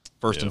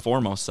first and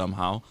foremost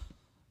somehow.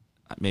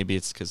 Maybe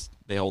it's because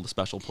they hold a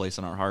special place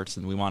in our hearts,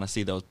 and we want to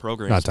see those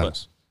programs. Not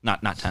tennis.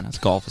 Not tennis.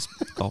 Golf is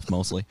golf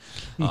mostly.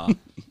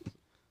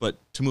 But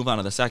to move on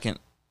to the second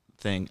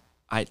thing,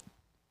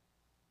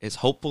 as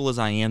hopeful as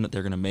I am that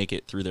they're going to make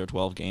it through their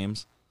 12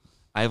 games,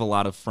 I have a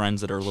lot of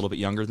friends that are a little bit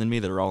younger than me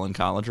that are all in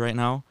college right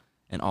now,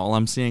 and all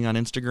I'm seeing on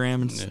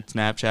Instagram and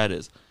Snapchat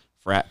is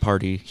frat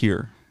party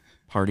here,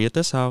 party at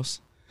this house,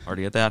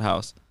 party at that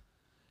house.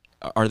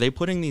 Are they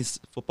putting these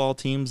football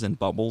teams in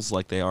bubbles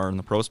like they are in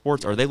the pro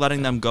sports? Or are they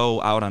letting them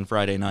go out on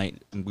Friday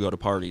night and go to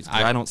parties?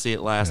 I don't see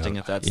it lasting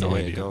if that's the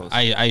way it goes.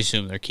 I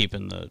assume they're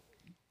keeping the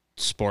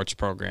sports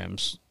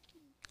programs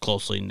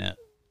closely knit.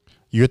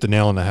 You hit the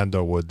nail on the head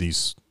though with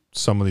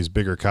some of these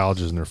bigger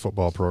colleges and their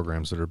football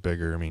programs that are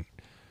bigger. I mean,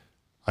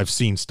 I've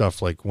seen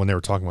stuff like when they were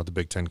talking about the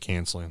Big Ten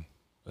canceling.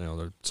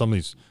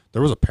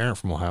 There was a parent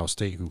from Ohio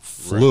State who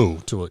flew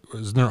to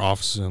isn't there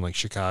offices in like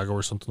Chicago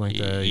or something like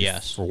that?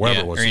 Yes, or wherever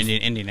it was. Or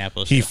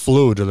Indianapolis. He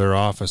flew to their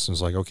office and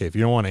was like, "Okay, if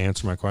you don't want to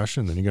answer my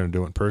question, then you're going to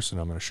do it in person.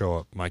 I'm going to show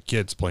up. My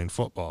kid's playing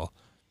football."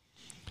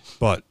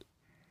 But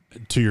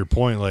to your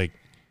point, like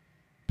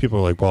people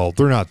are like, "Well,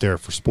 they're not there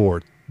for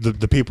sport."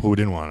 The people who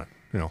didn't want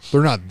it,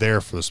 they're not there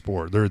for the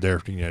sport. They're there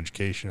for the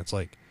education. It's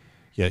like,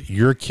 yeah,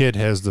 your kid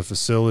has the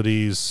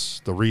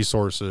facilities, the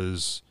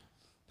resources.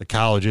 The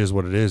college is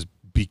what it is.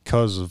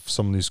 Because of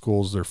some of these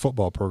schools, their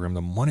football program,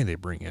 the money they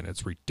bring in,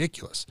 it's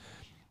ridiculous.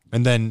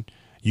 And then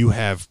you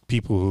have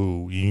people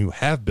who you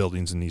have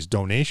buildings in these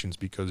donations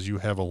because you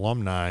have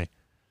alumni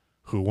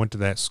who went to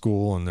that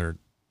school and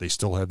they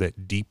still have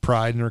that deep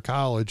pride in their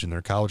college and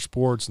their college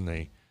sports, and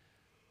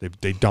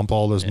they dump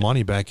all this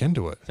money back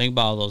into it. Think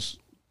about all those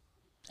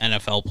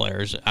NFL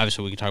players.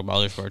 Obviously, we can talk about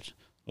other sports.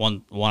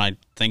 One I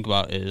think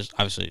about is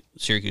obviously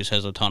Syracuse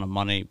has a ton of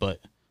money, but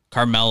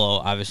Carmelo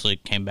obviously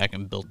came back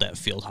and built that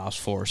field house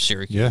for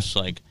Syracuse. Yes.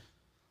 Like,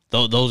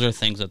 those are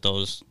things that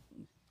those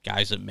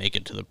guys that make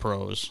it to the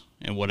pros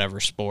in whatever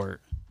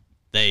sport,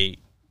 they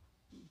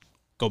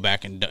go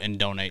back and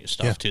donate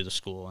stuff to the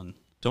school. And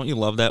don't you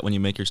love that when you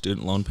make your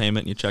student loan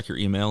payment and you check your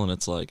email and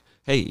it's like,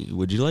 hey,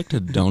 would you like to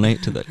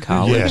donate to the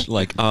college? Yeah.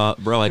 Like,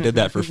 bro, I did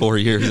that for 4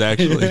 years,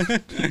 actually.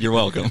 You're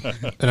welcome.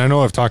 And I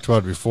know I've talked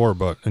about it before,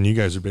 and you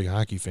guys are big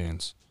hockey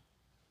fans.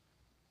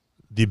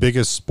 The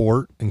biggest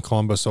sport in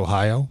Columbus,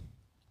 Ohio,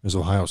 is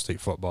Ohio State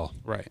football.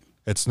 right,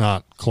 It's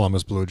not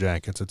Columbus Blue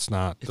Jackets. It's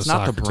not It's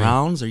not the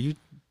Browns. Are you?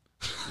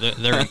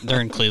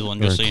 they're in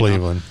Cleveland. They're Just in so you know.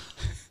 Cleveland.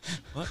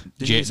 What?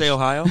 Did you say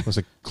Ohio? Was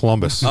it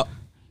Columbus?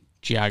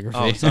 Geography.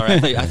 Oh, sorry.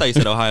 I thought you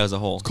said Ohio as a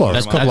whole. Close.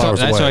 That's, a couple hours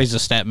that's away. why he's a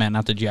stat man,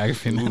 not the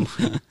geography man.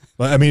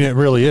 But I mean, it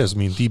really is. I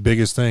mean, the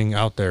biggest thing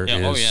out there is.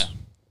 Oh yeah,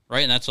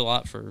 right, and that's a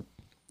lot for,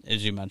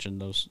 as you mentioned,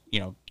 those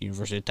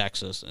University of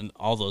Texas and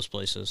all those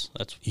places.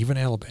 That's Even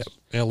Alabama.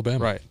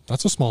 Right.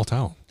 That's a small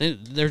town.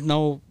 there's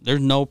no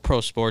pro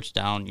sports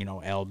down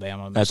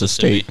Alabama. That's a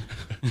Mississippi.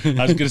 state.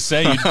 I was gonna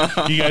say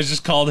you guys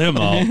just called him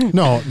out.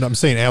 No, I'm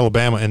saying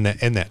Alabama in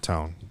that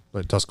town.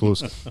 Like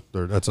Tuscaloosa.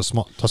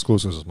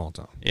 Tuscaloosa is a small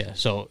town. Yeah,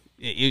 so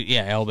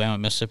Alabama,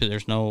 Mississippi.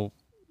 There's no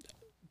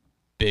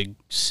big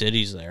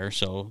cities there,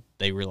 so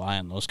they rely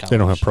on those colleges. They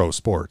don't have pro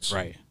sports.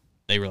 Right.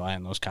 They rely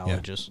on those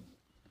colleges.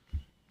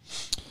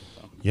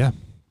 Yeah.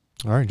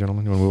 All right,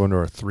 gentlemen. You want to move on to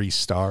our 3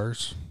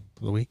 stars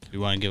for the week?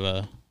 You want to give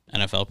a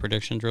NFL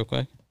predictions real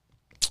quick?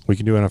 We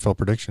can do NFL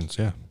predictions,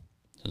 yeah.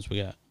 Since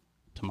we got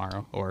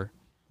tomorrow, or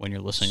when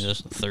you're listening to this,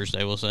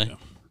 Thursday, we'll say.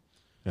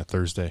 Yeah,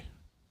 Thursday.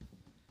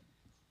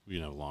 We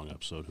can have a long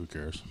episode. Who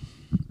cares?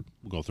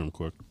 We'll go through them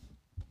quick.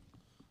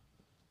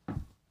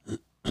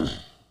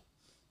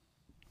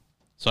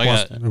 So I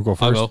got. Who go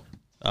first?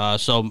 I'll go.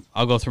 So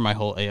I'll go through my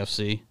whole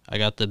AFC. I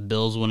got the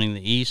Bills winning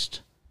the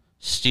East,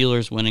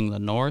 Steelers winning the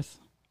North,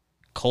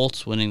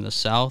 Colts winning the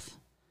South,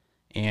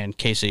 and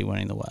KC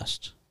winning the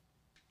West.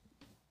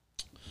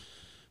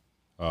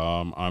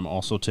 I'm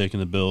also taking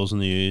the Bills in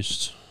the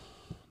East.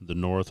 The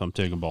North, I'm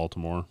taking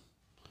Baltimore.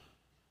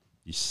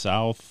 The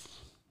South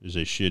is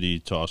a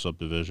shitty toss-up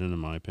division, in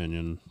my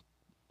opinion.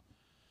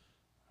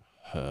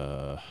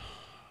 I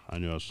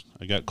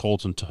got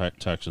Colts and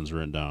Texans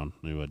written down.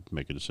 I knew I'd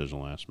make a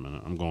decision last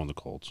minute. I'm going the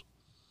Colts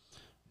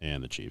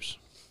and the Chiefs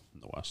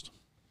in the West.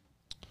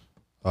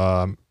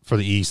 For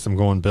the East, I'm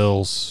going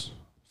Bills.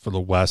 For the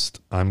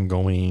West, I'm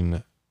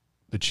going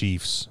the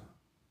Chiefs.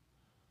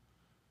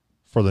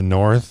 For the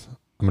North,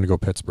 I'm going to go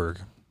Pittsburgh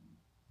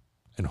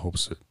in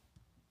hopes that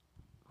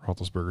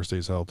Roethlisberger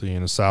stays healthy.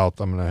 In the South,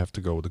 I'm going to have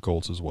to go with the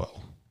Colts as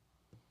well.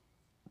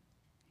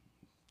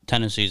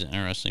 Tennessee's an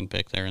interesting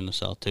pick there in the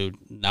South too.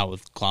 Now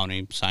with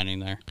Clowney signing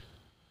there,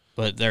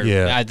 but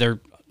they're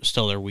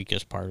still their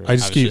weakest part. I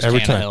just keep every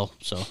time.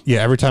 So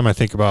every time I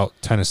think about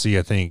Tennessee,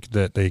 I think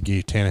that they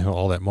gave Tannehill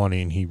all that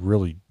money and he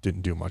really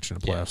didn't do much in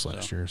the playoffs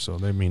last year. So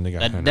they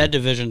got that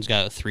division's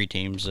got 3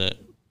 teams that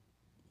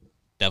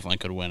definitely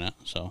could win it.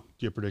 So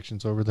do you have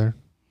predictions over there?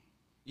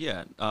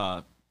 Yeah,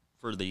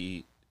 for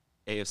the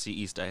AFC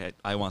East,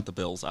 I want the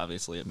Bills.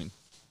 Obviously, I mean,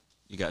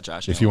 you got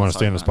Josh. If you want to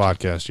stay on this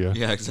podcast, yeah.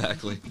 Yeah,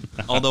 exactly.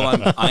 Although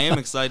I am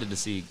excited to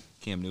see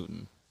Cam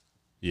Newton.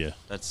 Yeah,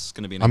 that's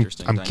going to be an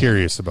interesting. I'm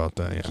curious about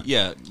that.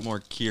 Yeah, more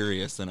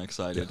curious than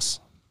excited. Yes.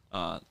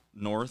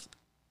 North,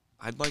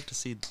 I'd like to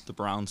see the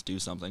Browns do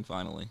something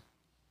finally.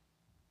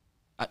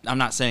 I'm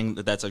not saying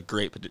that that's a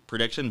great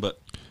prediction,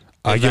 but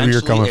I get where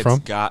you're coming from.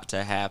 It's got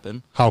to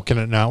happen. How can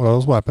it not with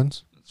those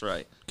weapons? That's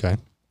right. Okay.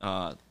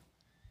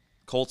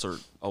 Colts are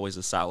always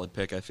a solid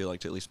pick, I feel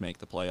like, to at least make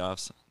the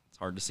playoffs. It's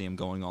hard to see them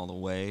going all the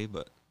way,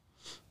 but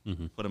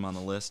put them on the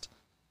list.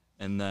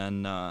 And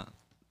then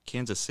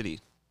Kansas City.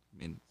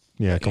 I mean,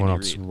 yeah, coming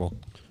off Super Bowl.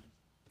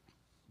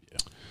 Yeah.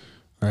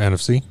 Our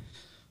NFC.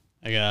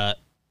 I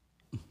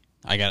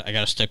got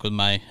to stick with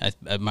my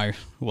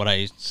what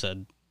I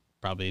said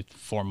probably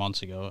 4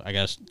 months ago. I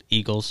got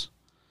Eagles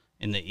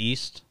in the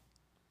East,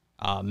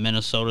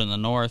 Minnesota in the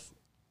North,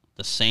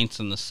 the Saints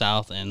in the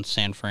South, and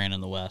San Fran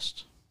in the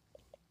West.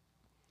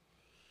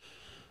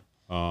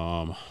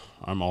 I'm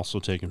also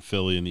taking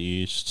Philly in the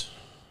East.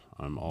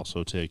 I'm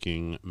also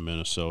taking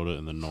Minnesota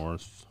in the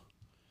North.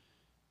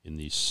 In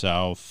the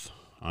South,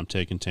 I'm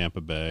taking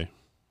Tampa Bay.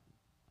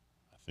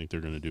 I think they're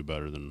going to do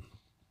better than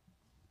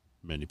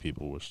many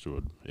people wish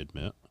to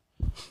admit.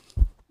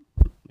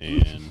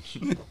 And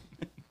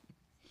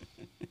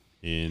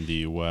in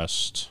the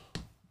West,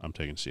 I'm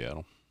taking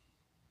Seattle.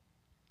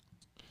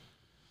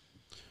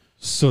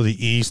 So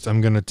the East,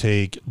 I'm going to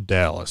take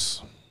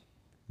Dallas.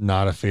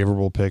 Not a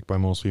favorable pick by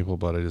most people,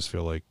 but I just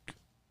feel like,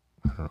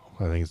 I don't know,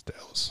 I think it's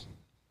Dallas.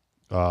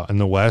 In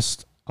the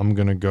West, I'm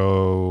going to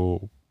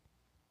go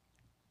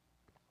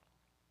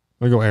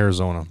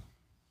Arizona.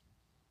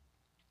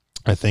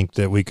 I think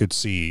that we could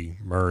see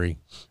Murray,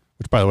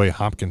 which, by the way,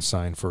 Hopkins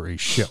signed for a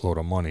shitload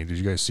of money. Did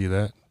you guys see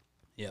that?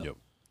 Yep.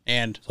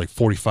 And it's like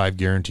 45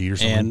 guaranteed or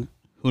something. And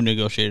who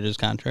negotiated his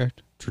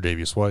contract?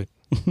 Tre'Davious White.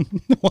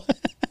 What?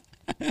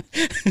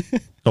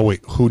 Oh,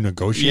 wait, who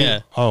negotiated?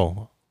 Yeah.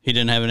 Oh. He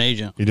didn't have an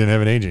agent. He didn't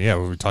have an agent. Yeah,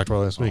 we talked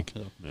about it last week.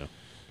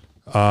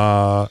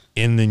 Yeah.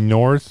 In the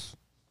North,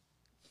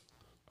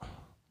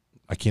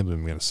 I can't believe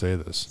I'm going to say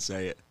this.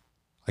 Say it.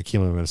 I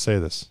can't believe I'm going to say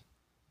this.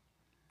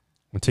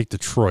 I'm going to take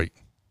Detroit.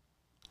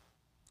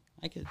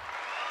 I could.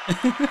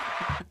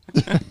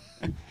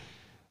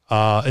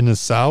 In the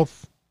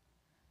South,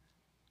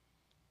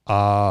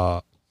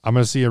 I'm going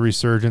to see a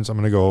resurgence. I'm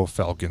going to go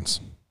Falcons.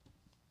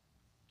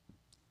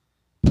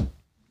 All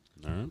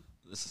right.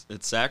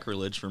 It's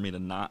sacrilege for me to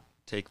not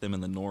take them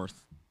in the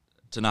North,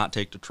 to not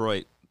take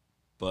Detroit,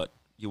 but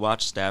you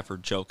watch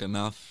Stafford joke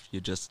enough, you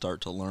just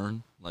start to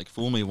learn. Like,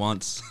 fool me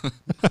once.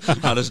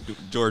 How does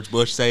George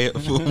Bush say it?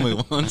 Fool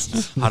me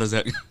once. How does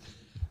that?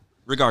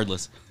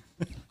 Regardless,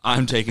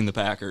 I'm taking the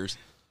Packers.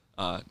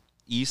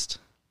 East,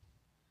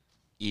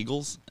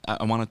 Eagles.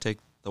 I want to take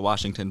the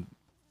Washington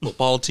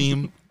football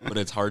team, but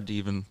it's hard to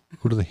even.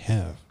 Who do they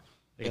have?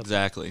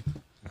 Exactly.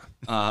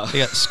 They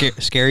got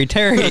Scary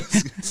Terry.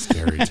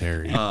 Scary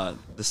Terry.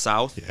 The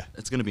South. Yeah.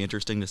 It's going to be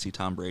interesting to see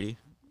Tom Brady.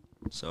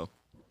 So.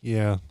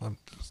 Yeah.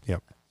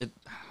 Yep.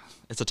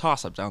 It's a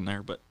toss-up down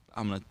there, but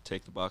I'm going to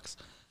take the Bucks.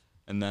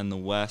 And then the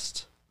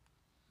West,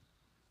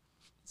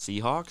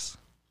 Seahawks.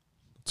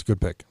 It's a good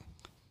pick.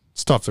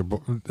 It's tough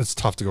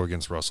to go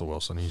against Russell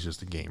Wilson. He's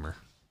just a gamer.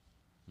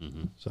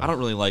 Mm-hmm. So. I don't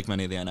really like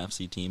many of the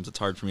NFC teams. It's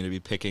hard for me to be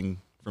picking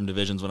from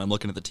divisions when I'm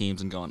looking at the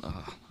teams and going,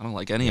 I don't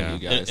like any of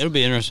you guys. It'll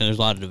be interesting. There's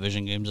a lot of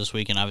division games this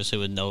weekend, obviously,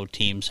 with no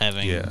teams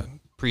having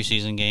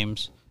preseason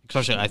games.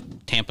 Especially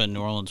Tampa and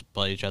New Orleans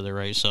play each other,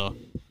 right? So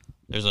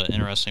there's an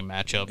interesting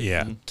matchup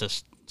to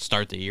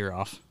start the year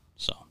off.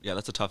 So yeah,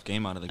 that's a tough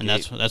game out of the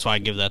gate. And that's why I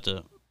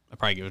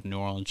probably give it to New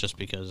Orleans just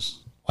because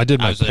I did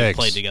my obviously they picks.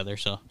 played together.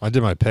 So I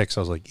did my picks.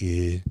 I was like,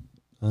 there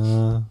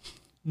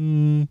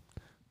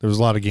was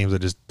a lot of games I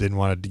just didn't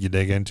want to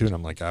dig into, and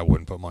I'm like, I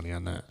wouldn't put money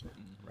on that.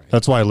 Right.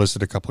 That's why I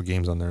listed a couple of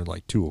games on there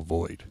like to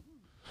avoid.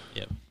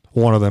 Yep.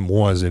 One of them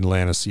was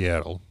Atlanta,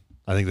 Seattle.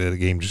 I think that the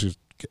game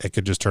it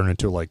could just turn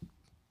into like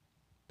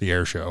the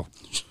air show.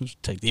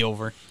 Take the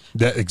over.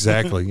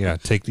 Exactly. Yeah.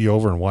 Take the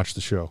over and watch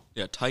the show.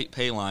 Yeah, tight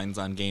pay lines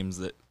on games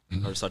that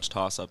are such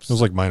toss-ups. It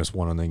was like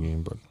 -1 on that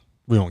game, but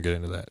we won't get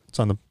into that. It's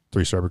on the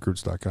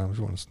 3starrecruits.com if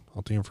you want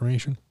all the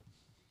information.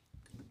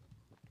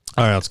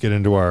 All right, let's get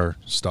into our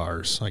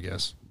stars, I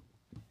guess.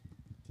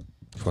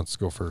 Who wants to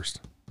go first?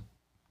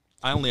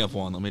 I only have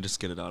one. Let me just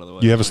get it out of the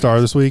way. You have a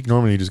star this week?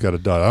 Normally you just got a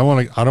dud.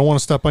 I don't want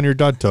to step on your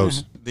dud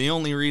toes. The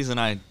only reason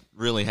I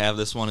really have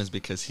this one is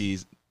because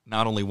he's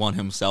not only won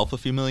himself a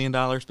few $1 million,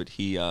 but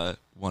he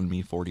won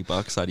me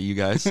 $40 out of you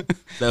guys. That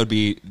would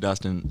be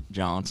Dustin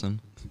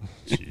Johnson.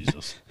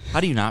 Jesus. How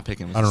do you not pick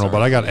him? As I don't know, a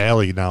but I got star?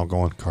 Allie now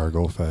going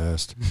cargo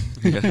fast.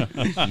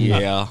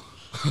 Yeah.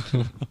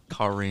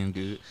 Car ran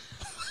good.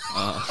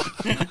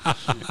 I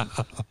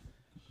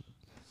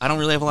don't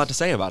really have a lot to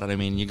say about it. I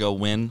mean, you go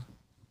win,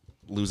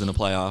 lose in a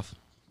playoff,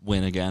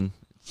 win again.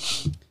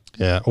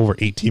 Yeah, over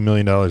 $18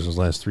 million those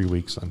last 3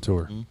 weeks on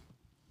tour.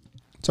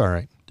 It's all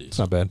right. It's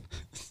not bad.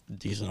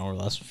 Decent over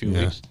the last few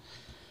weeks.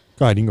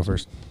 Go ahead, you can go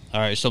first. All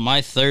right, so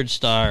my third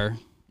star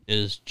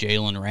is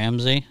Jalen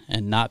Ramsey,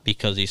 and not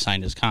because he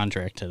signed his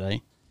contract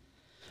today.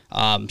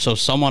 So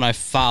someone I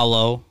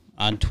follow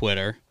on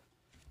Twitter,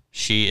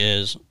 she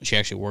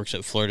actually works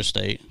at Florida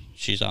State.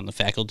 She's on the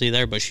faculty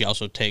there, but she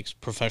also takes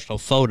professional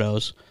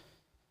photos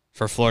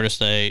for Florida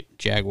State,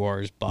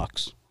 Jaguars,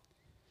 Bucks.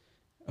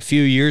 A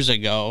few years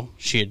ago,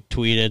 she had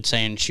tweeted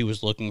saying she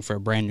was looking for a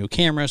brand new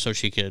camera so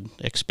she could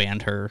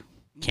expand her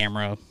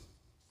camera.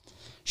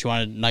 She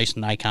wanted a nice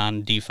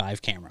Nikon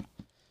D5 camera.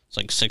 It's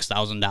like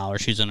 $6,000.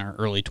 She's in her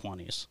early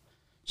 20s.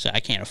 So I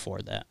can't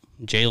afford that.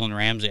 Jalen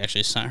Ramsey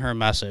actually sent her a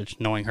message,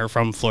 knowing her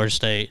from Florida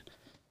State,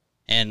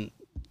 and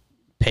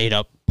paid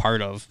up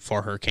part of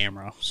for her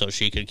camera so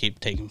she could keep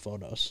taking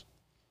photos.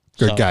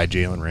 Good guy,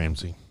 Jalen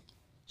Ramsey.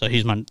 So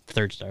he's my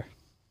third star.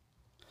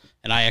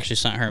 And I actually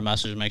sent her a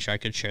message to make sure I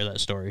could share that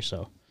story.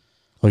 So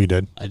Oh, you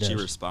did? I did. Did she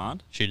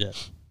respond? She did.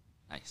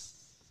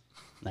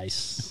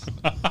 Nice.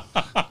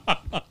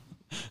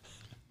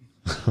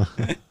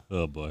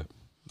 Oh, boy.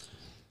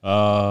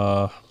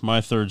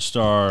 My third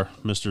star,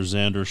 Mr.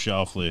 Xander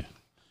Schauffele,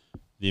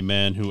 the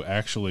man who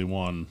actually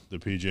won the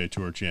PGA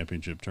Tour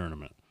Championship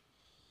tournament.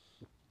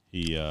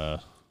 He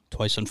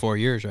Twice in 4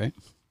 years, right?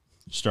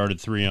 started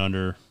 3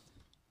 under,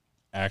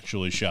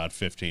 actually shot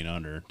 15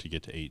 under to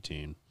get to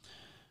 18.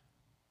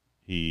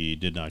 He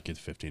did not get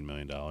 $15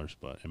 million,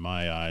 but in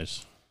my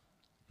eyes,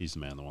 he's the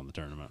man that won the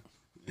tournament.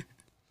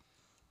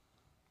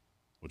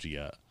 What you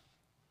got?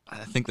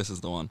 I think this is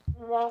the one.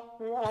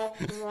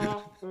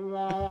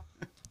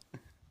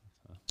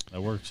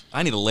 That works.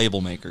 I need a label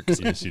maker because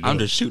Yes, you I'm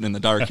do. just shooting in the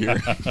dark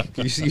here.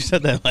 You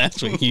said that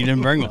last week. You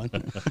didn't bring one.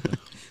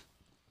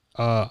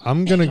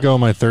 I'm going to go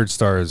my third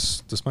star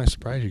is, this might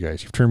surprise you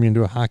guys. You've turned me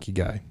into a hockey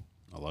guy.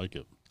 I like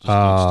it. Just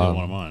don't steal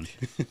one of mine.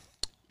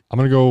 I'm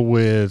going to go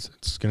with,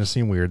 it's going to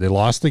seem weird. They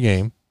lost the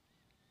game,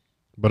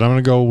 but I'm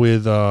going to go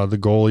with the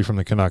goalie from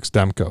the Canucks,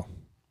 Demko.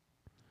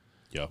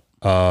 Yep.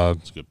 Uh,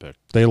 It's a good pick.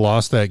 They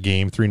lost that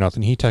game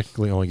 3-0. He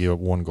technically only gave up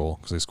 1 goal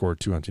because they scored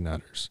 2 empty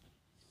netters.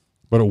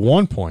 But at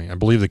one point, I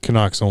believe the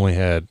Canucks they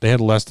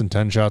had less than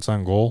 10 shots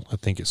on goal, I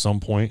think, at some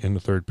point in the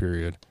third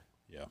period.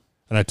 Yeah.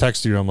 And I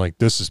texted you, I'm like,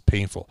 this is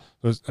painful.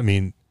 I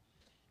mean,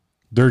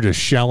 they're just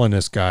shelling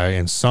this guy,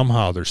 and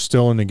somehow they're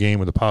still in the game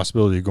with the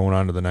possibility of going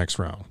on to the next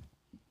round.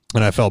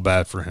 And I felt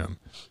bad for him.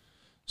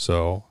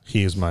 So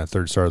he is my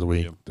third star of the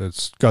week. Yep.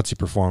 That's gutsy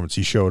performance.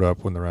 He showed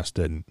up when the rest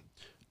didn't.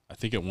 I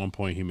think at one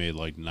point he made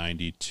like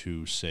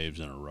 92 saves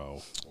in a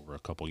row over a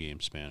couple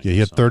game span. Yeah, he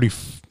had against 30. them.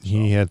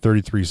 He had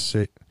 33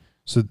 saves.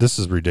 So this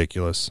is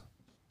ridiculous.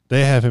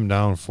 They have him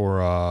down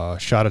for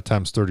shot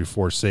attempts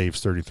 34,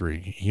 saves 33.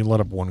 He let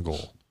up 1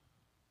 goal.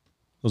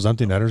 Those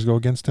empty netters go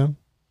against him?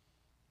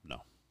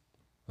 No.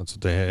 That's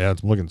what they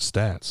had. I'm looking at the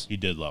stats. He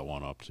did let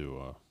one up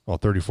to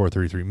 34,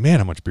 33. Man,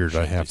 how much beer did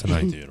I have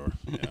tonight? Theodore.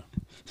 Yeah.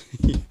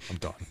 I'm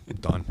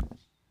done.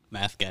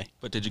 Math guy.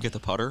 But did you get the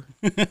putter?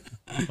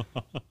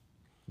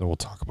 Then we'll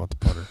talk about the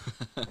putter.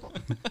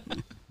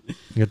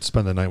 You get to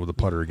spend the night with the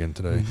putter again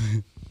today.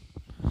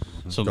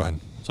 So, Go ahead.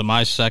 So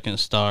my second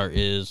star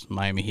is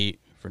Miami Heat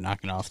for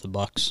knocking off the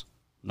Bucks,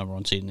 number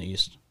 1 seed in the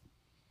East,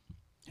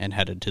 and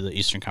headed to the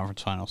Eastern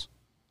Conference Finals.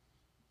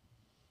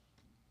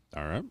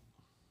 All right.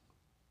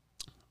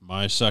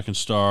 My second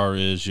star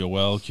is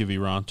Yoel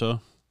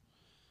Kiviranta.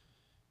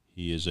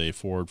 He is a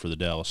forward for the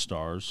Dallas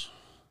Stars.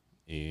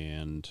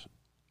 And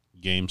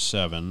Game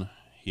 7,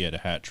 he had a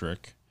hat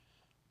trick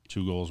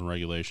 2 goals in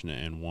regulation,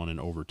 and 1 in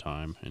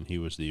overtime. And he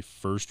was the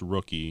first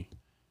rookie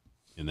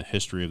in the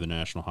history of the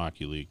National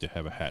Hockey League to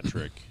have a hat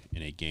trick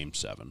in a Game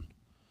 7.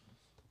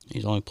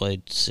 He's only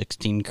played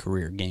 16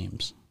 career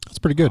games. That's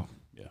pretty good.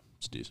 Yeah,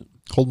 it's decent.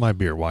 Hold my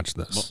beer. Watch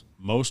this.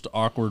 Most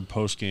awkward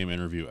post-game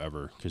interview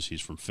ever because he's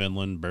from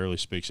Finland, barely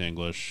speaks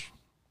English,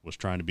 was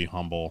trying to be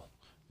humble.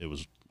 It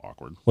was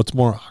awkward. What's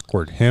more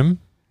awkward, him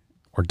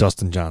or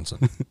Dustin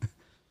Johnson?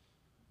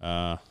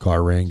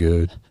 Car ran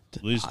good.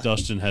 At least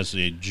Dustin has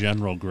a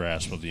general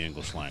grasp of the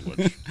English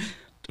language.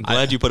 I'm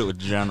glad you put it with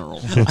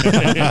general.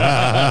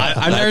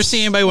 I've never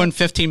seen anybody win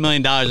 $15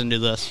 million and do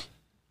this.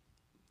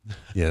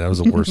 Yeah, that was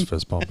the worst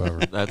fist bump ever.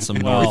 That's some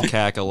Well, North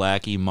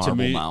Kakalaki marble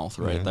me- mouth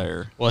right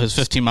there. Well, his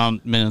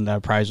 $15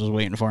 million prize was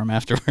waiting for him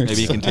afterwards.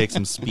 Maybe you can take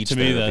some speech to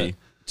me, therapy.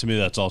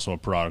 that's also a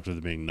product of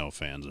there being no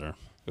fans there.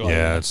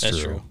 Yeah, that's that's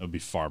true. true. It would be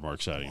far more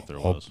exciting if there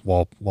Well,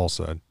 was. well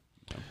said.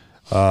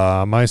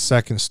 My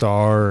second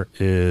star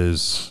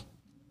is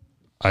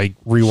I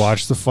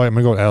rewatched the fight. I'm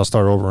going to go with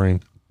Alistar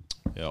Overeem.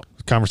 Yep.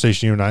 The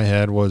conversation you and I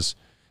had was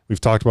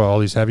we've talked about all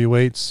these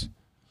heavyweights.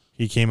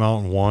 He came out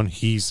and won.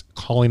 He's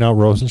calling out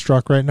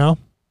Rosenstruck right now.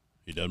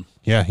 He did.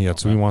 Yeah,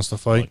 that's who he wants to I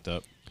fight.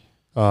 like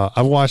that.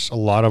 I've watched a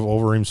lot of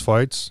Overeem's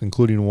fights,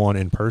 including one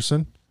in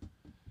person.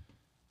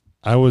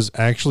 I was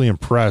actually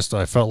impressed.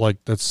 I felt like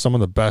that's some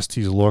of the best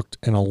he's looked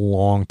in a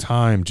long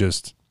time.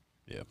 Just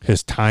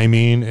his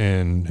timing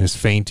and his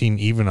feinting,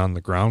 even on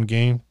the ground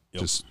game,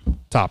 just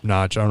top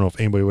notch. I don't know if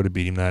anybody would have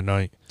beat him that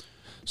night.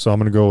 So I'm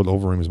going to go with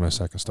Overeem as my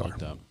second star. Like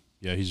that.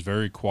 Yeah, he's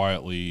very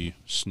quietly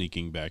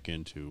sneaking back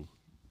into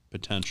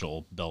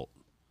potential belt.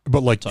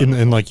 But like, Title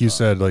and like you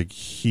said, like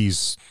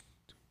he's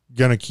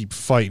gonna keep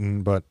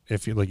fighting. But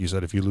if you, like you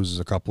said, if he loses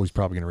a couple, he's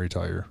probably gonna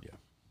retire. Yeah,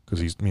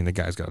 because the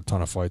guy's got a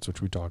ton of fights, which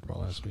we talked about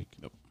last week.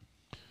 Yep,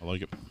 I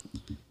like it.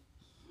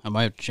 I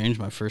might have changed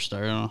my first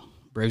star. I don't know.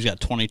 Braves got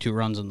 22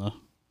 runs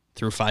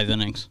through 5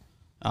 innings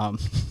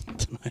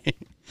tonight.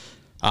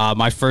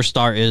 My first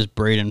star is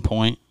Braden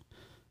Point.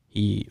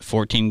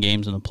 14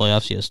 games in the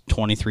playoffs. He has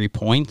 23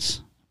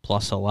 points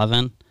plus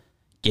 11.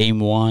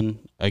 Game 1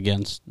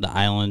 against the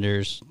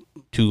Islanders,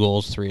 2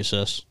 goals, 3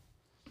 assists,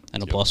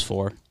 and a plus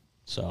 4.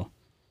 So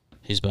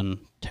he's been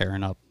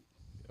tearing up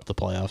the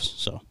playoffs.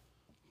 So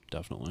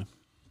Definitely.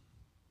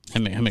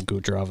 him and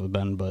Kucherov have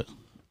been, but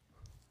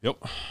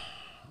Yep.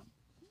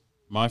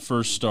 My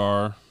first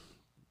star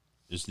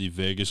is the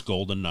Vegas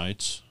Golden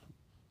Knights.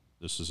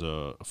 This is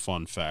a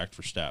fun fact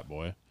for Stat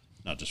Boy.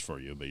 Not just for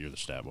you, but you're the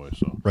Stat Boy.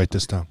 So Write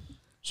this down.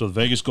 So the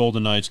Vegas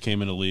Golden Knights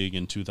came into league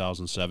in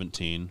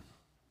 2017.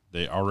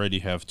 They already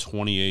have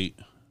 28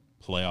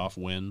 playoff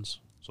wins,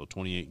 so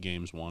 28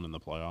 games won in the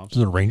playoffs. Does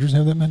the Rangers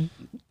have that many?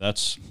 The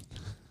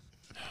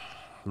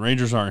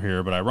Rangers aren't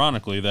here, but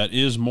ironically, that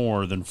is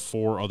more than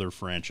 4 other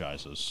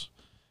franchises.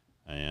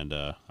 And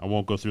I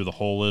won't go through the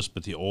whole list,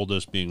 but the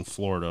oldest being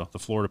Florida. The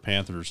Florida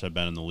Panthers have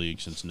been in the league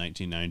since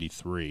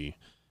 1993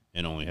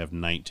 and only have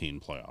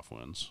 19 playoff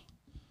wins.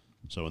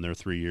 So in their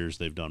 3 years,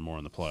 they've done more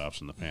in the playoffs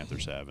than the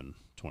Panthers have in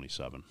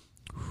 27.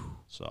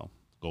 So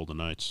Golden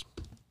Knights,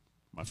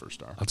 my first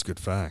star. That's a good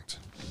fact.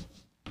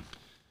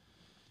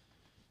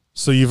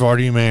 So you've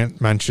already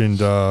mentioned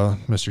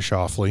Mr.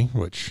 Shoffley,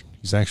 which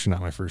he's actually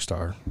not my first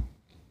star,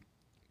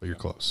 but you're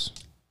close.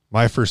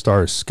 My first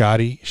star is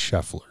Scotty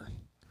Scheffler.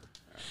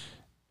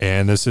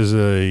 And it's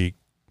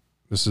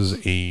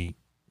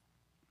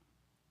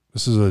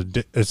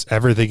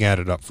everything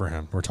added up for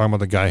him. We're talking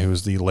about the guy who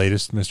was the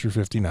latest Mr.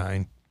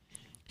 59.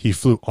 He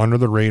flew under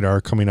the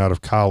radar coming out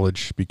of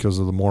college because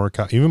of the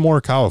Morikawa. Even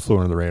Morikawa flew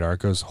under the radar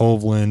because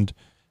Hovland,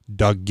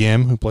 Doug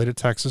Gim, who played at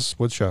Texas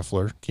with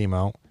Scheffler, came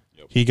out.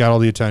 Yep. He got all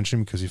the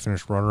attention because he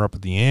finished runner-up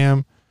at the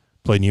AM,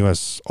 played in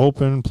U.S.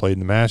 Open, played in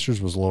the Masters,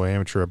 was a low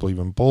amateur, I believe,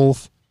 in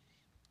both.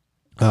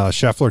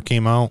 Scheffler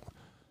came out,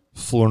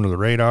 flew under the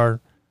radar,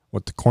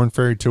 went the Korn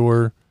Ferry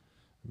Tour,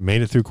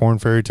 made it through Korn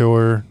Ferry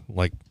Tour,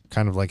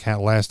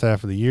 last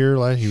half of the year.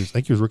 I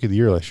think he was Rookie of the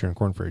Year last year in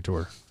Korn Ferry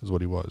Tour, is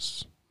what he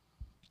was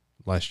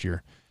last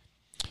year.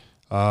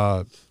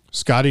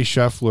 Scotty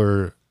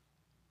Scheffler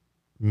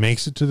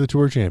makes it to the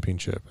Tour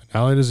Championship.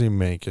 Not only does he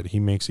make it,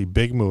 he makes a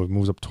big move,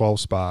 moves up 12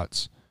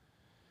 spots.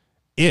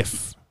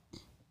 If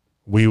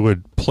we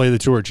would play the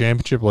Tour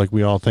Championship like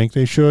we all think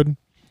they should,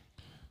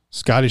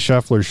 Scotty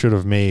Scheffler should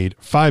have made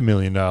 $5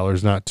 million,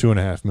 not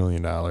 $2.5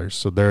 million.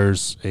 So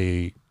there's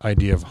a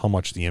idea of how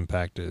much the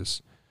impact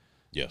is.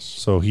 Yes.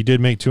 So he did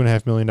make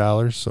 $2.5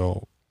 million.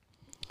 So,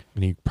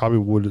 and he probably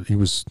would.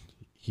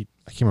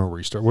 I can't remember where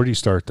he started. Where did he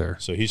start there?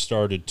 So he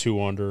started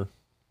 2 under.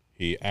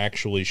 He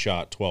actually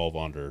shot 12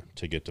 under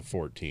to get to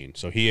 14.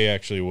 So he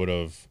actually would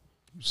have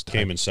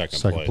came in second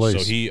place. So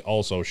he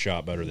also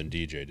shot better than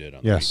DJ did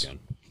on the weekend.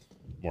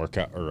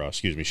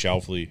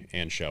 Shoffley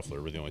and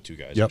Scheffler were the only 2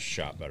 guys that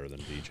shot better than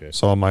DJ.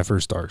 So on my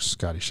first star,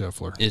 Scotty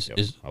Scheffler.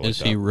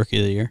 Is he Rookie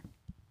of the Year?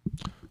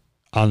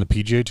 On the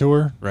PGA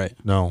Tour? Right.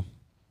 No.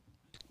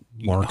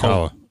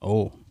 Morikawa.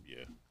 Oh.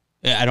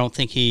 Yeah. I don't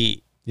think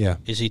he... Yeah.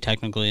 Is he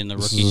technically in the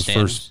this rookie is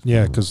standings?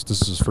 Because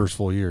this is his first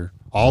full year.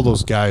 All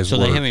those guys So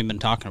they haven't even been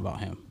talking about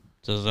him.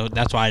 So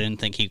that's why I didn't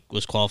think he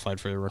was qualified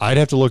for the rookie. I'd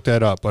have to look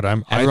that up, but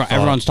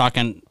Everyone's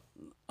talking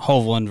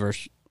Hovland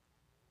versus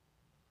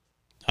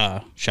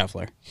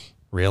Scheffler.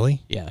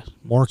 Really? Yeah.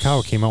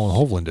 Morikawa came out when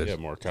Hovland did. Yeah,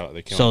 Morikawa.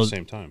 They came out at the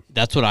same time.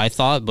 That's what I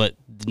thought, but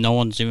no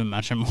one's even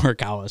mentioned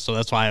Morikawa, so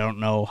that's why I don't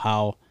know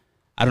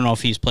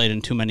if he's played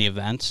in too many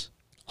events.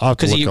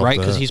 Because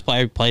he's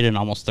played in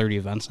almost 30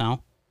 events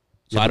now.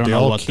 So yeah, I don't they know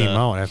all what came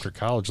out after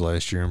college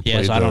last year and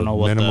played so I don't know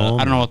what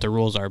minimum. what the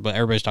rules are, but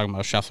everybody's talking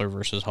about Scheffler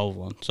versus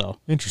Hovland. So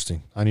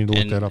interesting. I need to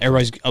look that up.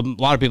 A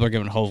lot of people are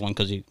giving Hovland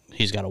because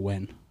he's got to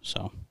win.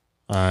 So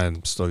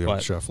I'm still giving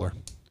Scheffler.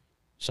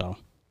 So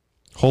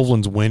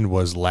Hovland's win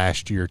was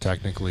last year,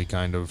 technically,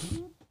 kind of.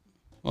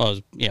 Well,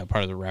 it was,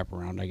 part of the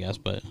wraparound, I guess,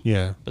 but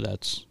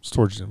that's it's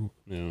towards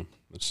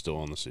it's still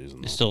on the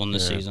season. It's still in the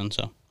season,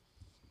 so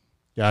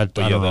I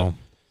don't know.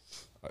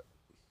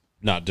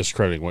 Not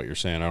discrediting what you're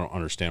saying, I don't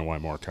understand why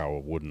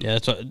Morikawa wouldn't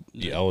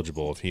be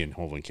eligible if he and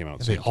Hovland came out at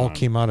the same time. They all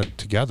came out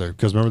together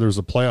because remember there was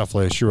a playoff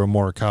last year with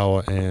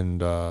Morikawa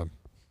and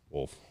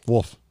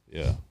Wolf.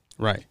 Yeah,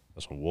 right.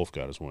 That's when Wolf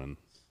got his win.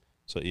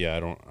 So I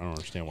don't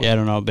understand why. Yeah, I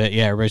don't know, but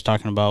everybody's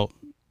talking about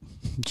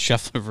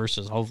Scheffler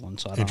versus Hovland.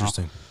 So I don't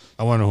Interesting.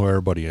 I want to know who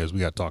everybody is. We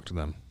got to talk to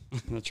them.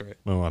 That's right.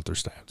 We want their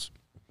stats.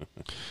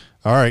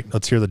 All right,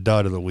 let's hear the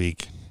dud of the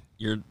week.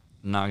 You're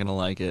not gonna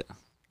like it,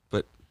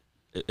 but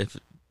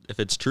if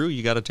it's true,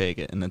 you got to take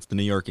it, and it's the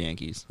New York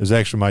Yankees. It's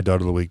actually my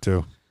dud of the week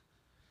too.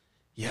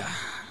 Yeah,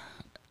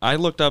 I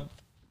looked up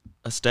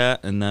a stat,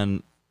 and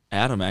then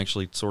Adam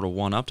actually sort of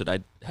one-upped it. I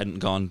hadn't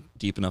gone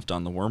deep enough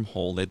down the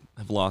wormhole. They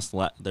have lost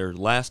their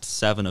last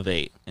 7 of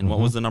 8. And what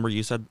was the number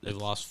you said? They've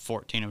lost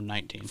 14 of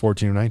 19.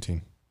 14 of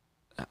 19.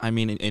 I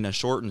mean, in a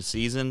shortened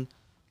season,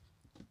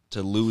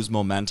 to lose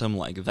momentum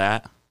like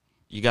that,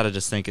 you got to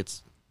just think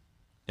it's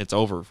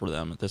over for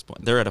them at this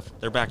point. They're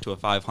back to a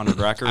 500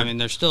 record. I mean,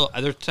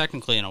 they're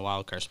technically in a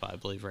wild card spot, I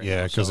believe, right now.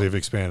 Yeah, because they've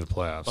expanded the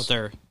playoffs.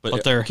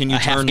 But they're can you a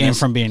half game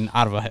from being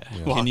out of a wild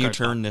card. Can you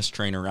turn this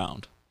train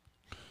around?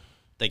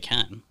 They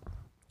can.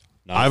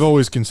 I've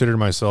always considered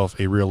myself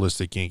a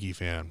realistic Yankee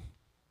fan.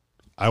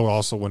 I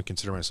also wouldn't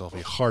consider myself a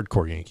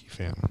hardcore Yankee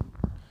fan.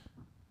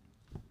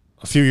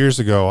 A few years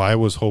ago, I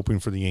was hoping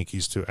for the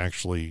Yankees to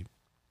actually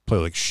play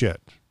like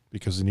shit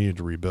because they needed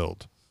to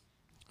rebuild.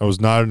 I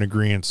was not in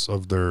agreement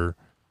of their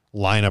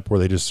lineup where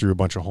they just threw a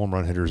bunch of home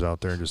run hitters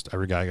out there and just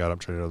every guy got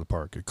up straight out of the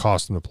park. It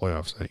cost them the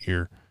playoffs that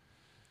year.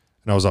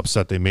 And I was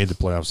upset they made the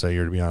playoffs that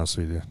year, to be honest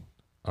with you,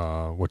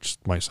 which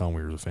might sound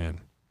weird as a fan.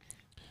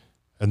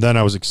 And then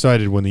I was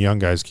excited when the young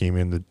guys came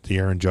in, the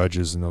Aaron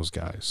Judges and those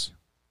guys.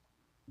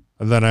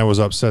 And then I was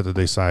upset that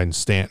they signed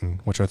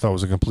Stanton, which I thought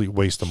was a complete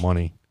waste of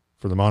money.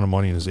 For the amount of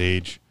money in his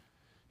age,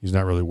 he's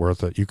not really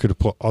worth it. You could have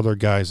put other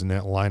guys in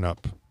that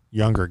lineup,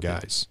 younger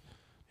guys,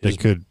 that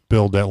could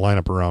build that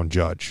lineup around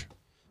Judge.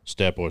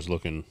 Stat Boy's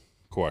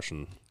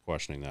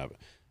questioning that.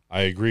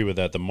 I agree with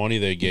that. The money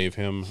they gave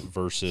him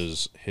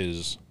versus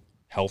his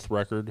health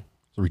record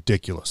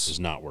ridiculous. Is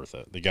not worth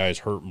it. The guy's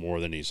hurt more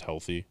than he's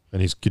healthy.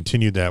 And he's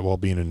continued that while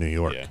being in New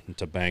York. Yeah, and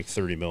to bank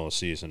 $30 million a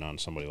season on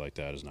somebody like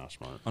that is not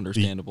smart.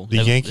 Understandable. The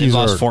Yankees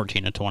lost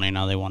 14 to 20.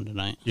 Now they won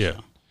tonight. Yeah.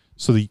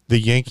 So the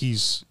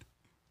Yankees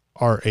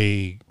are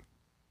and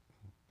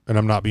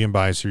I'm not being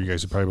biased here. You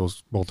guys would probably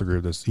both agree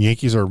with this. The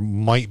Yankees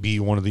might be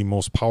one of the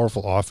most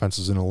powerful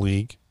offenses in the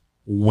league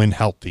when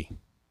healthy.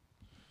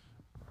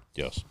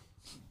 Yes.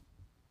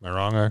 Am I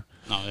wrong? No,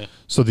 yeah.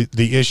 So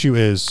the issue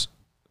is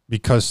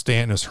because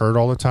Stanton is hurt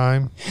all the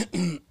time,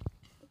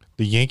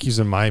 the Yankees,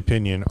 in my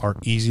opinion, are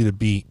easy to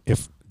beat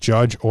if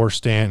Judge or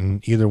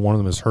Stanton, either one of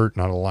them is hurt,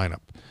 not a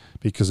lineup.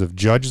 Because if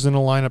Judge is in the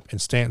lineup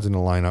and Stanton's in the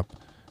lineup,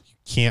 you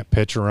can't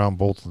pitch around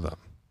both of them.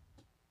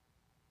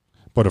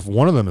 But if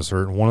one of them is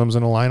hurt and one of them's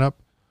in a lineup,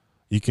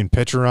 you can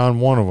pitch around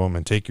one of them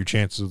and take your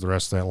chances with the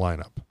rest of that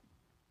lineup.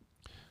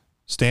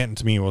 Stanton,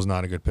 to me, was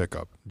not a good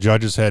pickup.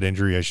 Judge has had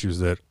injury issues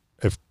that,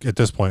 if at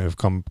this point, have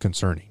come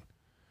concerning.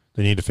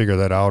 They need to figure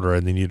that out, or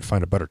they need to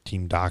find a better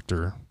team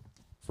doctor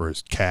for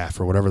his calf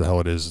or whatever the hell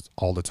it is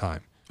all the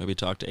time. Maybe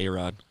talk to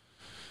A-Rod.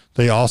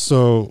 They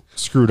also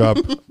screwed up.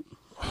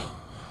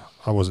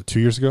 How was it,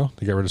 2 years ago?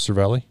 They got rid of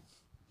Cervelli?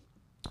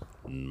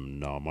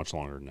 No, much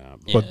longer than that.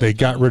 But they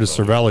got rid of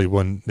Cervelli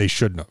when they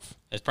shouldn't have.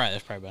 That's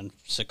probably been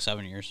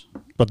 6-7 years.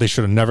 But they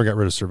should have never got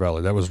rid of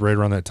Cervelli. That was right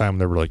around that time when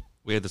they were like,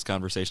 we had this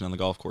conversation on the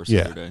golf course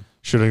the other day.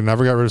 Should have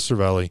never got rid of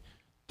Cervelli.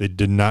 They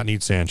did not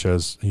need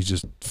Sanchez. He's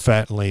just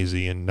fat and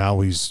lazy, and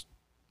now he's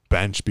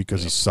benched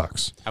because he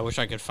sucks. I wish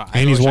I could find.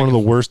 And he's one of the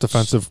worst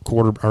defensive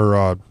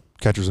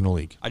catchers in the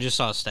league. I just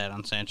saw a stat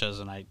on Sanchez,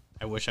 and I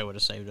wish I would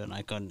have saved it, and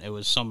I couldn't. It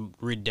was some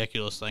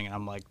ridiculous thing, and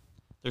I'm like,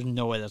 there's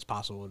no way that's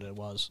possible. But it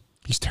was.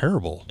 He's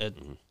terrible. It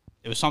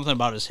was something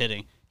about his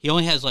hitting. He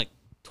only has like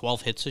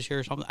 12 hits this year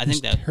or something. I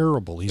think that's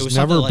terrible. He's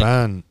never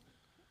been.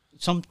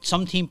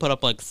 Some team put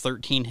up like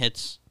 13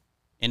 hits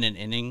in an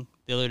inning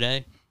the other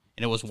day,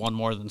 and it was one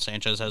more than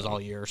Sanchez has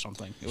all year or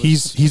something.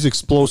 He's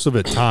explosive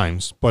at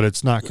times, but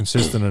it's not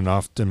consistent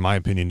enough, in my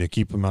opinion, to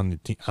keep him in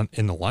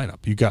the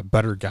lineup. You got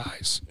better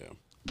guys.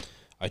 Yeah.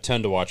 I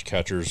tend to watch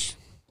catchers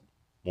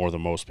more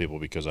than most people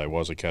because I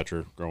was a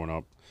catcher growing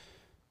up.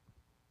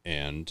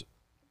 And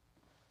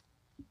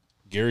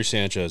Gary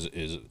Sanchez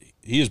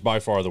is by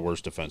far the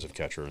worst defensive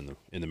catcher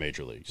in the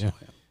major leagues. Yeah.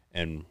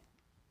 And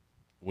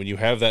when you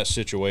have that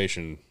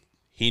situation,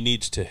 he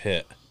needs to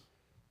hit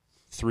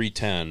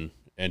 310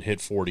 and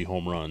hit 40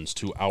 home runs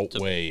to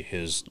outweigh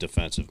his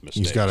defensive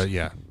mistakes. He's got to,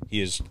 yeah.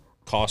 He is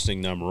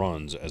costing them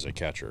runs as a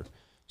catcher.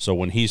 So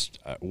when he's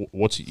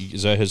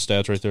is that his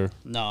stats right there?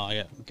 No, I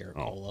got Garrett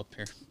Cole up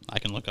here. I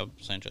can look up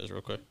Sanchez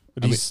real quick.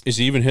 But I mean, is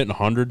he even hitting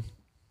 100?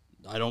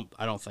 I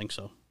don't think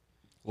so.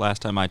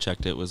 Last time I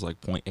checked, it was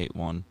like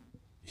 0.81.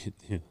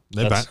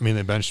 they benched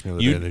me the other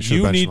day. They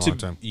should have benched him a long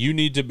time. You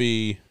need to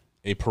be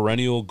a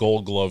perennial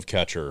Gold Glove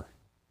catcher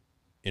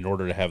in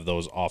order to have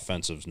those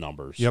offensive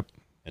numbers. Yep.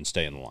 And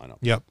stay in the lineup.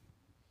 Yep.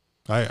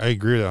 I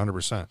agree with that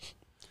 100%.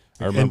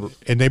 I remember,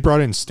 and they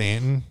brought in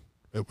Stanton.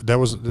 It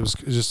was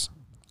just,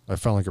 I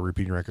felt like a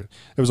repeating record.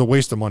 It was a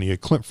waste of money. You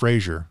had Clint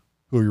Frazier,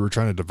 who you were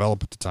trying to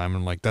develop at the time,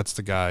 and like that's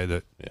the guy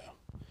that. Yeah.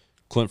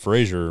 Clint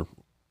Frazier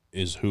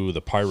is who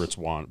the Pirates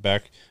want.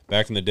 Back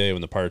in the day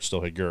when the Pirates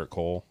still had Garrett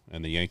Cole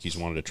and the Yankees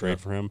wanted to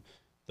trade for him,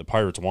 the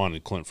Pirates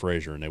wanted Clint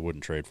Frazier and they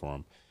wouldn't trade for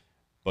him.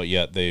 But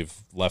yet they've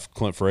left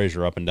Clint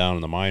Frazier up and down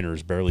in the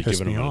minors, barely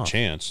giving him a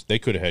chance. They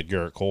could have had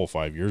Garrett Cole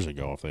 5 years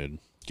ago if they had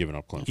given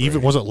up Clint Frazier.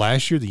 Even was it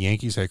last year the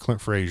Yankees had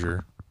Clint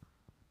Frazier?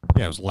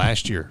 Yeah, it was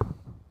last year.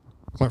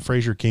 Clint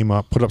Frazier came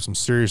up, put up some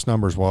serious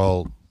numbers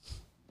while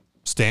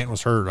Stanton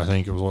was hurt, I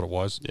think it was what it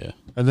was. Yeah.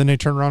 And then they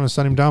turned around and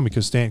sent him down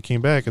because Stanton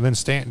came back, and then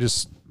Stanton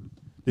just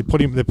they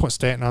put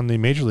Stanton on the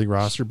major league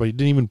roster, but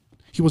he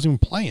wasn't even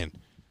playing.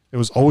 It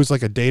was always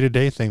like a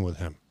day-to-day thing with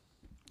him.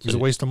 It was a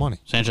waste of money.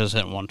 Sanchez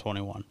hitting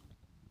 121.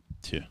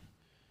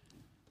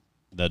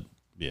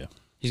 Yeah.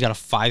 He's got a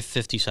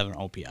 557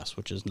 OPS,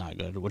 which is not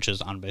good, which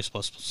is on base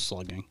plus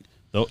slugging.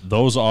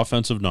 Those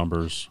offensive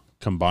numbers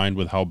combined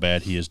with how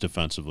bad he is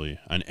defensively,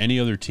 on any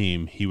other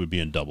team, he would be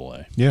in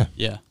Double-A. Yeah.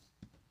 Yeah.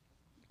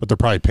 But they're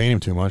probably paying him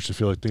too much to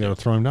feel like they got to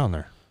throw him down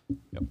there.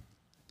 Yep.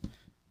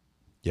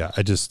 Yeah,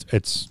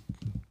 it's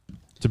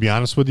to be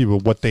honest with you,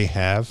 but what they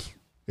have,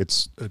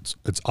 it's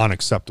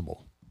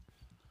unacceptable.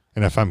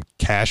 And if I'm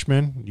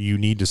Cashman, you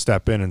need to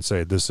step in and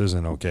say this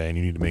isn't okay, and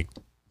you need to make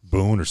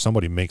Boone or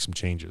somebody make some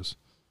changes.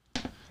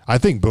 I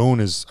think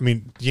Boone is. I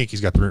mean, the Yankees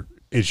got their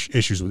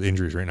issues with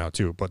injuries right now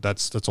too, but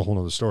that's a whole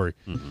other story.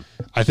 Mm-hmm.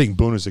 I think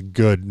Boone is a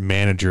good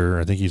manager.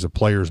 I think he's a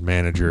player's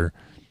manager,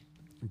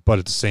 but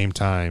at the same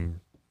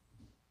time,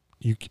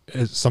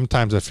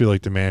 sometimes I feel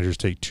like the managers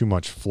take too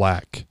much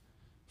flack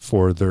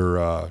for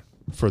their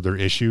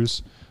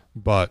issues.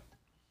 But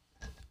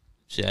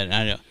yeah,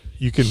 I know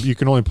you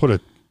can only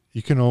put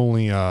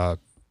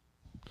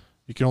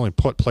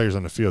players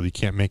on the field. You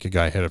can't make a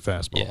guy hit a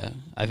fastball. Yeah,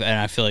 and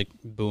I feel like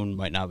Boone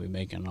might not be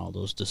making all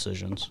those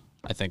decisions.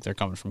 I think they're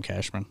coming from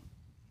Cashman.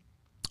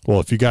 Well,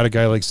 if you got a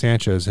guy like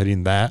Sanchez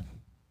hitting that,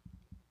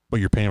 but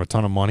you're paying him a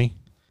ton of money,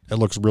 it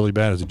looks really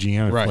bad as a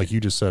GM. Right. Like you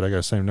just said, I got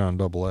to send him down in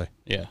Double-A.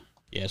 Yeah.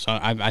 Yeah, so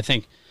I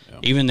think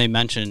even they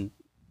mentioned,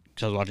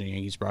 because I was watching the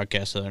Yankees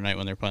broadcast the other night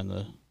when they were playing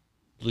the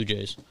Blue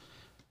Jays,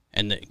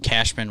 and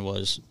Cashman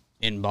was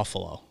in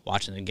Buffalo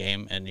watching the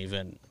game, and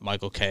even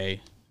Michael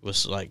Kay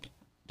was like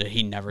that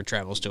he never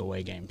travels to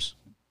away games,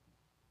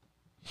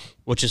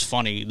 which is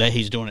funny that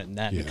he's doing it in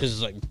that because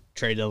it's like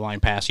trade deadline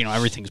pass,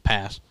 everything's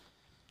pass.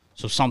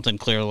 So something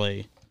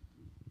clearly,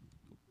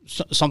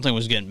 something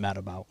was getting mad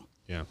about.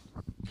 Yeah.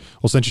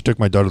 Well, since you took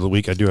my dud of the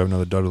week, I do have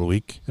another dud of the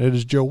week, and it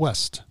is Joe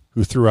West,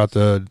 who threw out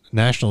the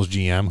Nationals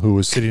GM, who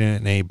was sitting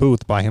in a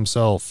booth by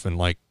himself in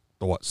like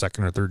the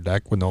second or third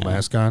deck with no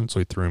mask on, so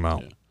he threw him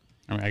out. Yeah.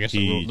 I mean, I guess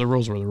the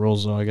rules were the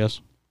rules, though. I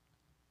guess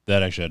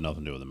that actually had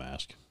nothing to do with the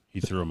mask. He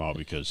threw him out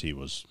because he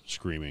was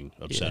screaming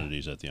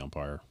obscenities at the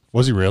umpire.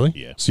 Was he really?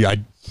 Yeah. See, I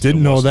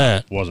didn't know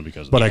that. It wasn't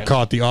because of but I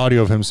caught the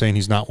audio of him saying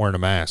he's not wearing a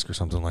mask or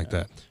something like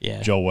that.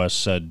 Yeah. Joe West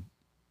said,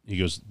 he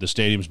goes, the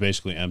stadium's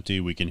basically empty.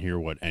 We can hear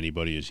what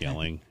anybody is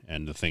yelling,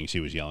 and the things he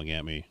was yelling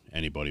at me,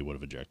 anybody would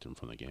have ejected him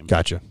from the game.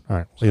 Gotcha. All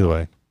right. Either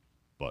way.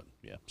 But,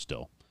 yeah,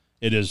 still.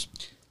 It is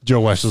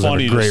Joe West has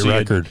a great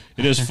record.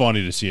 It is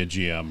funny to see a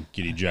GM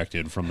get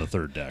ejected from the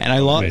third deck. And I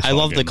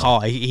love the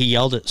call. He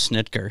yelled at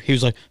Snitker. He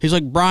was like,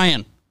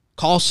 Brian,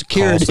 call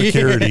security. Call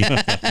security.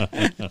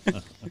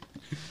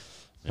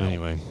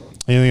 Anyway.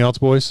 Anything else,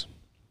 boys?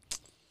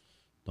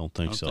 Don't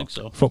think so.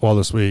 Football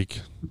this week.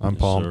 I'm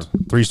pumped. Sir.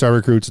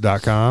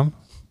 3starrecruits.com.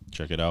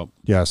 Check it out.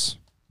 Yes.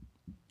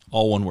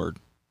 All one word.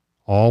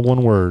 All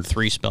one word.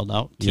 3 spelled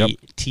out. Yep.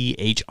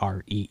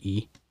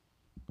 THREE.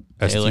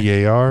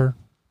 STAR.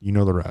 You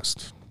know the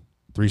rest.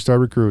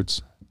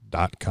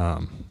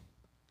 3starrecruits.com.